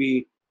 the way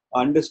we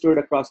understood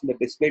across the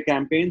display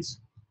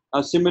campaigns.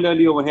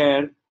 Similarly over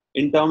here,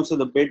 in terms of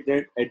the bid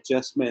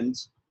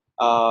adjustments,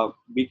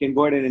 we can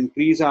go ahead and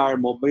increase our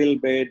mobile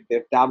bid,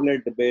 the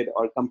tablet bid,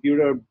 or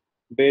computer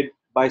bid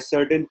by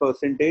certain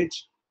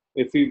percentage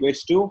if we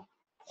wish to.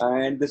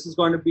 And this is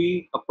going to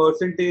be a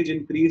percentage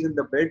increase in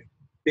the bid,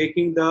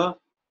 taking the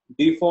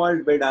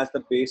default bid as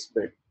the base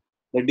bid.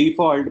 The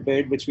default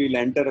bid, which we'll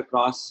enter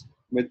across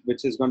with,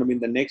 which is going to be in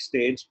the next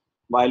stage,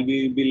 while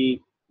we'll be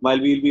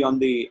on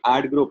the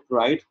ad group,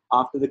 right?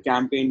 After the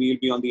campaign, we'll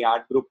be on the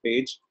ad group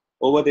page.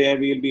 over there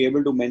we'll be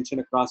able to mention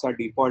across our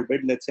default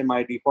bid. Let's say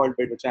my default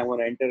bid, which I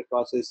want to enter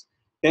across, is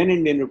 10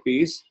 Indian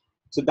rupees.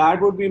 So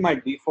that would be my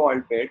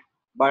default bid.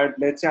 But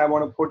let's say I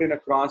want to put in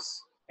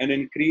across an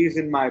increase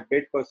in my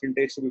bid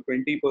percentage to be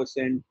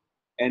 20%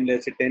 and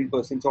let's say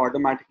 10%. So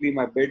automatically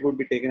my bid would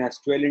be taken as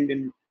 12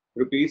 Indian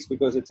rupees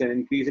because it's an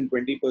increase in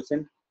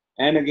 20%.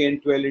 And again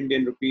 12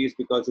 Indian rupees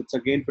because it's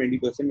again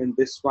 20%. And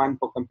this one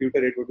for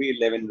computer, it would be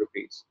 11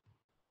 rupees.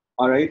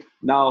 All right.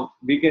 Now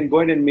we can go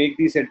ahead and make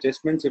these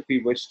adjustments if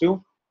we wish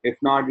to. If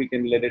not, we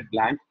can let it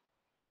blank.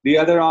 The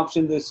other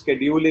option is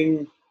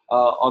scheduling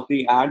of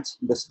the ads,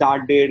 the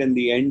start date and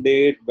the end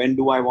date. When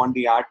do I want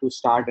the ad to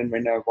start and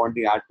when do I want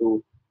the ad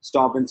to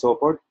stop and so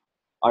forth.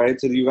 All right.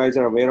 So you guys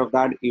are aware of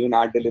that, even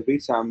ad delivery.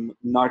 So I'm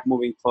not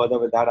moving further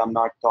with that. I'm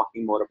not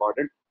talking more about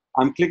it.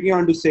 I'm clicking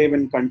on to save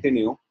and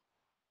continue.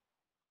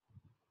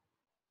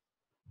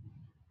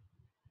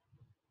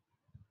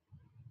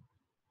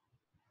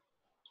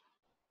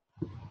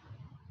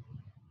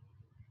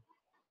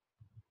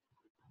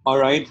 All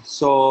right.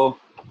 So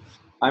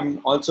I'm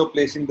also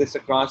placing this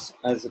across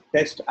as a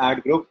test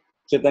ad group.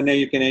 Chaitanya,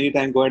 you can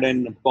anytime go ahead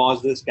and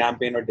pause this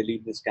campaign or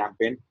delete this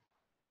campaign.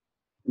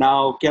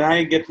 Now, can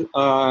I get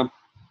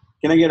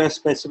a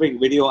specific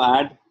video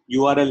ad,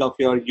 URL of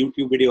your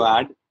YouTube video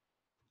ad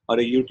or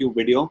a YouTube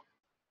video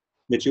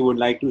which you would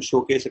like to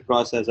showcase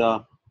across as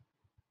a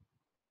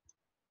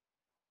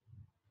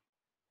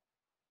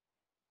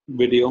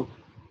video,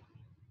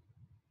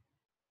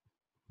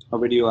 a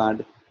video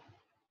ad?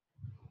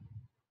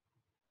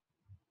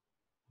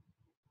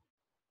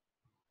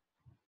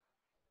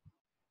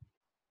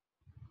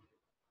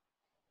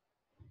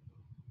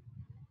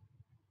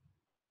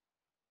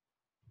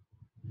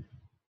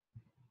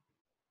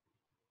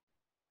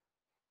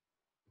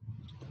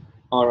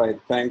 All right,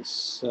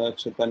 thanks,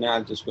 Chaitanya.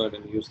 I'll just go ahead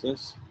and use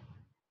this.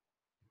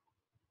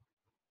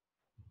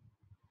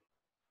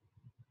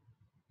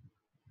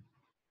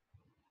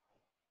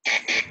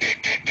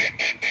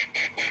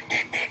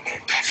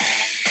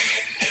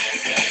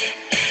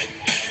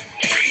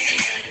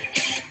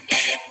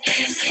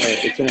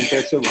 It's an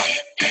impressive one.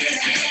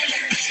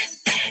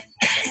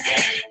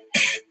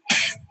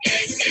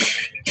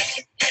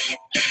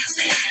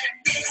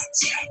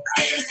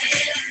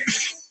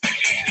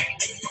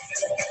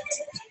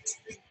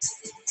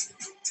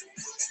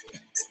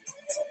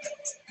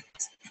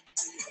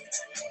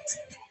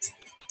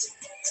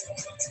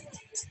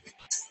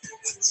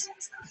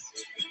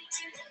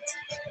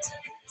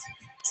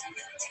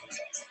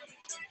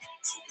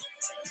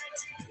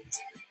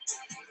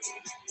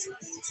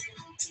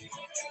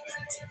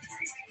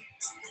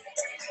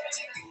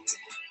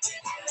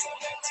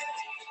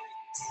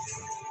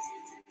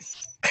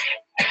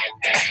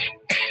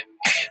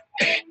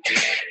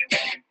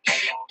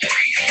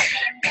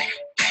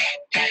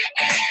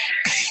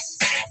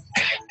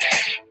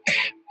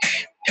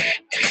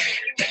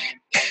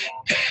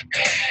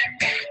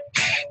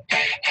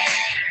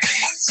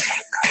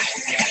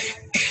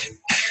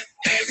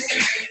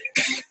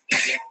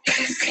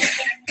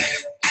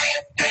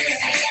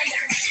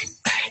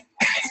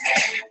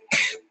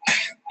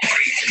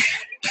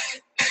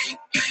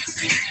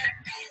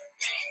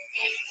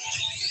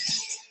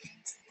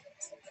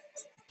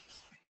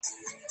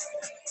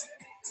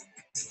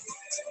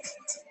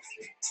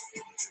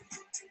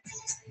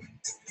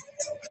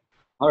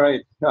 All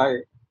right,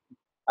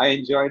 I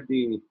enjoyed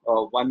the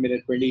 1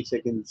 minute 20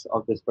 seconds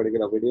of this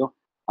particular video.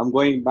 I'm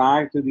going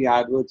back to the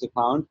AdWords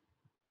account.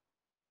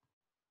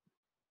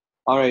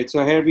 All right,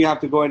 so here we have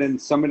to go ahead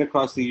and submit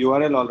across the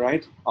URL, all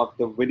right, of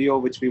the video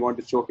which we want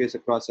to showcase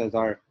across as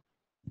our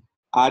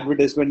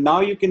advertisement. Now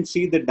you can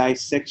see the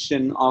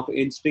dissection of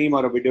in-stream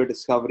or a video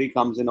discovery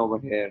comes in over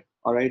here,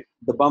 all right.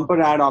 The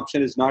bumper ad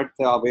option is not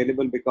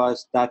available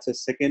because that's a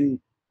second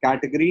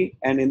category.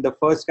 And in the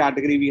first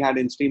category, we had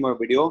in-stream or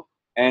video.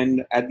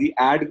 And at the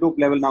ad group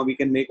level, now we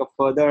can make a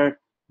further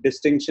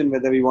distinction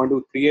whether we want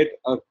to create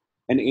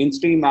an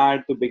in-stream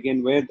ad to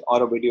begin with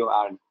or a video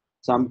ad.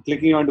 So I'm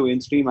clicking onto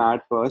in-stream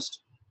ad first.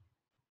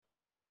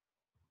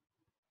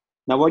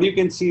 Now what you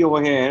can see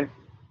over here,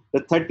 the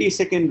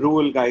 30-second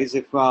rule, guys,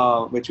 if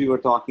which we were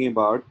talking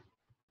about.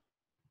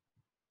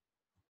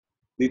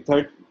 The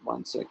third,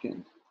 1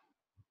 second.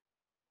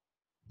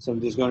 So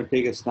I'm just going to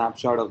take a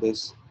snapshot of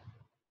this.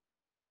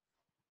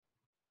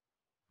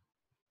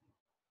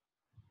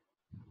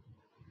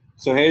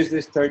 So here's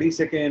this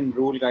 30-second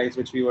rule, guys,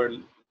 which we were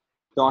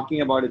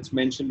talking about. It's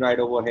mentioned right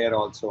over here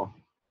also.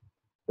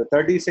 The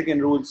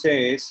 30-second rule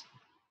says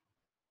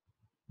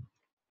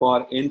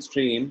for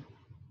in-stream,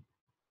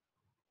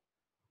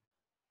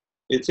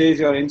 it says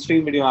your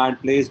in-stream video ad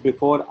plays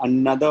before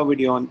another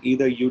video on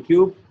either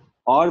YouTube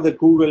or the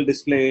Google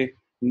Display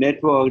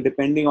Network,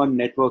 depending on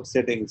network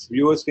settings.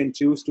 Viewers can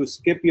choose to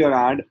skip your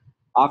ad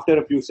after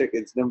a few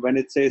seconds. Then when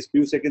it says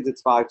few seconds,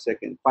 it's 5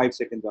 seconds, 5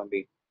 seconds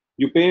only.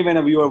 You pay when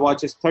a viewer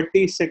watches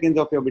 30 seconds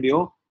of your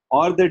video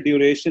or the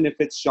duration if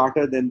it's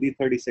shorter than the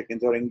 30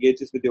 seconds or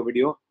engages with your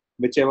video,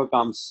 whichever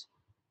comes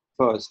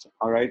first.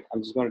 All right,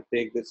 I'm just going to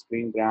take this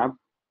screen grab.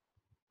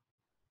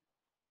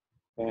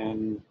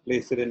 and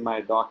place it in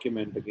my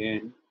document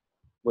again,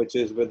 which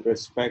is with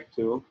respect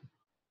to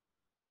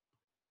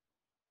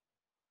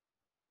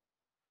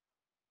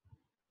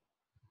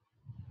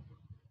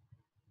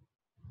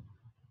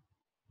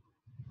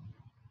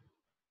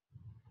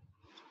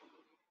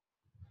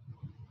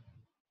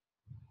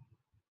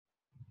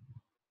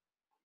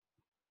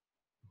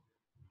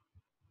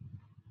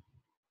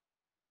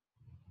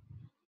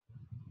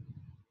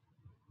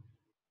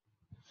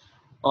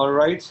all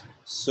right.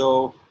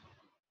 So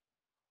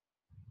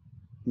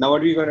now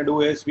what we're going to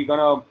do is we're going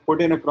to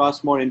put in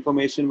across more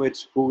information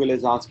which Google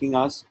is asking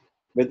us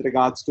with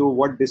regards to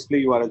what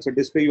display URL. So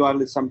display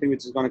URL is something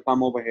which is going to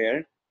come over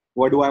here.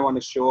 What do I want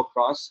to show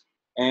across?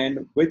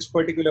 And which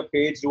particular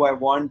page do I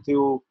want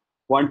people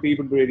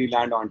to really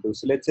land onto?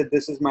 So let's say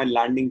this is my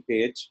landing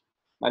page.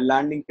 My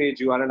landing page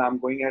URL, I'm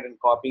going ahead and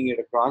copying it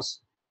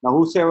across. Now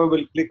whosoever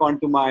will click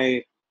onto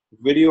my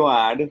video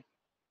ad,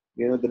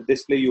 the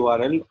display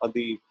URL or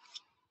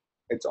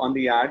it's on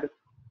the ad,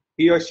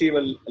 he or she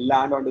will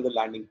land onto the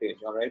landing page.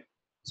 All right.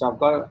 So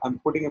I'm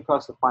putting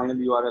across the final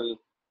URL,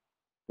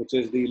 which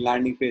is the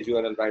landing page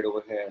URL right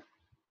over here.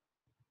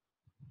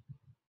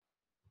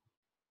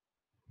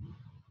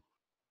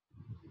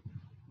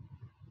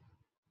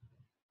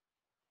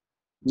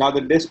 Now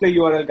the display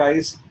URL,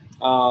 guys,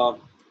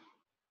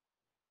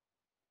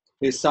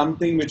 is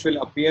something which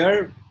will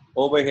appear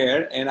over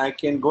here, and I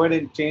can go ahead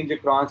and change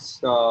across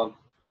the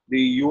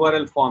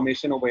URL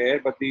formation over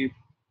here, but the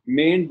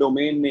main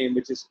domain name,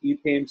 which is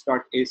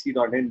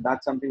ethemes.ac.in,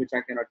 that's something which I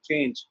cannot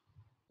change.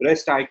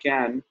 Rest I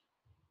can.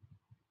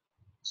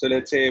 So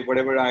let's say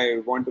whatever I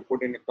want to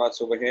put in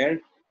across over here,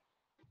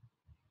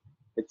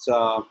 it's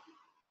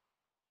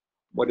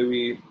what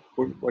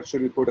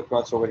should we put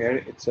across over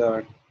here? It's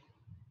a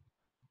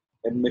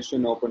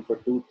admission open for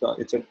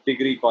it's a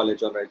degree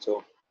college, all right,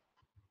 so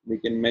we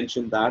can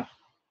mention that.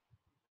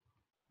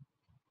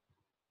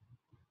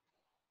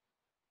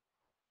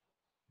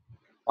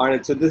 All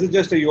right, so this is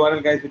just a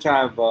URL, guys, which I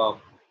have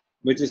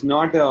which is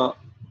not a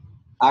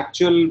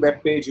actual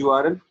web page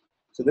URL.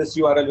 So this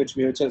URL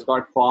which has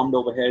got formed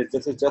over here,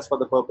 this is just for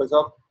the purpose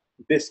of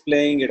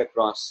displaying it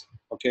across.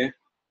 Okay,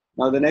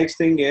 now the next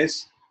thing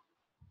is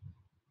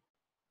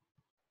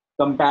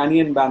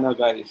companion banner,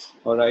 guys.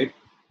 All right,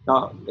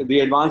 now the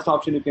advanced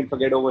option you can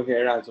forget over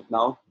here. As of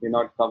now, we're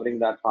not covering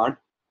that part.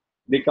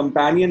 The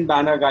companion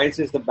banner, guys,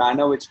 is the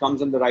banner which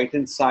comes on the right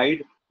hand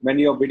side when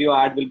your video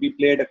ad will be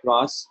played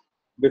across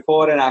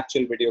before an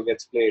actual video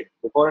gets played.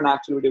 Before an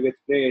actual video gets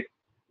played,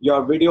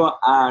 your video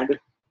ad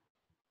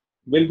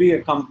will be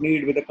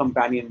accompanied with a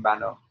companion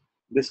banner.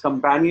 This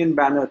companion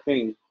banner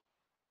thing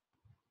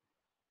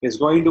is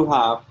going to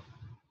have,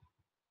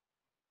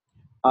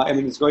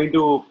 it's going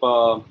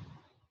to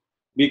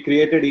be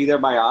created either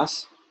by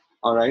us.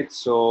 All right,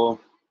 so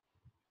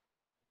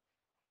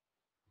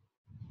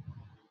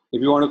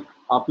if you want to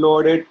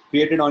upload it,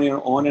 create it on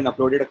your own and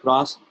upload it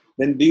across,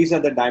 then these are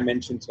the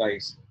dimensions,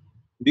 guys.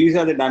 These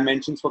are the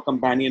dimensions for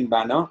companion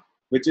banner,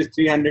 which is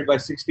 300 by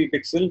 60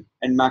 pixel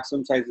and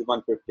maximum size is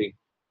 150.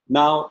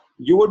 Now,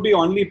 you would be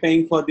only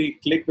paying for the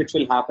click which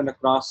will happen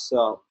across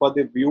for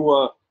the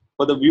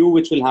view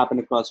which will happen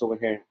across over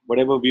here,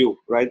 whatever view,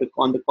 right,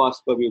 on the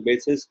cost per view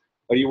basis,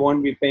 but you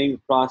won't be paying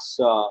across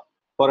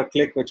for a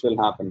click which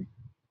will happen.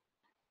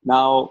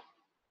 Now,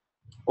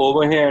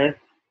 over here,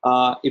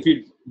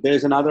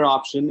 there's another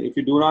option. If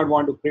you do not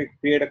want to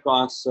create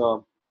across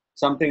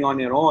something on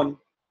your own,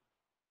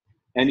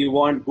 and you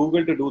want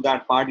Google to do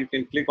that part, you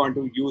can click on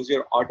to use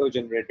your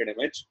auto-generated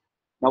image.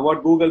 Now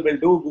what Google will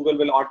do, Google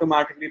will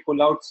automatically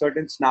pull out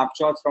certain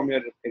snapshots from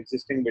your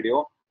existing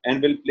video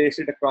and will place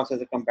it across as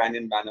a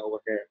companion banner over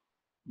here.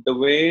 The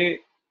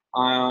way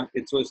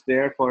it was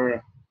there for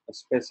a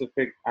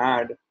specific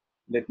ad,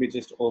 let me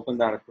just open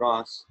that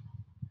across.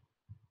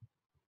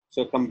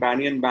 So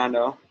companion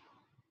banner.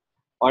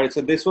 All right,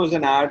 so this was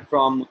an ad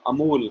from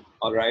Amul,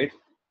 all right,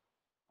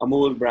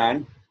 Amul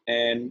brand,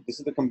 and this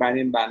is the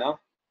companion banner.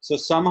 So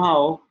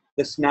somehow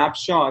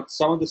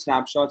some of the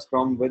snapshots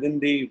from within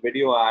the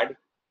video ad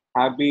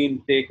have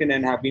been taken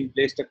and have been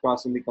placed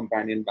across in the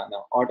companion banner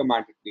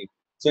automatically.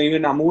 So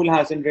even Amul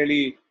hasn't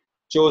really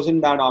chosen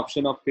that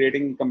option of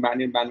creating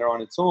companion banner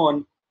on its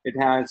own. It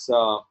has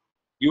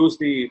used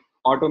the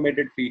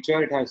automated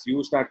feature. It has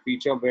used that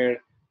feature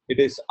where it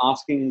is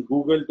asking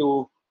Google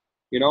to,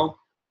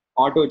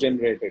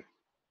 auto-generate it.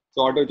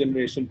 So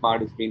auto-generation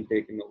part is being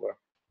taken over.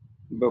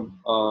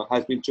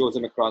 Has been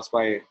chosen across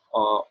by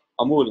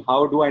Amul.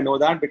 How do I know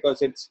that?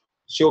 Because it's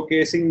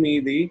showcasing me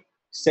the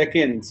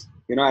seconds.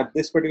 At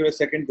this particular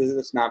second, this is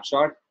a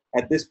snapshot.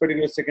 At this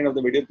particular second of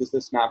the video, this is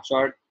a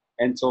snapshot,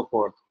 and so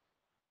forth.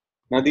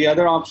 Now, the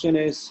other option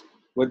is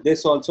with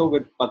this also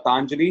with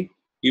Patanjali.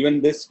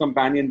 Even this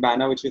companion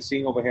banner, which you're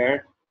seeing over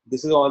here,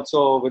 this is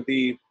also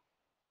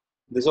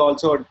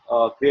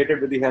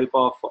created with the help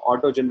of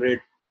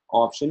auto-generate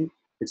option.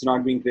 It's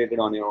not being created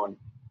on your own.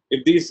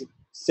 If these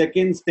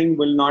seconds thing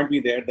will not be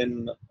there,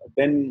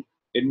 then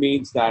it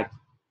means that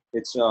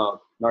it's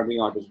not being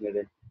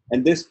auto-generated.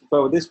 And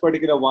for this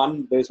particular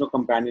one, there is no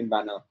companion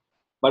banner.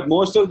 But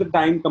most of the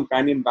time,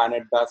 companion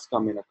banner does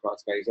come in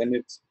across, guys, and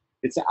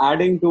it's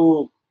adding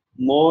to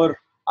more,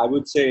 I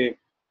would say,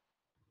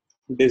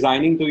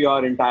 designing to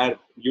your entire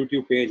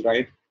YouTube page,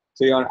 right?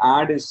 So your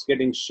ad is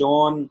getting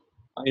shown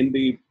in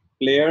the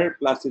player,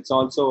 plus it's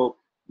also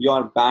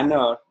your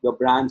banner, your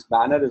brand's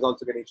banner is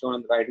also getting shown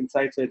on the right hand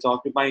side. So it's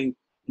occupying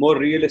more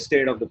real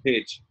estate of the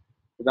page.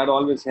 So that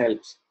always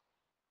helps.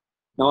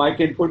 Now I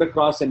can put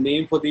across a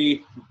name for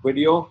the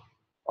video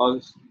or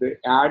the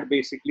ad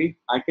basically.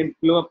 I can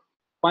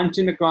punch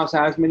in across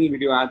as many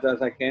video ads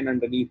as I can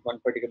underneath one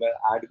particular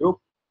ad group.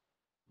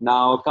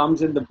 Now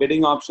comes in the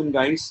bidding option,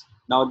 guys.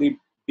 Now the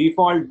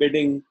default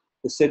bidding,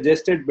 the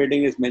suggested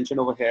bidding is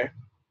mentioned over here.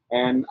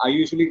 And I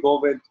usually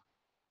go with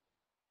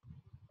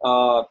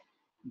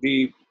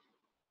the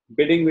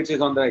bidding which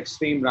is on the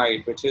extreme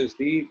right, which is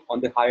the on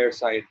the higher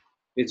side.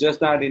 It's just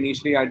that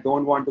initially I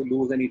don't want to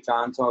lose any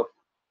chance of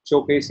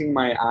showcasing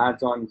my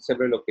ads on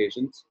several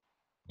occasions.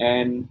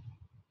 And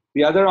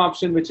the other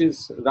option, which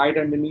is right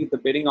underneath the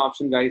bidding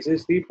option, guys,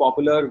 is the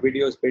popular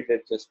videos bid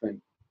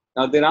adjustment.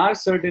 Now, there are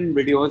certain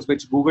videos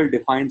which Google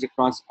defines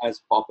across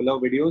as popular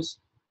videos.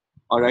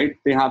 All right,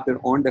 they have their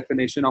own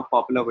definition of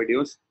popular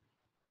videos.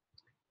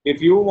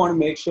 If you want to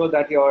make sure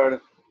that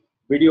your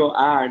video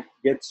ad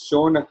gets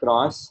shown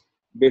across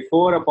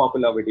before a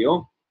popular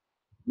video,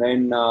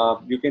 then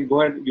you can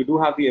go ahead. You do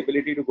have the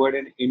ability to go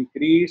ahead and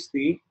increase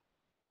the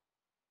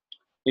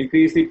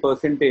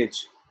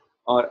percentage,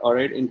 or all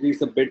right, increase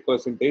the bid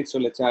percentage. So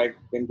let's say I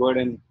can go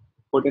ahead and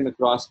put in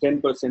across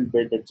 10%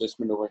 bid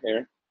adjustment over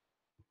here.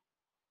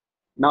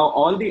 Now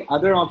all the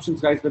other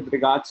options, guys, with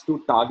regards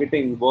to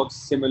targeting works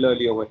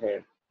similarly over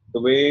here,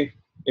 the way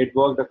it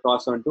worked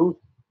across onto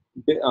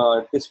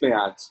display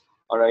ads.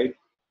 All right,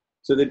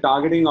 so the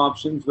targeting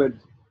options with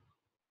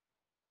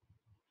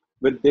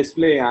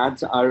display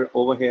ads are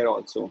over here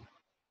also.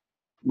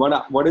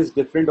 What is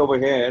different over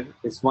here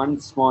is one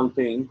small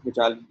thing which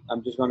I'm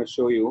just going to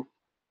show you,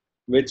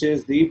 which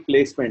is the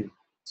placement.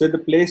 So the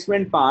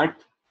placement part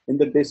in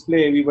the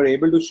display, we were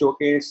able to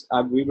showcase,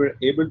 we were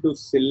able to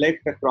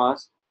select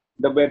across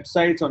the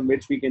websites on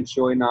which we can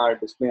show in our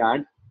display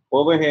ad.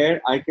 Over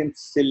here, I can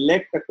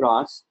select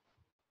across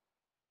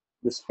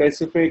the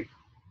specific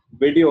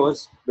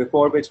videos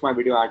before which my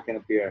video ad can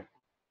appear.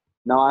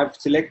 Now I've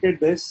selected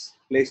this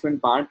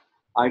placement part.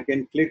 I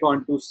can click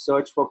on to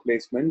search for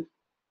placement.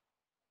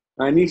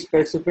 Any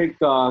specific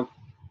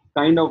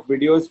kind of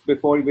videos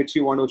before which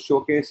you want to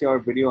showcase your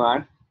video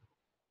ad.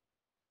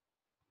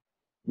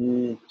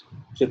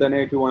 Chaitanya,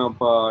 if you want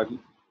to,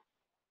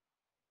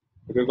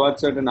 if you've got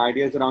certain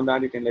ideas around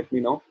that, you can let me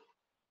know.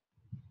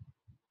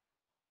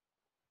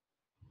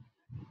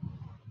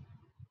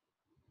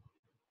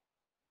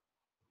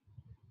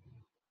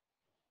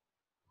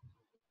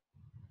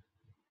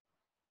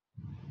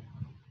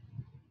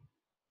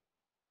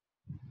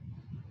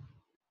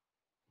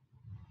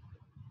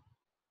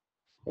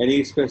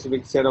 Any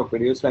specific set of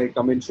videos, like,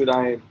 I mean, should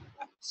I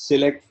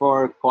select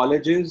for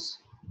colleges?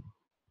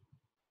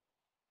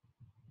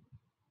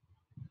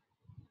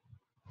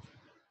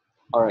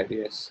 All right,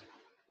 yes.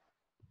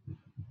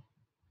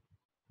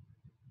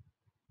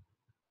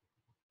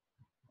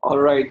 All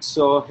right,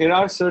 so here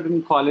are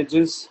certain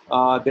colleges.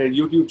 Their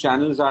YouTube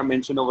channels are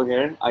mentioned over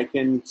here. I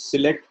can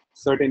select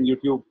certain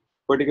YouTube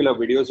particular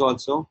videos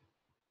also.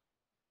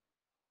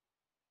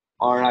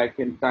 Or I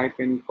can type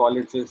in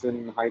colleges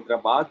in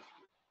Hyderabad.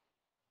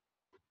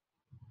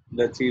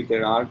 Let's see if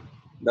there are.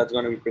 That's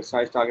going to be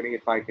precise targeting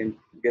if I can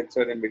get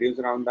certain videos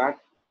around that.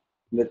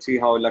 Let's see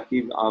how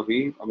lucky are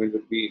we. I mean,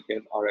 would we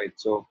get, all right,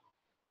 so.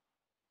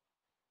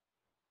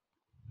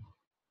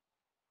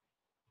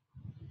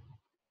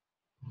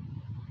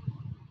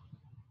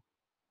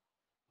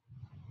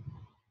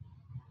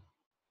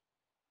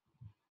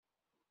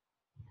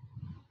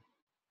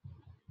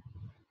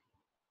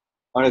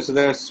 All right, so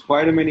there's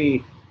quite a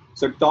many.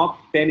 So top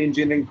 10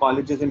 engineering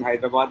colleges in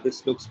Hyderabad,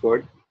 this looks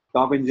good.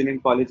 Top engineering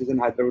colleges in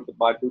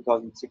Hyderabad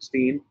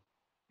 2016.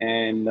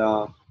 And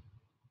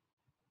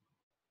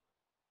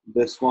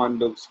this one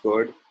looks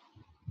good.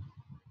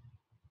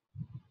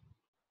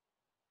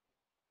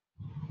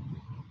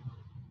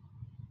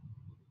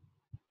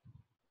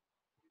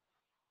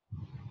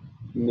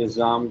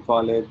 Nizam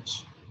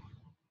College,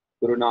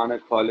 Guru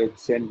Nanak College,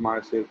 St.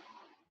 Marcel.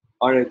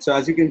 All right, so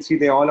as you can see,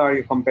 they all are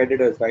your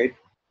competitors, right?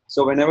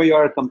 So whenever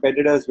your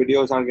competitors'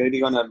 videos are really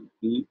gonna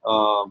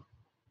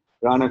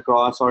run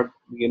across, or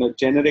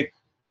generic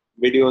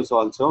videos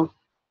also,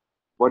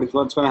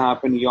 what's gonna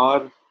happen?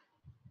 Your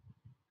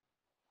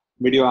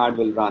video ad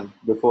will run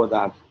before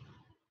that.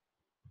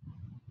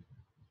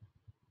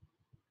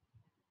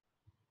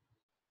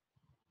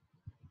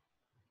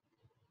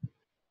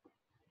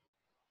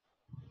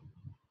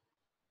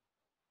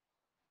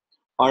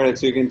 All right,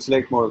 so you can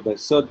select more of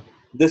this. So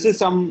this is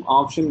some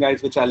option,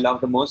 guys, which I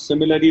love the most.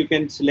 Similarly, you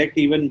can select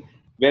even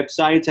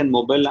websites and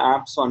mobile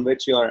apps on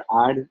which your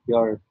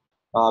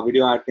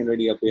video ad can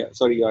really appear.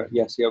 Sorry, your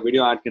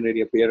video ad can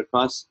really appear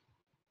across.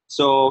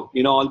 So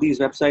all these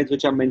websites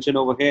which I mentioned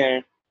over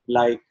here,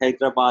 like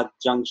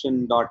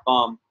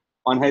hyderabadjunction.com,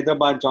 on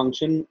Hyderabad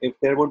Junction, if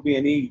there would be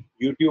any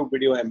YouTube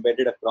video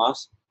embedded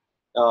across,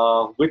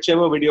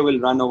 whichever video will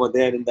run over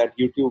there in that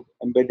YouTube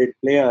embedded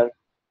player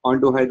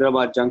onto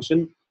Hyderabad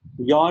Junction,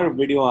 your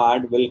video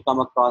ad will come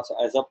across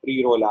as a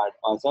pre-roll ad,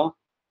 as a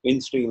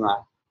in-stream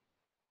ad.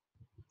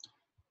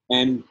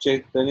 And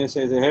Chaitanya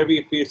says, here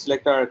if we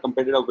select our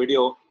competitive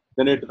video,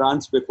 then it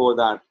runs before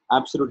that.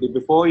 Absolutely.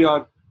 Before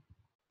your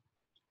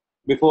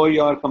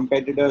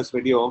competitor's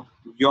video,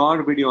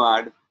 your video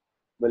ad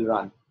will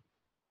run.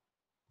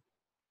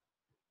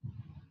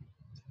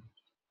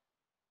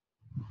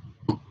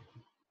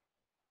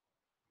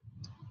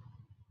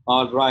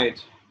 All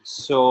right.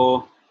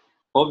 So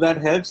hope that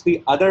helps.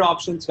 The other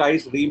options,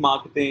 guys,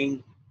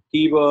 remarketing,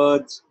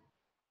 keywords,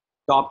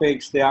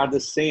 topics, they are the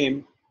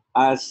same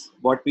as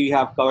what we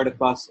have covered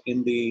across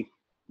in the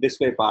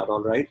display part.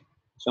 All right.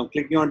 So I'm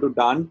clicking on to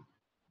done.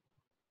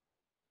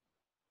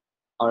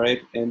 All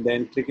right. And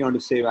then clicking on to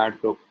save ad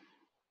group.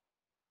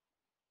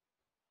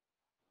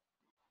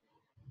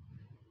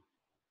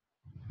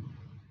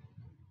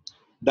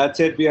 That's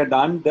it. We are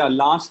done. The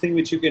last thing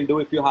which you can do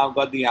if you have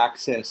got the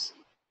access,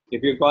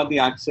 if you've got the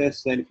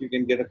access, then if you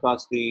can get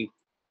across the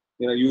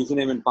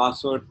username and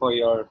password for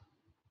your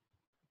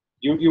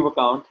YouTube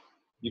account,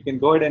 you can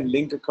go ahead and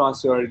link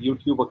across your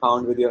YouTube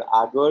account with your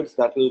AdWords.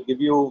 That will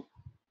give you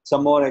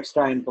some more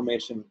extra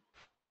information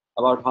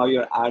about how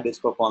your ad is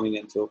performing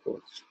and so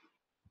forth.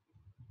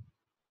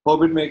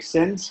 Hope it makes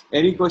sense.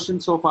 Any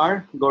questions so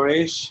far?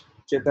 Goresh,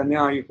 Chaitanya,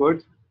 are you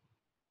good?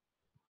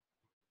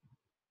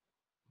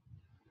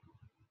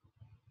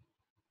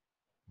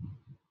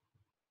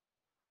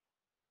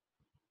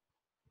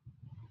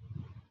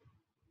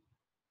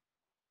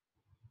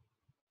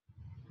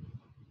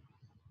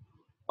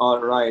 All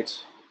right,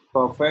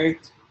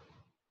 perfect.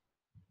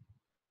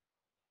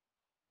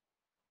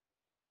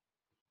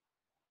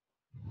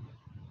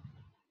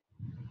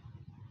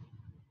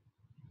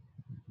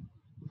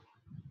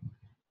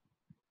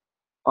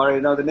 All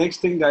right, now the next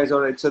thing, guys,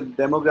 all right, so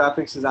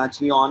demographics is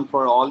actually on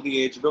for all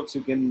the age groups.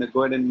 You can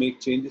go ahead and make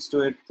changes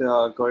to it,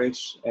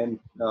 Goresh and,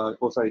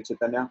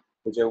 Chaitanya,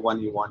 whichever one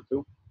you want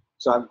to.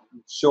 So I've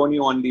shown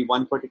you only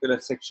one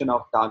particular section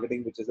of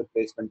targeting, which is the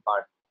placement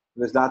part,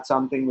 because that's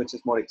something which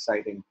is more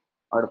exciting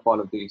out of all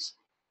of these.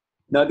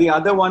 Now, the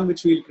other one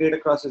which we'll create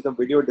across is the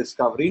video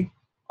discovery.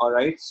 All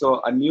right,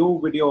 so a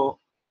new video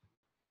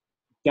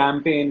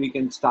campaign we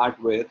can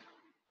start with.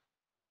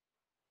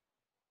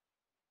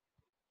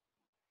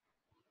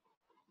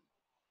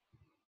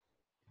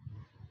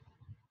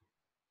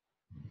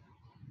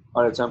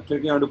 All right, so I'm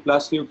clicking on to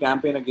plus new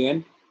campaign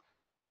again,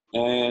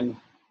 and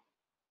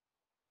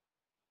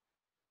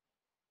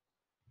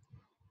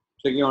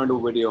clicking on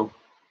to video.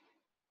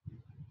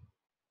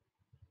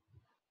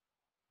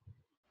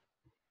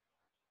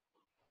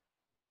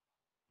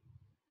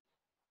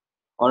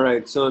 All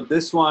right, so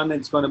this one,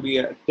 it's going to be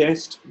a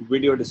test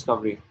video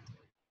discovery.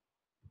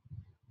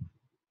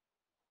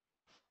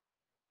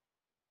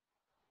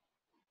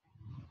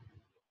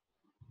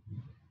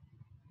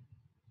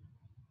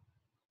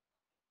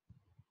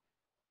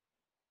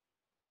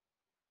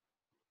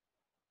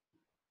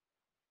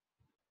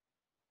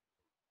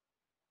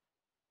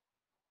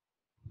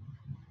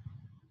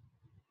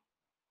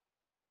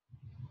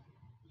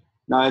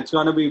 Now it's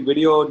going to be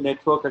video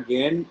network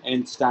again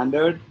and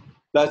standard.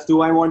 Plus,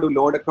 do I want to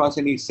load across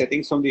any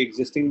settings from the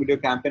existing video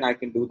campaign? I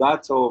can do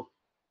that. So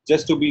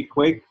just to be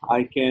quick,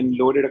 I can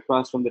load it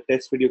across from the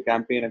test video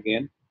campaign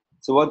again.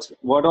 So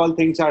what all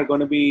things are going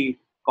to be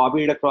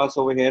copied across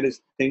over here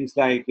is things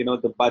like,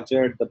 the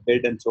budget, the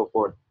bid, and so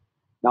forth.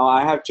 Now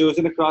I have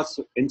chosen across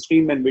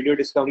in-stream and video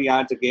discovery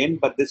ads again,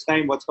 but this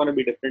time what's going to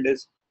be different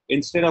is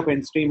instead of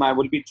in-stream, I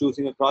will be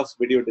choosing across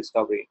video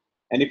discovery.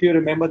 And if you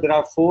remember, there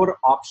are 4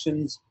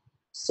 options,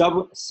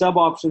 sub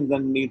options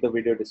underneath the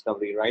video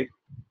discovery, right?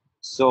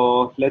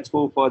 So let's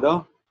move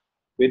further.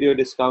 Video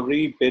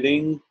discovery,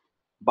 bidding,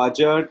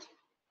 budget,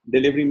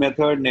 delivery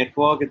method,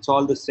 network, it's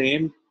all the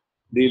same.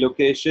 The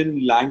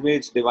location,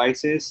 language,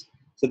 devices.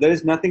 So there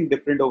is nothing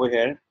different over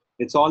here.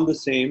 It's all the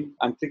same.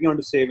 I'm clicking on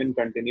to save and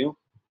continue.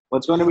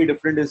 What's going to be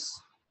different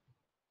is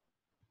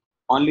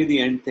only the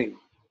end thing,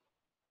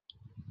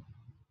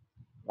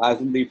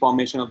 as in the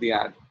formation of the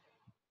ad.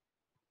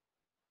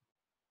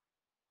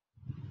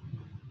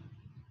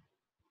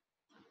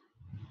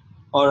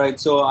 All right,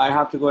 so I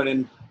have to go ahead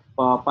and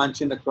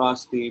punch in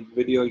across the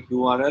video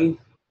URL.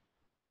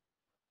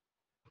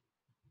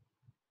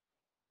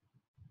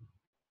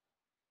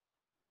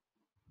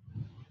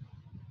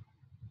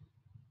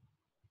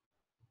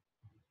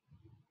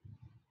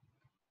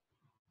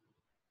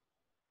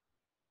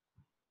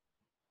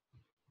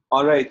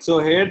 All right, so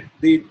here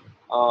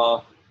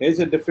here's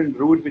a different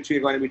route which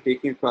we're going to be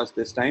taking across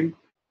this time.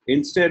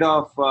 Instead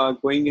of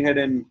going ahead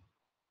and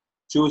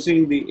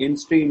choosing the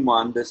in-stream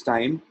one this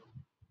time,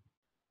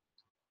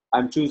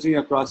 I'm choosing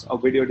across a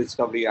video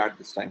discovery ad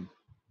this time.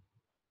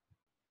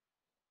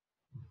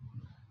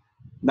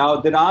 Now,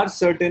 there are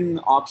certain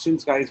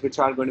options, guys, which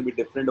are going to be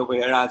different over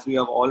here, as we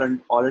have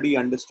already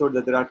understood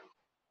that there are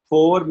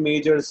 4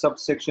 major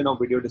subsection of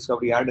video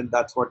discovery ad, and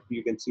that's what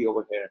you can see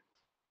over here.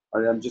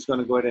 All right, I'm just going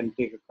to go ahead and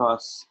take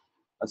across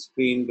a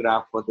screen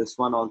grab for this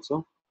one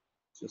also.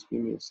 Just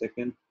give me a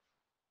second.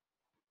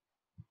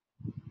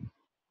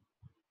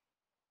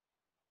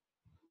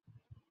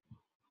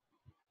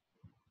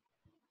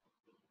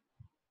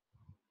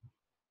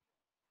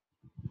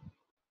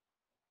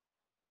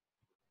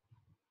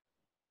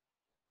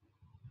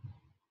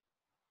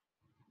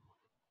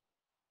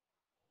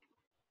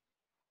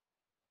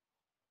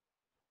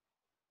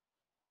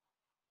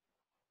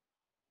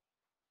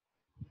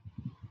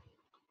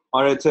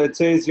 All right, so it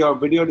says your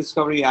video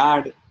discovery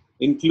ad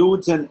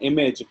includes an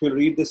image. If you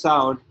read this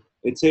out,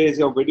 it says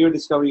your video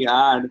discovery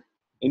ad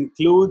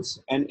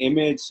includes an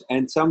image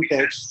and some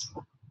text.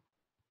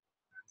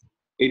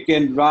 It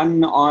can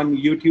run on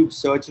YouTube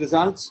search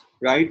results,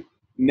 right?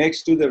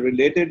 Next to the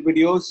related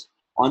videos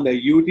on the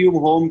YouTube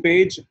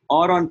homepage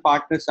or on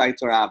partner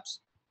sites or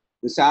apps.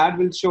 This ad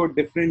will show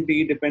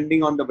differently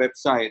depending on the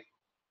website,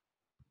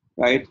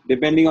 right?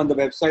 Depending on the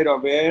website or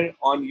where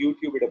on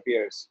YouTube it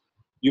appears.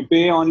 You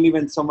pay only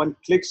when someone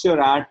clicks your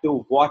ad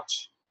to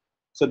watch.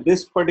 So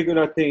this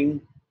particular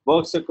thing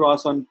works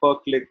across on per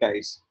click,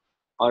 guys.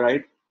 All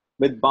right.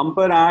 With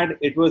bumper ad,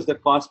 it was the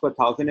cost per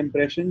 1,000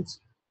 impressions.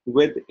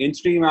 With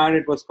in-stream ad,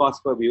 it was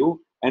cost per view.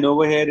 And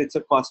over here, it's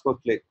a cost per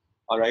click.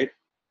 All right.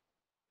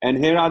 And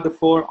here are the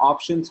 4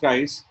 options,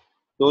 guys.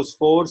 Those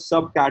 4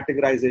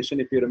 sub-categorization,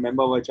 if you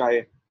remember, which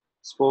I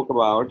spoke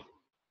about.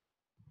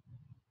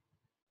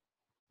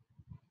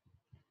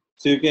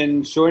 So you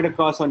can show it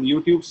across on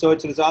YouTube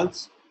search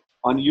results,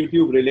 on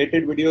YouTube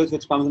related videos,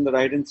 which comes on the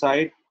right hand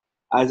side,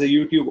 as a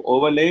YouTube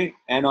overlay,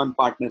 and on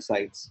partner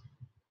sites.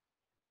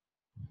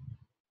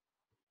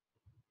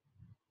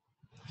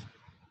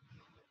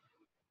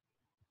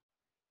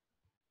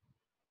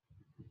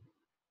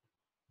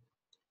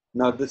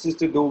 Now this is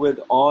to do with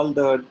all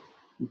the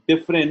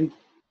different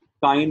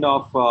kind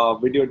of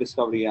video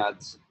discovery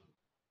ads.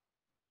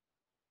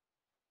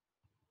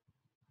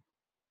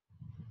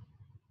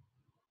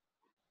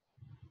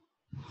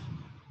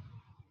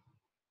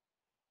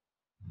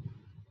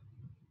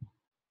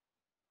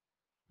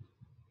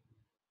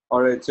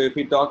 All right, so if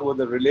we talk about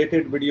the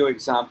related video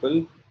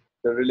example,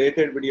 the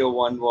related video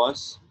one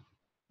was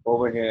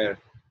over here,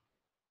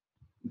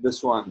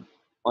 this one,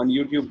 on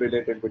YouTube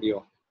related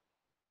video.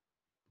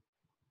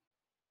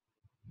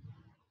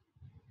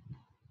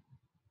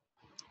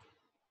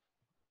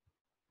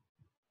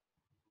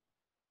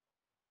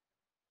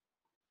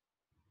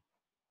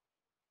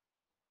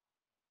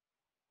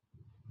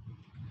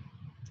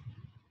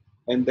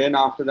 And then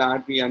after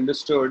that, we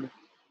understood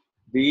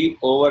the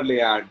overlay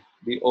ad.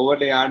 The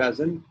overlay ad as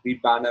in the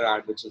banner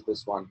ad, which is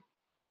this one.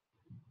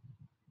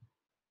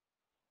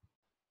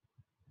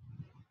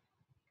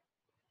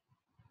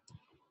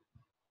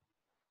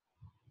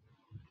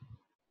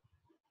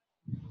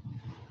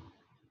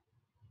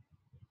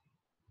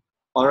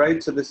 All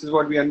right, so this is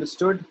what we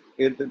understood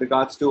in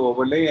regards to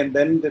overlay. And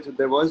then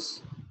there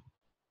was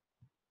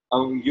a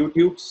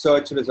YouTube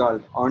search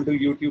result. Onto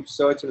YouTube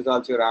search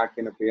results, your ad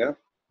can appear.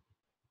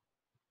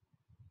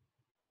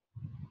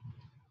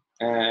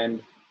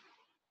 And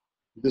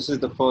this is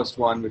the first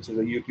one, which is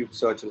a YouTube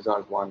search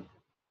result one.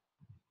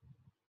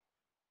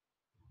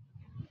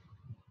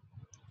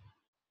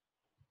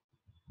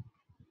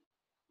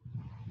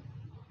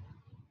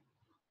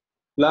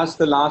 Plus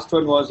the last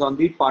one was on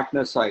the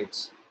partner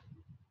sites.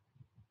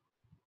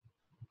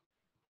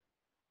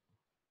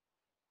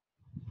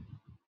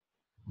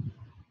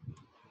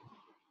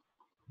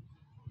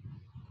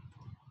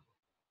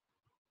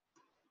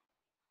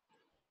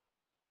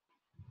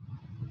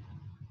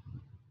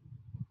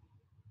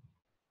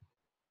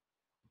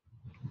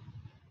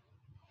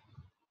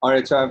 All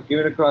right, so I've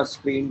given across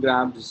screen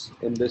grabs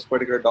in this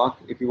particular doc.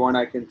 If you want,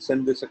 I can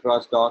send this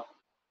across doc,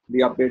 the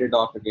updated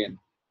doc again.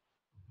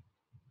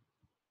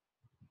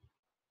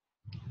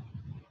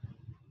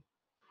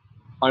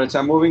 All right, so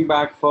I'm moving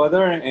back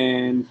further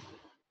and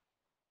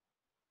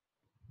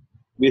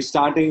we're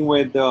starting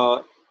with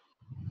the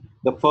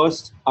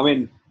first,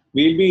 we'll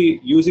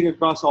be using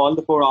across all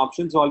the 4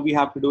 options. All we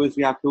have to do is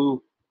we have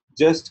to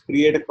just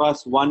create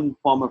across one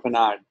form of an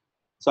ad.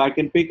 So I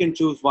can pick and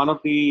choose one of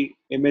the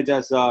image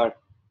as a,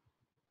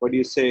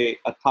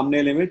 a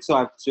thumbnail image. So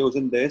I've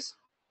chosen this.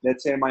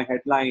 Let's say my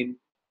headline.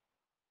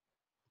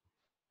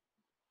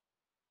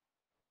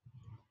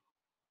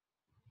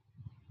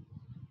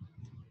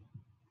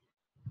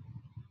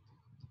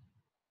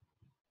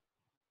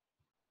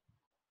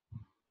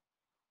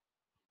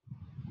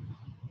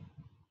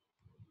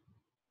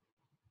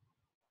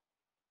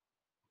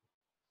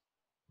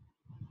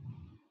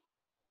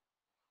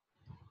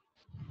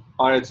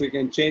 All right, so you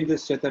can change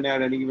this Chaitanya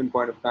at any given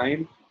point of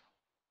time.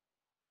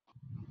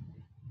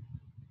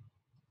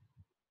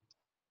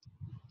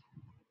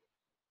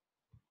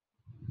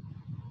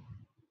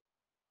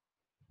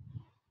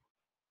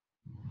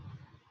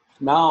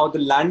 Now the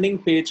landing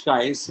page,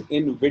 guys,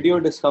 in video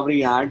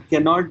discovery ad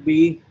cannot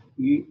be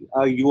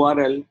a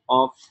URL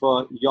of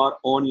your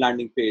own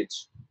landing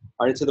page.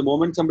 All right, so the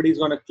moment somebody is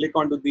going to click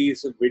onto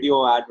these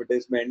video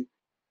advertisement,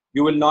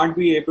 you will not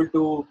be able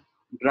to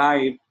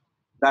drive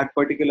that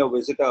particular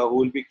visitor who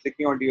will be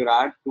clicking onto your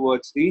ad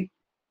towards the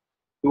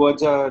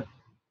towards a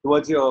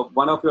towards your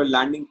one of your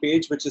landing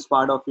page, which is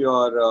part of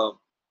your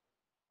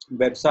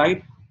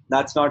website.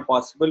 That's not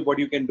possible. What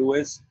you can do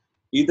is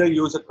either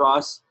use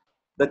across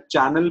the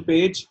channel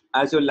page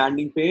as your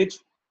landing page,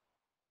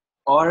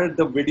 or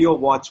the video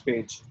watch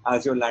page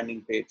as your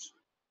landing page.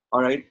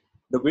 All right.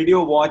 The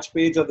video watch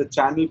page or the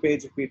channel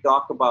page, if we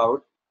talk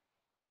about,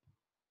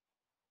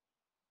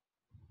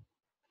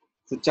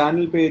 the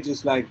channel page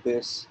is like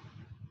this.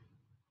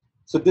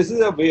 So this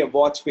is a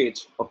watch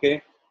page.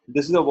 Okay.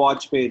 This is a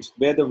watch page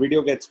where the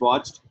video gets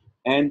watched,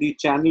 and the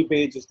channel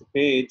page is the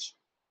page.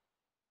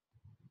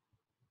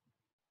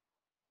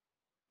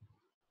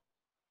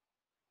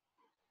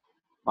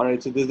 All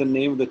right. So this is the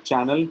name of the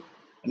channel,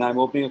 and I'm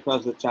opening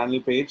across the channel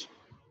page.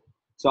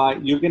 So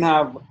you can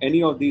have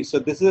any of these. So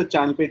this is a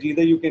channel page.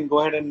 Either you can go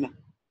ahead and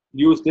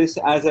use this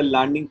as a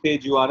landing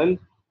page URL,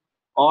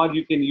 or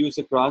you can use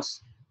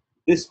across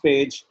this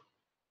page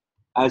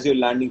as your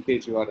landing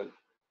page URL.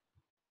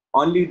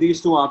 Only these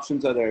two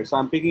options are there. So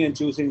I'm picking and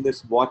choosing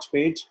this watch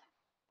page.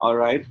 All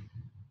right.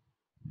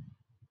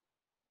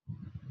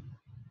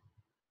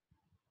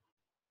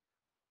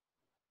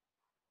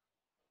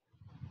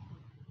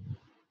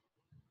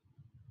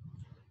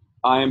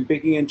 I am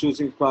picking and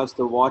choosing across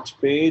the watch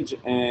page,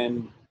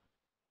 and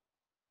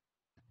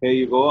here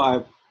you go.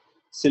 I've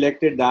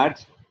selected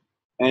that.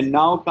 And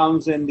now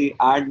comes in the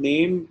add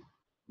name,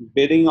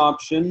 bidding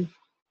option.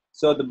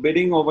 So the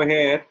bidding over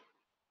here,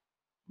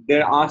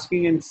 they're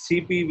asking in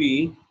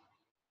CPV,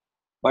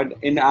 but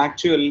in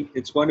actual,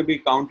 it's going to be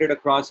counted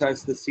across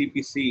as the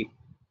CPC.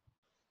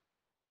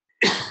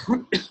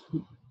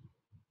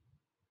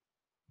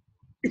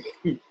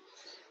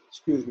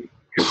 Excuse me.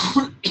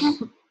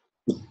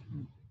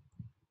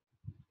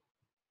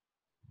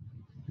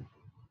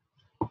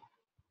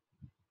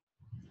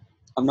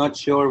 I'm not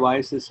sure why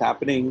is this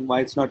happening,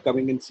 why it's not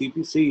coming in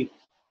CPC.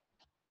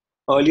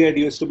 Earlier it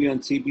used to be on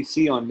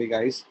CPC only,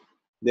 guys.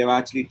 They've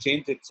actually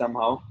changed it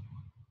somehow.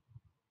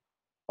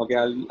 Okay,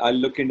 I'll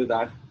look into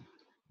that.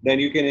 Then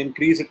you can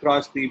increase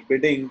across the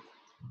bidding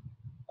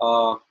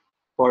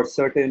for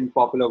certain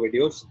popular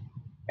videos.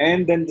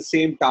 And then the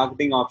same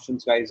targeting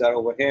options, guys, are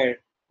over here.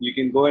 You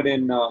can go ahead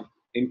and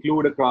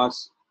include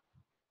across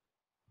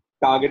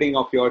targeting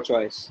of your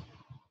choice.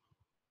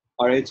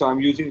 All right, so I'm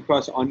using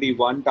across only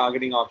one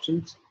targeting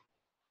options,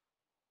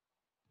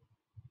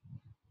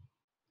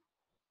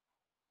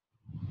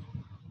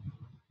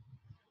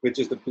 which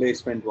is the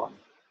placement one.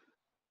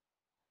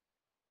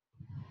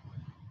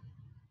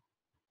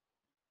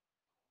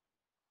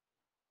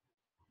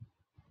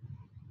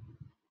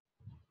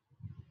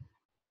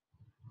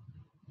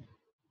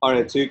 All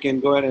right, so you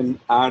can go ahead and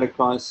add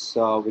across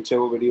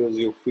whichever videos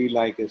you feel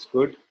like is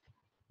good,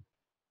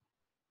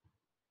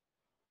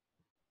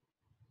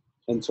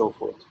 and so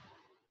forth.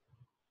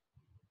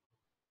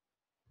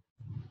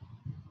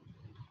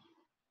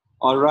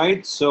 All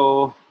right,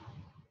 so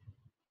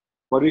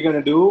what we're going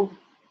to do,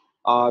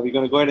 we're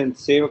going to go ahead and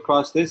save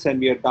across this, and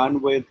we are done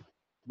with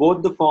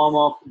both the form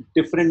of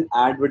different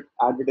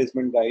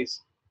advertisement, guys,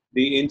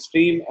 the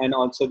in-stream and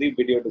also the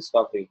video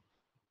discovery.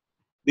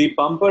 The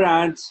bumper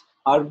ads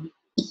are,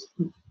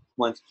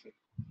 one second.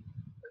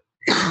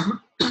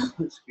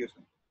 Excuse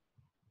me.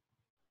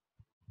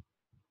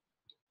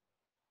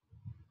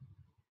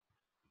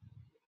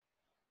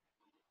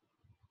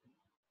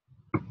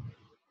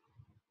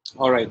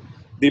 All right.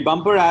 The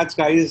bumper ads,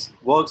 guys,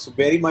 works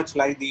very much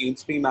like the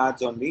in-stream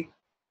ads only.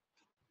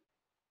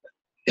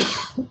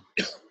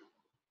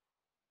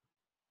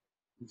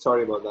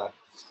 Sorry about that.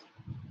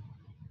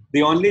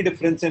 The only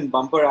difference in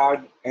bumper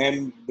ad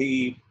and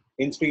the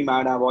in-stream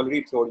ad, I've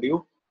already told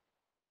you.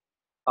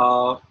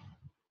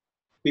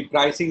 The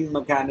pricing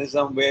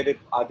mechanism, where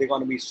are they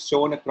going to be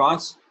shown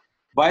across?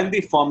 While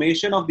the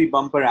formation of the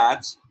bumper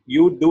ads,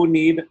 you do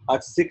need a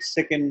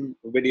 6-second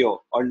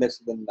video or less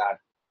than that.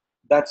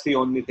 That's the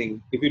only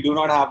thing. If you do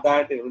not have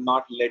that, it will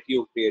not let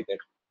you create it.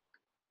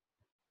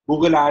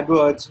 Google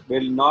AdWords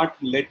will not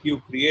let you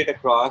create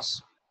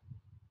across.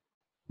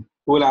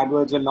 Google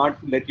AdWords will not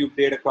let you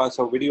create across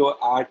a video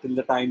ad till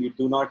the time you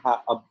do not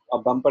have a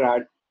bumper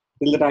ad,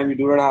 till the time you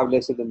do not have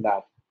lesser than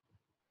that.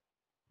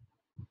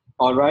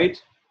 All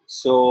right.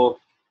 So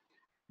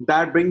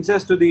that brings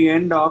us to the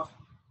end of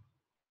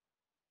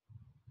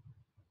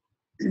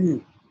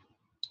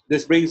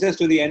this brings us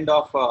to the end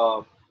of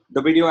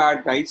the video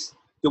ad, guys.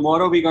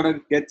 Tomorrow we're going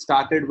to get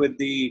started with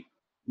the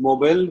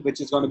mobile, which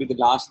is going to be the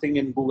last thing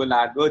in Google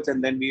AdWords,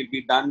 and then we'll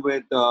be done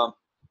with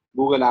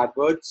Google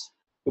AdWords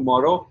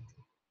tomorrow.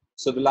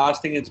 So the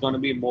last thing is going to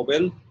be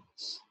mobile.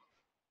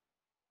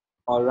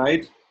 All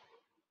right.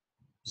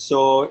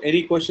 So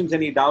any questions,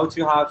 any doubts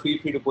you have, feel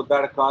free to put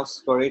that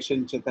across, Koresh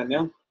and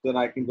Chaitanya, then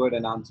I can go ahead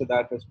and answer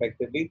that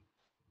respectively.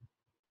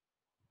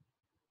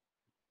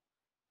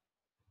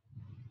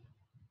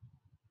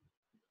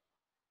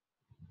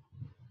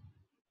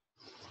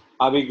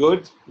 Are we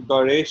good,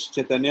 Koresh,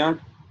 Chaitanya?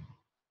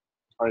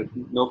 All right,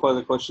 no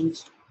further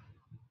questions?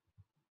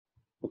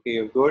 Okay,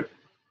 you're good.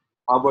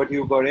 How about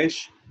you,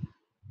 Koresh?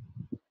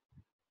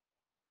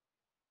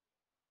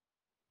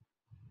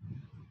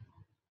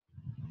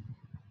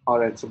 All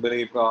right, so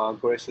believe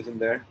Quresh isn't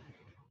there.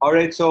 All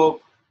right,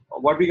 so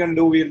what we're gonna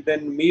do, we'll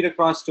then meet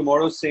across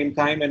tomorrow same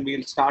time, and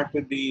we'll start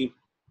with the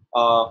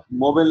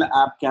mobile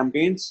app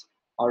campaigns.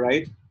 All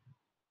right,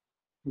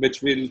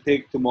 which we'll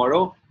take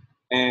tomorrow,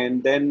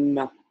 and then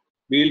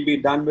we'll be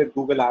done with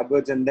Google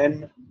AdWords, and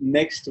then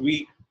next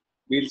week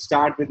we'll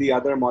start with the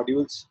other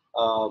modules,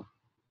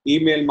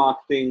 email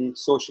marketing,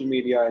 social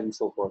media, and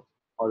so forth.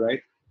 All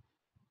right.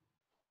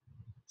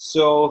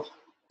 So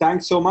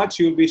thanks so much.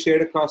 You'll be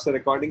shared across the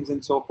recordings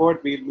and so forth.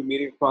 We'll be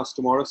meeting across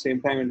tomorrow,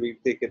 same time, and we'll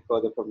take it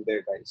further from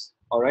there, guys.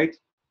 All right.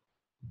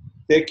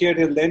 Take care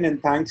till then,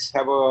 and thanks.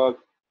 Have a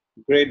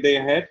great day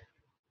ahead,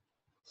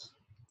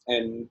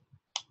 and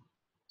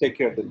take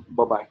care then.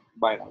 Bye bye.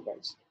 Bye now,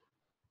 guys.